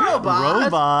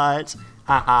 robot.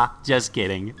 Haha, just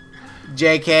kidding.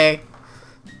 JK.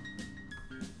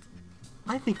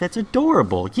 I think that's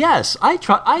adorable. Yes, I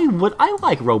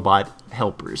like robot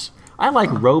helpers. I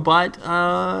like robot,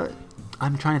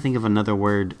 I'm trying to think of another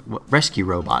word. Rescue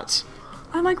robots.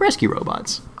 I like rescue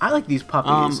robots. I like these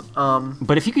puppies.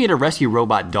 But if you could get a rescue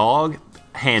robot dog,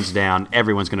 hands down,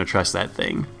 everyone's going to trust that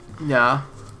thing. Yeah.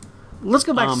 Let's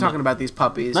go back to talking about these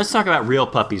puppies. Let's talk about real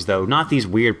puppies, though, not these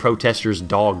weird protesters'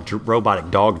 robotic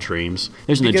dog dreams.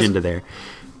 There's an agenda there.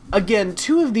 Again,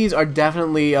 two of these are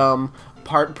definitely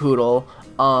part poodle.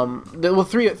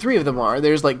 Three of them are.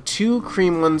 There's like two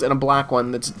cream ones and a black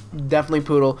one that's definitely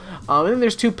poodle. And then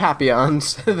there's two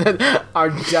Papillons that are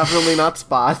definitely not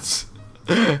spots.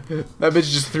 That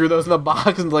bitch just threw those in the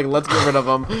box and like, let's get rid of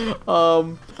them.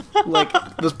 Like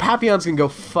those Papillons can go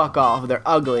fuck off. They're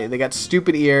ugly. They got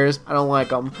stupid ears. I don't like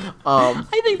them. I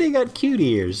think they got cute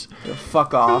ears.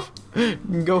 Fuck off.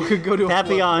 Go to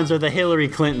Papillons are the Hillary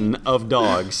Clinton of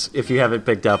dogs. If you haven't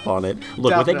picked up on it,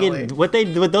 look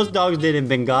what those dogs did in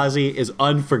Benghazi is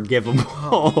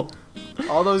unforgivable.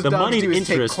 All those dogs do is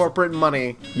take corporate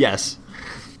money. Yes.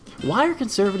 Why are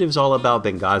conservatives all about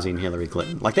Benghazi and Hillary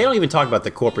Clinton? Like, they don't even talk about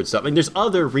the corporate stuff. I mean, there's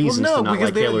other reasons to not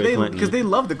like Hillary Clinton. Because they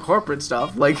love the corporate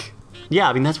stuff. Like, yeah,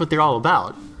 I mean, that's what they're all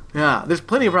about. Yeah, there's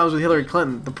plenty of problems with Hillary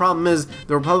Clinton. The problem is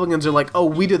the Republicans are like, oh,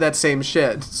 we do that same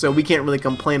shit, so we can't really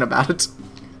complain about it.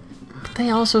 But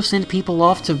they also send people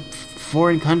off to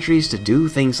foreign countries to do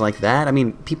things like that. I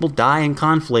mean, people die in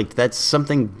conflict. That's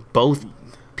something both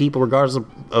people, regardless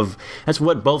of that's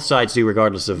what both sides do,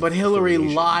 regardless of. But Hillary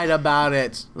lied about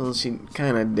it. Well, she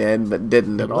kind of did, but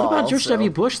didn't at all. What about George W.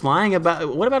 Bush lying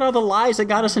about? What about all the lies that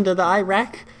got us into the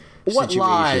Iraq situation?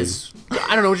 Lies?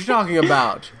 I don't know what you're talking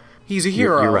about. He's a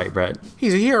hero. You're right, Brett.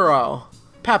 He's a hero.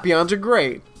 Papillons are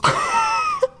great.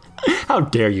 How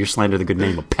dare you slander the good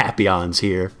name of Papillons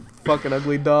here? Fucking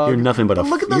ugly dog. You're nothing but a.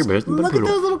 Look at those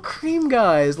little cream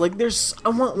guys. Like, I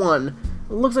want one.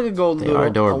 It looks like a golden doodle. They are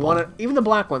adorable. I want it. Even the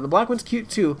black one. The black one's cute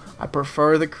too. I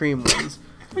prefer the cream ones.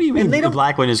 What do you mean the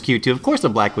black one is cute too? Of course the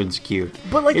black one's cute.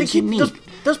 But like, it's unique.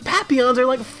 Those Papillons are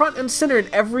like front and center in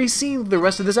every scene the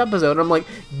rest of this episode. And I'm like,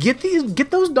 get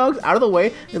those dogs out of the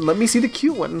way and let me see the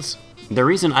cute ones. The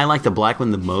reason I like the black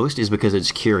one the most is because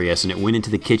it's curious and it went into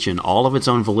the kitchen all of its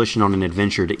own volition on an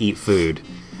adventure to eat food.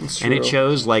 And it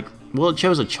chose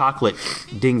a chocolate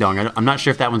ding dong. I'm not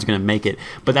sure if that one's going to make it,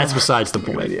 but that's besides the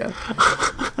point. Idea.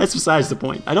 that's besides the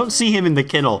point. I don't see him in the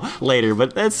kennel later,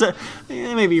 but that's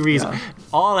maybe a reason. Yeah.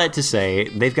 All that to say,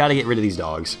 they've got to get rid of these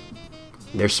dogs.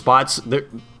 They're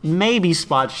maybe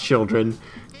Spot's children.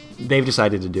 They've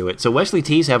decided to do it. So Wesley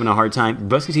T's having a hard time.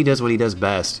 Wesley T does what he does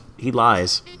best. He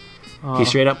lies. He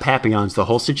straight up Papillons the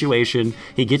whole situation.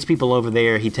 He gets people over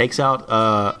there. He takes out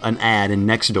an ad in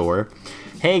Nextdoor.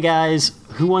 Hey guys,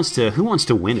 who wants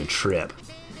to win a trip?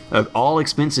 An all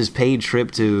expenses paid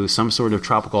trip to some sort of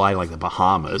tropical island like the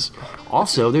Bahamas.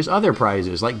 Also, there's other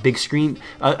prizes like big screen,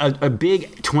 a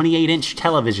big 28-inch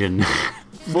television.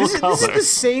 This is the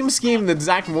same scheme that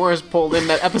Zach Morris pulled in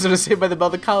that episode of Saved by the Bell,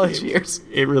 the college years.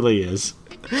 It really is.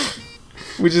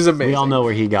 Which is amazing. We all know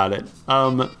where he got it.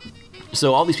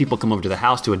 So all these people come over to the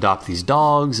house to adopt these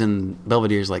dogs, and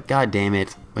Belvedere's like, God damn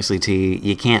it, Wesley T,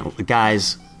 you can't,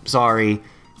 guys, sorry.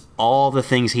 All the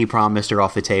things he promised are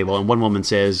off the table. And one woman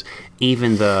says,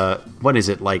 even a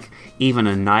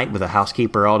night with a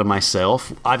housekeeper all to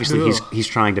myself. Obviously, he's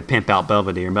trying to pimp out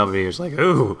Belvedere, and Belvedere's like,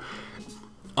 ooh.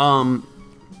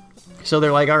 So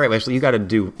they're like, all right, Wesley, you got to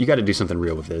do something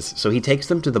real with this. So he takes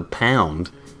them to the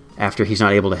pound after he's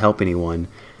not able to help anyone.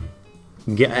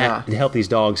 To help these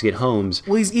dogs get homes.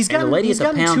 Well, he's gotten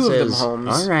two of them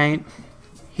homes. All right.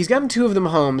 He's gotten 2 of them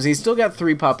homes. He's still got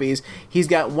 3 puppies. He's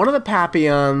got one of the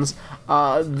Papillons,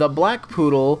 the black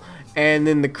poodle, and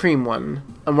then the cream one.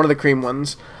 And one of the cream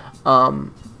ones.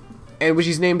 And which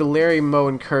he's named Larry, Moe,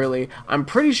 and Curly. I'm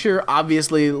pretty sure,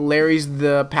 obviously, Larry's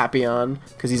the Papillon,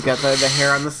 because he's got the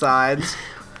hair on the sides.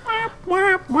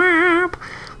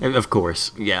 Of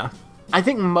course, yeah. I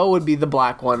think Moe would be the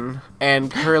black one, and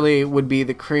Curly would be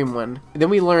the cream one. Then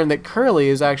we learned that Curly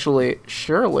is actually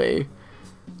Shirley.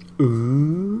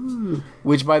 Ooh.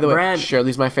 Which, by the way, Brad,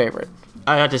 Shirley's my favorite.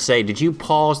 I have to say, did you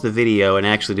pause the video and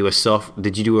actually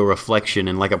did you do a reflection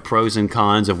and like a pros and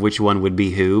cons of which one would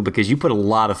be who? Because you put a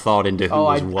lot of thought into who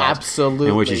was what. Absolutely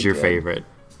and which is your did. favorite.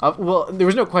 Well, there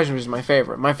was no question which is my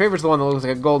favorite. My favorite's the one that looks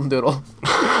like a golden doodle.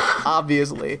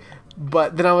 Obviously.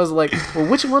 But then I was like, well,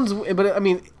 which one's... But, I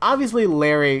mean, obviously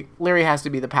Larry has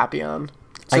to be the Papillon.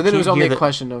 So then it was only a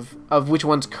question of which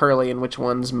one's Curly and which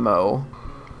one's Moe.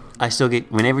 I still get...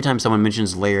 Every time someone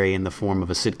mentions Larry in the form of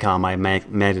a sitcom,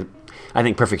 I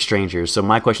think Perfect Strangers. So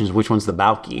my question is, which one's the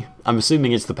Balky? I'm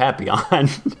assuming it's the Papillon.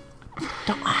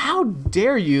 How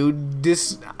dare you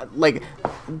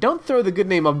don't throw the good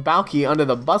name of Balky under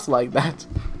the bus like that.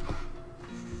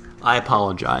 I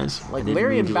apologize. Like I didn't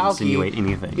Larry mean and to Balky. insinuate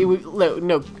anything.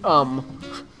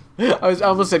 I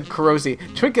almost said Carosi.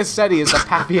 Trincacetti is the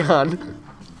Papillon.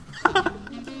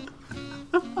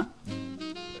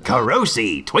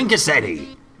 Carosi,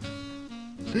 Twinkacetti.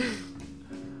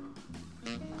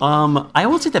 I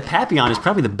will say the Papillon is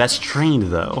probably the best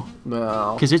trained though.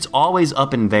 No. Because it's always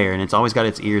up in there and it's always got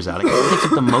its ears out. It takes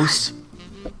up the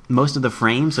most of the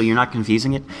frame, so you're not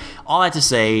confusing it. All that to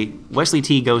say, Wesley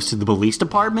T goes to the police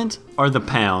department or the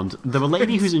pound. The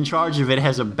lady who's in charge of it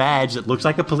has a badge that looks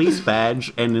like a police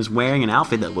badge and is wearing an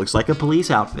outfit that looks like a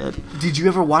police outfit. Did you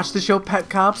ever watch the show Pet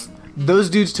Cops? Those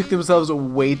dudes took themselves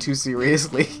way too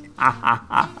seriously.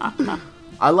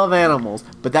 I love animals,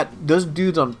 but those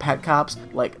dudes on Pet Cops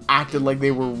acted like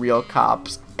they were real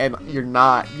cops, and you're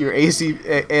not. You're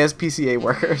ASPCA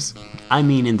workers. I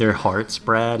mean, in their hearts,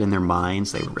 Brad, in their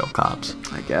minds, they were real cops.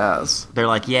 I guess. They're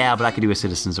like, yeah, but I could do a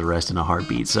citizen's arrest in a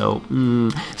heartbeat, so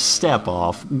step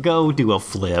off. Go do a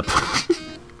flip.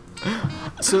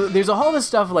 So there's all this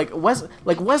stuff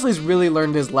Wesley's really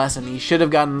learned his lesson. He should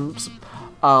have gotten...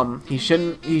 he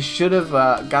should have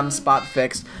gotten Spot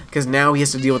fixed, because now he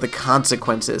has to deal with the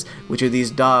consequences, which are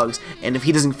these dogs, and if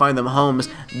he doesn't find them homes,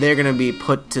 they're gonna be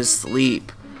put to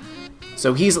sleep.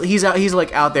 So he's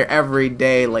out there every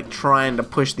day trying to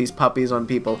push these puppies on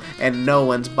people, and no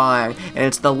one's buying, and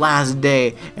it's the last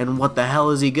day, and what the hell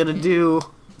is he gonna do?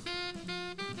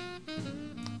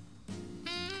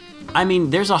 I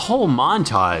mean, there's a whole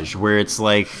montage where it's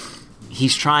like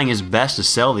he's trying his best to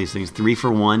sell these things,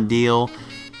 3-for-1 deal.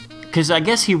 Because I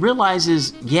guess he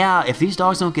realizes, if these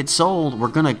dogs don't get sold, we're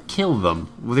going to kill them.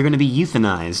 They're going to be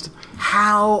euthanized.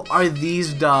 How are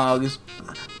these dogs...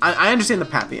 I understand the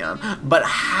Papillon, but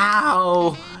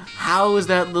how is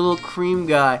that little cream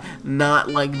guy not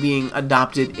being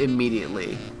adopted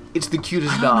immediately? It's the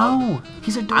cutest dog. No,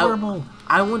 he's adorable.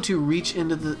 I want to reach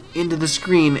into the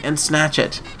screen and snatch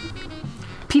it.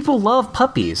 People love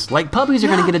puppies. Puppies are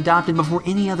going to get adopted before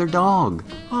any other dog.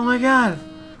 Oh my god.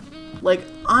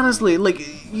 Honestly,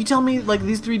 you tell me,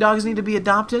 these 3 dogs need to be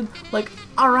adopted?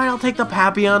 Alright, I'll take the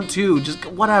Papillon too. Just,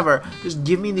 whatever. Just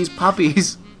give me these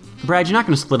puppies. Brad, you're not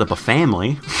going to split up a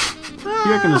family. You're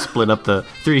not going to split up the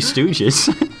Three Stooges.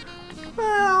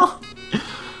 Well,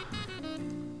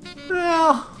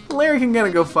 Larry can kind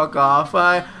of go fuck off.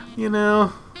 Not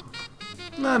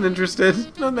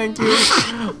interested. No, thank you.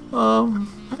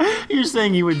 You're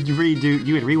saying you would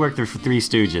rework the Three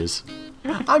Stooges.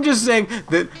 I'm just saying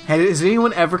that, has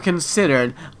anyone ever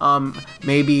considered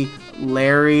maybe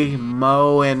Larry,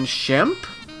 Moe, and Shemp?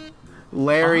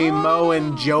 Larry, Moe,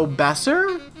 and Joe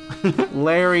Besser?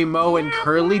 Larry, Moe, and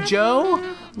Curly Joe?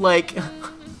 Like,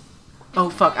 oh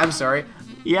fuck, I'm sorry.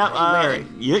 Yeah, Larry.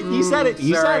 You said it.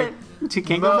 You sorry. said it. You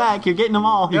can't go back. You're getting them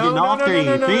all. You're getting all three.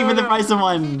 Three for the price of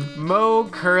one. Moe,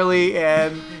 Curly,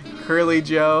 and Curly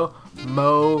Joe.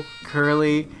 Moe,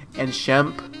 Curly, and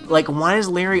Shemp. Like, why does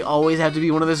Larry always have to be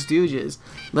one of the Stooges?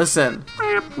 Listen.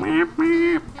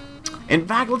 In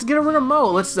fact, let's get rid of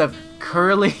Moe. Let's have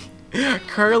Curly,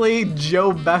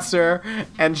 Joe Besser,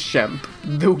 and Shemp.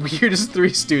 The weirdest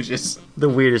Three Stooges. The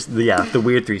weird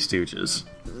Three Stooges.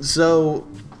 So,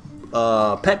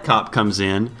 Pet Cop comes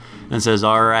in and says,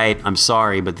 "All right, I'm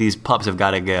sorry, but these pups have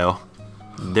got to go.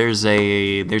 There's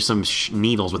some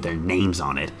needles with their names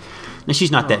on it." Now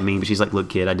she's not that mean, but she's like, "Look,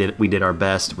 kid, we did our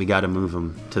best. We got to move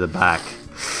them to the back,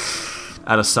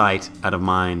 out of sight, out of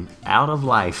mind, out of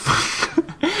life."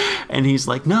 And he's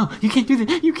like, "No, you can't do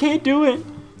that. You can't do it."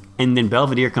 And then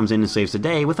Belvedere comes in and saves the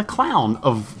day with a clown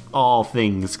of all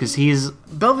things, because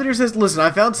Belvedere says, "Listen,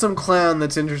 I found some clown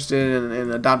that's interested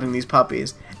in adopting these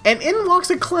puppies," and in walks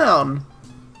a clown.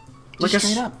 Like a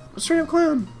straight up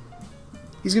clown.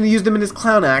 He's gonna use them in his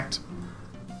clown act.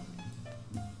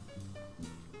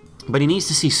 But he needs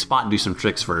to see Spot do some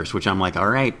tricks first, which I'm like, all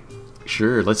right,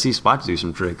 sure, let's see Spot do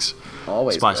some tricks.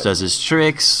 Always. Spot does his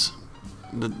tricks.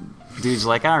 The dude's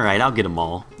like, all right, I'll get them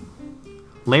all.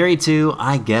 Larry too,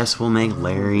 I guess we'll make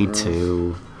Larry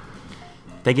too.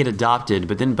 They get adopted,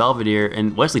 but then Belvedere,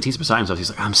 and Wesley T's beside himself,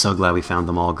 he's like, I'm so glad we found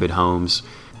them all good homes.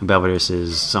 And Belvedere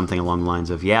says something along the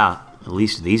lines of, yeah, at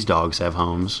least these dogs have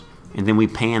homes. And then we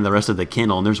pan the rest of the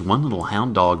kennel, and there's one little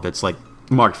hound dog that's like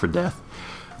marked for death.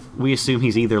 We assume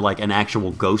he's either like an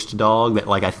actual ghost dog that,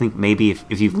 like, I think maybe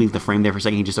if you leave the frame there for a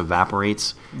second, he just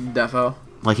evaporates. Defo.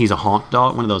 Like he's a haunt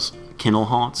dog, one of those kennel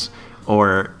haunts,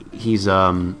 or he's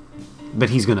but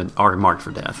he's already marked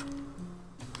for death.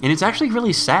 And it's actually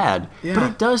really sad, but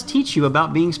it does teach you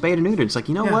about being spayed and neutered. It's like,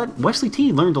 you know what? Wesley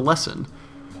T learned a lesson.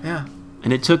 Yeah.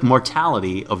 And it took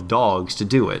mortality of dogs to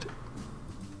do it.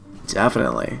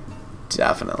 Definitely.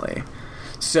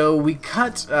 So we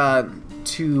cut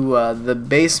to the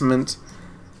basement,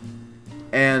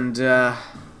 and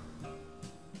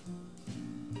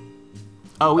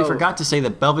we forgot to say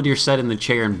that Belvedere sat in the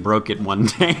chair and broke it one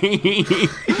day.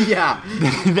 Yeah.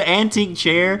 The antique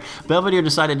chair, Belvedere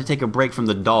decided to take a break from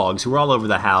the dogs, who were all over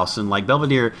the house, and like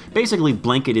Belvedere basically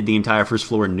blanketed the entire first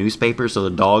floor in newspaper so the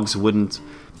dogs wouldn't,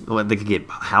 they could get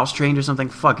house trained or something.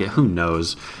 Fuck it, who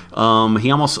knows?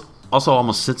 He almost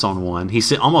sits on one. He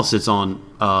almost sits on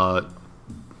I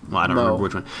don't remember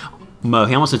which one. Moe.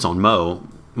 He almost sits on Moe.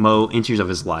 Moe, inches of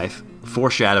his life,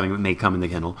 foreshadowing what may come in the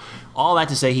kennel. All that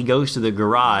to say, he goes to the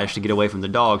garage to get away from the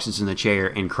dog, sits in the chair,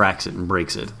 and cracks it and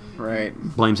breaks it. Right.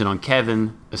 Blames it on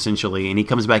Kevin, essentially, and he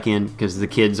comes back in because the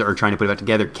kids are trying to put it back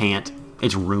together, can't.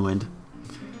 It's ruined.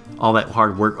 All that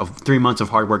hard work, of 3 months of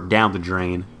hard work, down the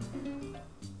drain.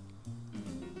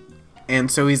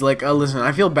 And so he's like, oh, listen,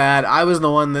 I feel bad. I was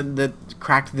the one that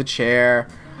cracked the chair.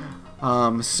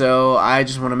 So I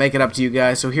just want to make it up to you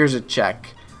guys. So here's a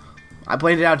check. I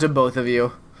played it out to both of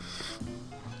you.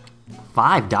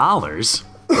 $5?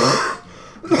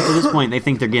 At this point, they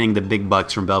think they're getting the big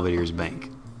bucks from Belvedere's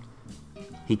bank.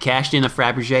 He cashed in a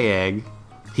Fabergé egg.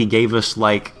 He gave us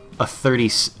like a 30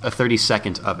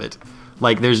 second of it.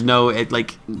 Like there's no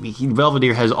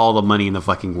Belvedere has all the money in the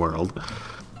fucking world,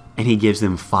 and he gives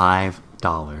them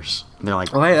 $5. They're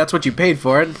like, well, hey, that's what you paid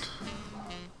for it.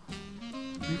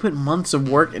 You put months of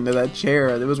work into that chair.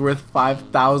 It was worth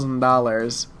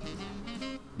 $5,000.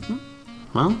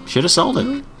 Well, should have sold it.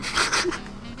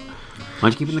 Why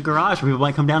don't you keep it in the garage where people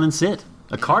might come down and sit?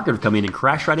 A car could have come in and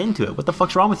crashed right into it. What the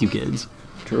fuck's wrong with you kids?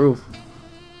 True.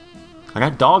 I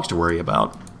got dogs to worry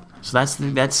about. So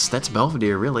that's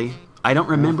Belvedere, really. I don't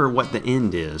remember what the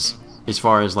end is, as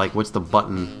far as like what's the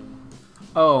button.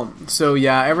 Oh, so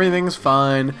yeah, everything's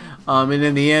fine. And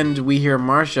in the end, we hear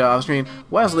Marcia off screen.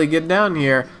 Wesley, get down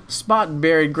here. Spot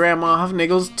buried Grandma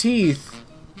Huffnagel's teeth.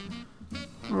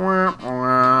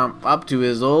 Up to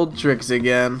his old tricks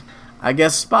again. I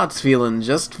guess Spot's feeling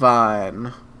just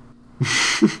fine.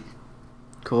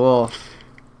 Cool.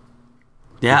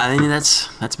 Yeah, I mean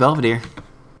that's Belvedere.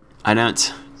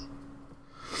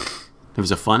 It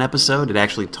was a fun episode. It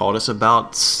actually taught us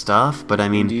about stuff, but I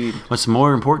mean, Indeed. What's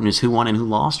more important is who won and who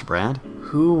lost, Brad.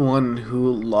 Who won,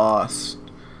 who lost?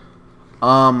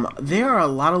 There are a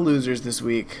lot of losers this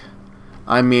week.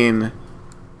 I mean,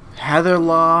 Heather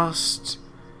lost,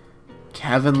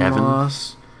 Kevin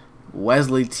lost,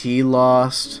 Wesley T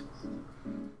lost.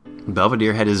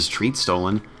 Belvedere had his treat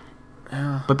stolen.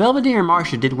 But Belvedere and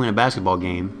Marcia did win a basketball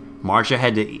game. Marcia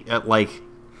had to,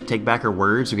 take back her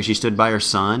words because she stood by her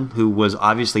son, who was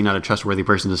obviously not a trustworthy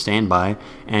person to stand by,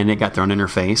 and it got thrown in her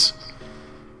face.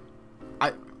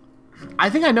 I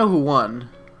think I know who won.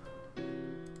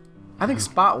 I think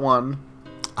Spot won.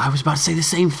 I was about to say the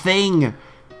same thing.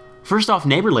 First off,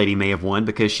 Neighbor Lady may have won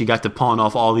because she got to pawn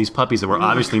off all these puppies that were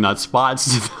obviously not Spots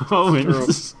to the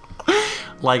Owens.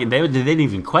 Like, they didn't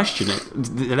even question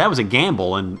it. That was a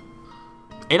gamble, and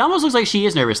it almost looks like she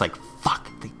is nervous, like, fuck,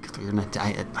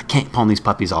 I can't pawn these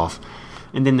puppies off.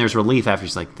 And then there's relief after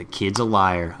she's like, the kid's a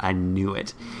liar. I knew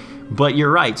it. But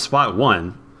you're right, Spot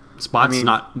won. Spot's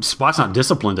not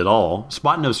disciplined at all.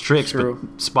 Spot knows tricks, but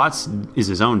Spot's is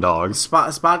his own dog.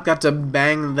 Spot got to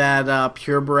bang that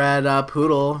purebred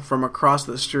poodle from across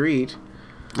the street.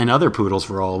 And other poodles,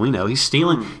 for all we know. He's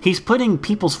stealing. He's putting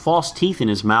people's false teeth in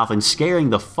his mouth and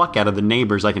scaring the fuck out of the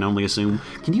neighbors, I can only assume.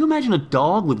 Can you imagine a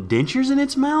dog with dentures in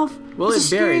its mouth? Well, it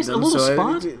buried them, so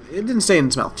Spot? it didn't stay in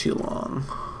its mouth too long.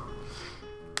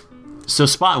 So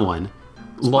Spot won.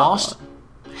 Lost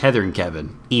Heather and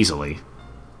Kevin, easily.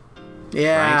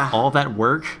 Yeah. Right? All that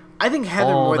work. I think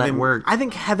Heather more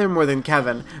than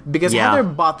Kevin, because Heather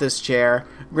bought this chair.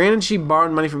 Granted, she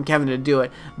borrowed money from Kevin to do it,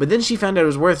 but then she found out it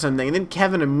was worth something, and then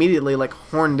Kevin immediately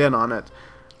horned in on it.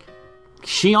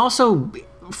 She also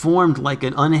formed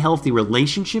an unhealthy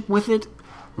relationship with it,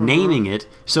 naming it.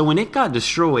 So when it got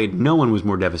destroyed, no one was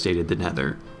more devastated than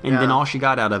Heather, and then all she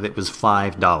got out of it was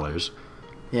 $5.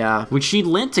 Yeah. Which she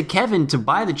lent to Kevin to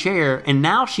buy the chair, and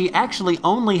now she actually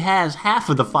only has half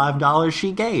of the $5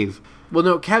 she gave. Well,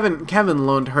 no, Kevin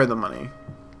loaned her the money.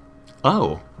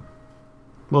 Oh.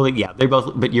 Well, yeah, they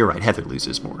both. But you're right. Heather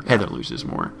loses more. Heather loses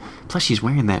more. Plus, she's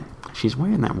wearing that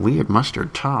weird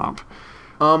mustard top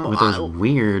with those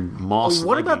weird moss.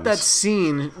 What about that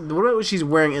scene? What about what she's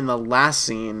wearing in the last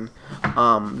scene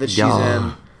that she's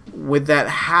in? With that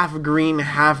half green,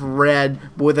 half red,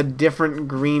 but with a different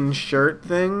green shirt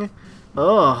thing.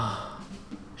 Ugh.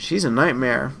 She's a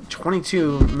nightmare.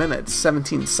 22 minutes,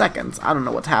 17 seconds. I don't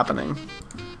know what's happening.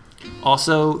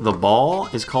 Also, the ball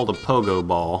is called a pogo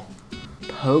ball.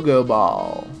 Pogo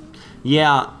ball.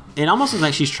 Yeah, it almost looks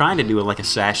like she's trying to do a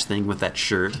sash thing with that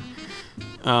shirt.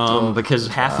 Because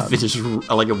half of it is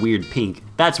a weird pink.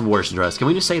 That's worst dressed. Can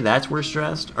we just say that's worst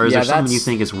dressed, or is there someone you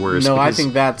think is worse? No, I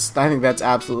think that's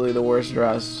absolutely the worst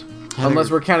dressed.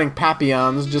 Unless we're counting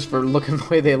Papillons just for looking the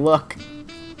way they look.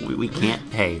 We can't.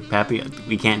 Hey, Papillon,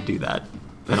 we can't do that.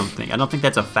 I don't think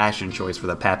that's a fashion choice for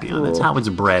the Papillon. That's how it's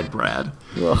bred, Brad.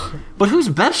 Ugh. But who's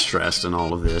best dressed in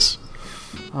all of this?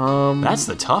 That's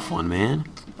the tough one, man.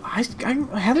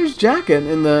 Heather's jacket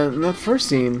in that first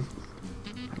scene.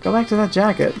 Go back to that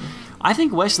jacket. I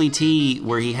think Wesley T,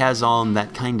 where he has on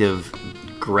that kind of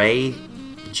gray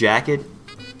jacket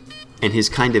and his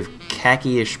kind of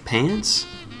khaki-ish pants.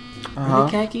 Are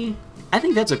they khaki? I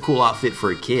think that's a cool outfit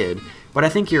for a kid. But I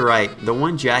think you're right. The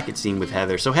one jacket scene with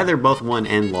Heather. So Heather both won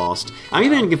and lost. I'm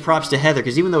even going to give props to Heather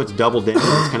because even though it's double denim,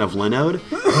 it's kind of linoed.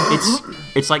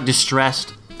 It's like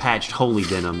distressed, patched, holy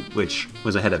denim, which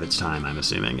was ahead of its time. I'm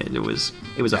assuming it was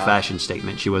a fashion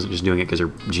statement. She wasn't just doing it because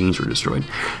her jeans were destroyed.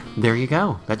 There you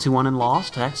go. That's who won and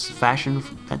lost. That's fashion.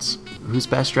 That's who's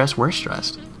best dressed, worst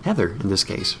dressed. Heather in this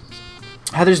case.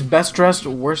 Heather's best dressed,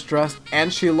 worst dressed,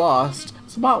 and she lost.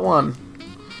 Spot won.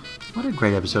 What a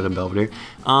great episode of Belvedere.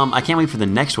 I can't wait for the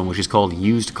next one, which is called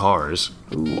Used Cars.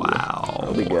 Ooh, wow.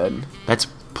 That'll be good. That's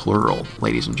plural,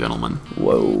 ladies and gentlemen.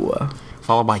 Whoa.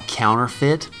 Followed by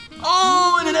Counterfeit.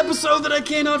 Oh, and an episode that I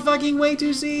cannot fucking wait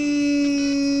to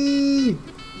see.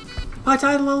 My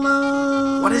title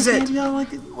alone. What is it?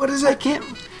 What is it? I can't.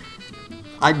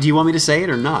 Do you want me to say it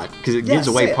or not? Because it gives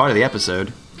away part of the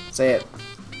episode. Say it.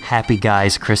 Happy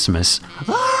Guys Christmas.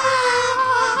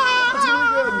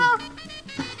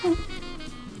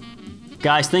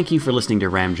 Guys, thank you for listening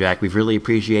to Ramjack. We've really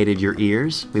appreciated your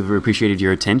ears. We've appreciated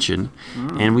your attention.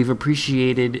 And we've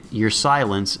appreciated your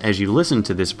silence as you listen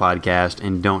to this podcast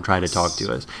and don't try to talk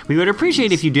to us. We would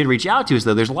appreciate if you did reach out to us,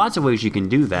 though. There's lots of ways you can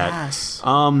do that. Yes.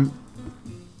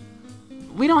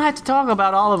 We don't have to talk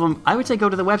about all of them. I would say go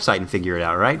to the website and figure it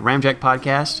out, right?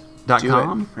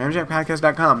 RamjackPodcast.com.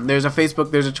 RamjackPodcast.com. There's a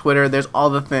Facebook, there's a Twitter, there's all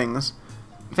the things.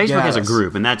 Facebook has a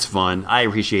group, and that's fun. I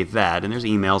appreciate that. And there's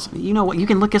emails. You know what? You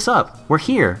can look us up. We're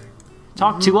here.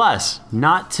 Talk to us,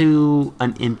 not to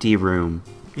an empty room.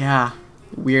 Yeah.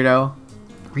 Weirdo.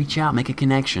 Reach out, make a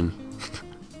connection.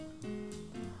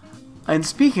 And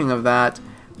speaking of that,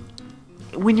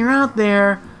 when you're out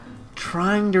there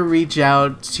trying to reach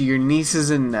out to your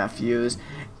nieces and nephews,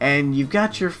 and you've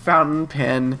got your fountain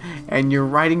pen, and you're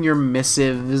writing your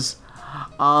missives.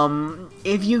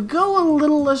 If you go a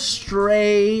little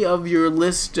astray of your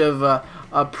list of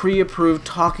pre-approved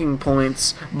talking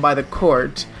points by the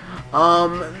court,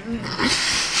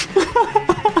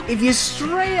 if you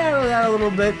stray out of that a little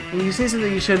bit and you say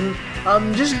something you shouldn't,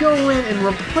 just go in and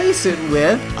replace it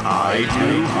with I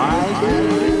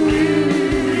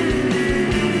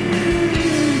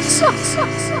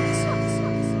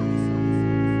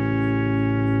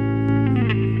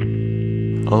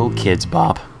Oh, Kids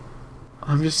Bop.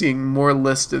 I'm just seeing more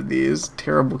lists of these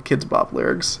terrible Kids Bop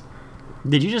lyrics.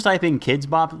 Did you just type in Kids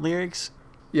Bop lyrics?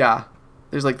 Yeah.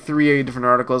 There's like 3 different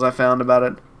articles I found about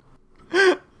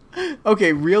it.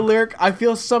 Okay, real lyric. I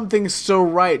feel something so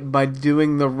right by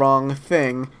doing the wrong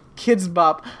thing. Kids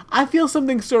Bop. I feel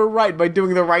something so right by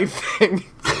doing the right thing.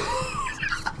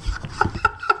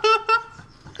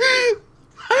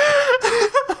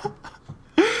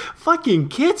 Fucking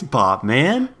Kids Bop,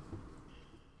 man.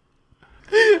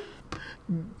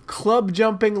 Club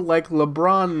jumping like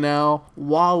LeBron now.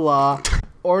 Voila.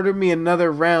 Order me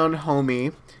another round,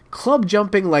 homie. Club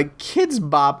jumping like Kids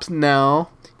Bops now.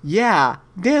 Yeah,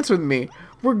 dance with me.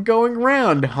 We're going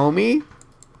round, homie.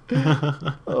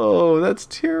 Oh, that's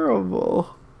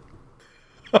terrible.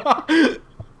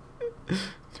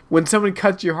 When someone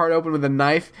cuts your heart open with a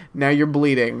knife, now you're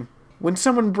bleeding. When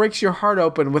someone breaks your heart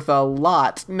open with a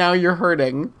lot, now you're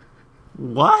hurting.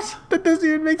 What? That doesn't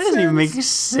even make sense. Doesn't even make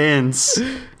sense.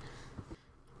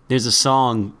 There's a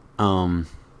song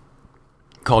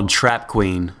called Trap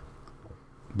Queen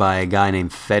by a guy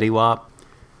named Fetty Wap.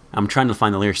 I'm trying to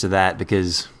find the lyrics to that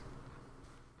because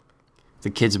the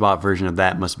Kids Bop version of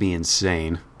that must be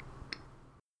insane.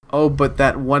 Oh, but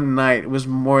that one night was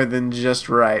more than just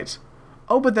right.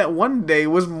 Oh, but that one day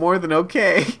was more than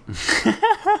okay.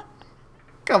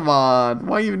 Come on.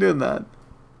 Why are you even doing that?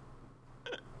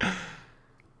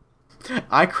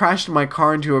 I crashed my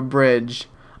car into a bridge.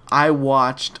 I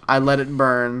watched. I let it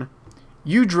burn.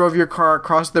 You drove your car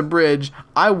across the bridge.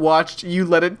 I watched. You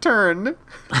let it turn.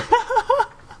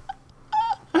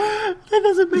 That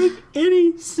doesn't make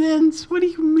any sense. What do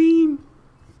you mean?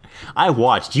 I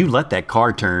watched. You let that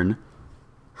car turn.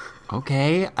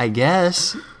 Okay, I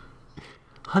guess.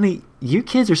 Honey, you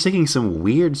kids are singing some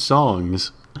weird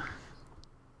songs.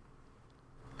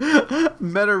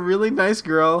 Met a really nice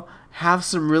girl, have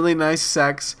some really nice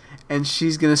sex, and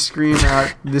she's gonna scream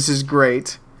out, "This is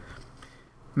great."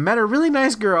 Met a really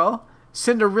nice girl,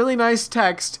 send a really nice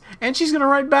text, and she's gonna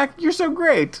write back, "You're so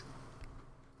great."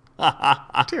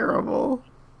 Terrible.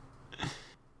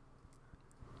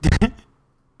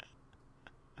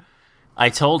 I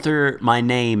told her my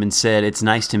name and said, "It's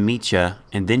nice to meet ya,"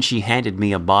 and then she handed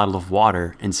me a bottle of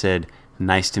water and said,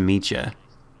 "Nice to meet ya."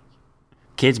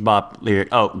 Kids Bop lyric.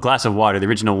 Oh, glass of water. The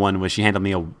original one was she handed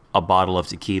me a bottle of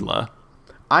tequila.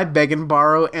 I beg and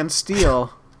borrow and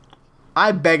steal.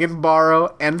 I beg and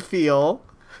borrow and feel.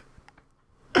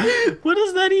 What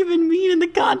does that even mean in the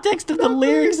context of the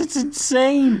lyrics? It's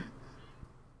insane.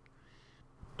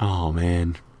 Oh,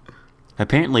 man.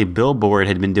 Apparently Billboard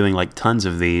had been doing like tons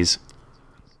of these.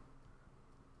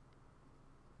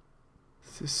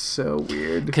 This is so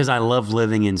weird. Because I love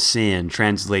living in sin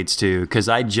translates to because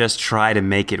I just try to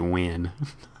make it win.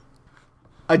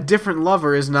 A different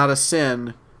lover is not a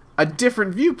sin. A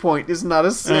different viewpoint is not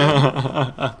a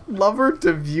sin. Lover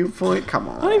to viewpoint? Come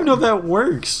on. I don't even know if that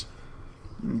works.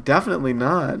 Definitely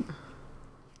not.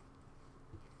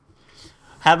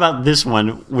 How about this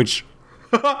one, which...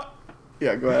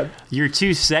 Yeah, go ahead. You're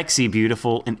too sexy,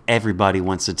 beautiful, and everybody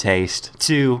wants a taste.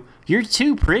 2, you're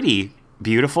too pretty,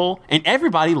 beautiful, and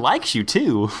everybody likes you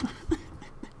too.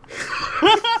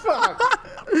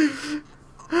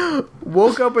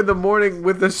 Woke up in the morning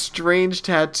with a strange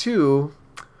tattoo.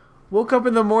 Woke up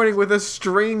in the morning with a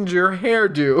stranger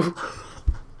hairdo.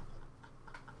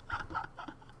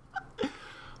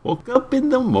 Woke up in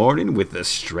the morning with a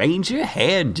stranger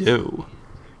hairdo.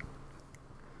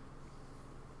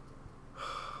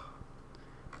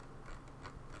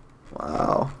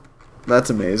 Wow. That's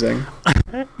amazing.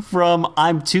 From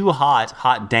I'm too hot,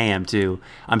 hot damn, to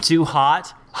I'm too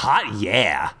hot, hot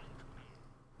yeah.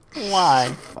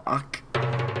 Why? Fuck.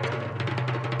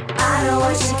 I know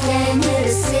what you came here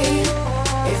to see.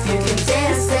 If you can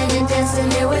dance, then you're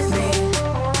dancing here with me.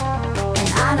 And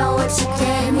I know what you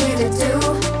came here to do.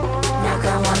 Now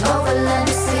come on over, let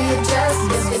me see you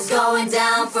just if it's going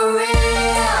down for real.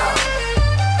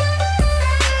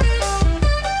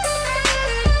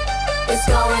 It's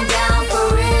going down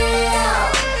for real.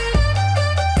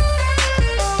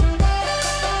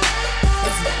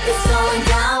 It's going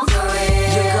down for real.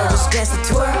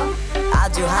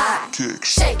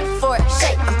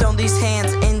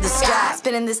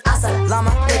 dancing in this asa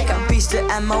llama. Lick beach to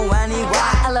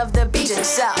M-O-N-E-Y. I love the beaches,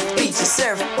 South Beaches,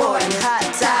 surfboard and hot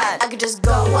tide. I could just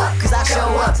go up, cause I show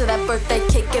up to that birthday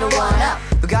cake, get a one up.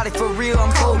 Bugatti for real,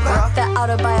 I'm Cobra. That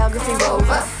autobiography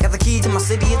rover. Got the key to my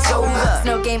city, it's over.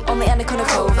 Snow game, only Anaconda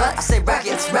Cova. I say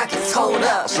rackets, rackets, hold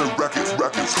up. I said rackets,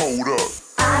 rackets, hold up.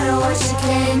 I know what you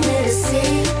came here to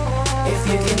see. If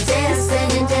you can dance, then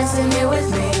you're dancing here with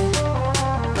me.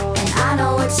 And I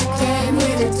know what you came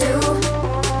here to do.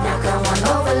 Now come on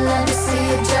over, let me see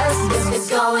you just. It's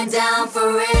going down for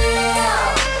real.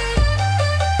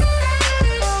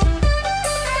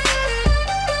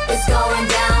 It's going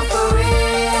down for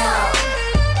real.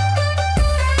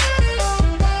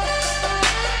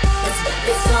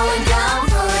 It's going down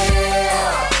for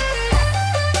real.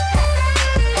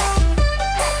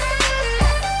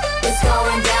 It's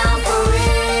going down for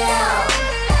real.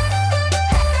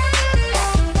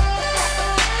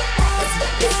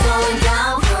 It's going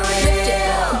down for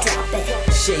real. Drop it,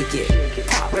 shake it,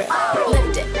 pop it,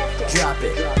 lift it, drop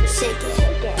it, shake it,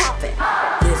 pop it,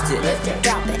 lift it,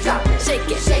 drop it, shake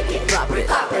it, drop it,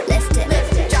 pop it, lift it,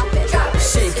 drop it,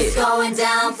 shake it. It's going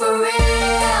down for real.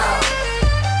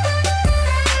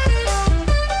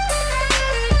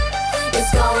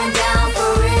 It's going down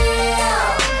for real.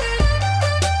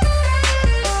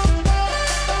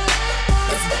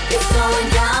 It's going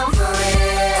down for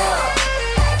real.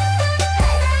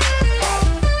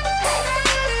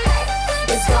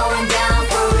 It's going down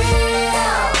for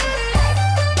real.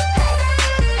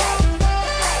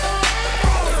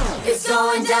 It's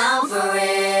going down for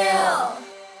real.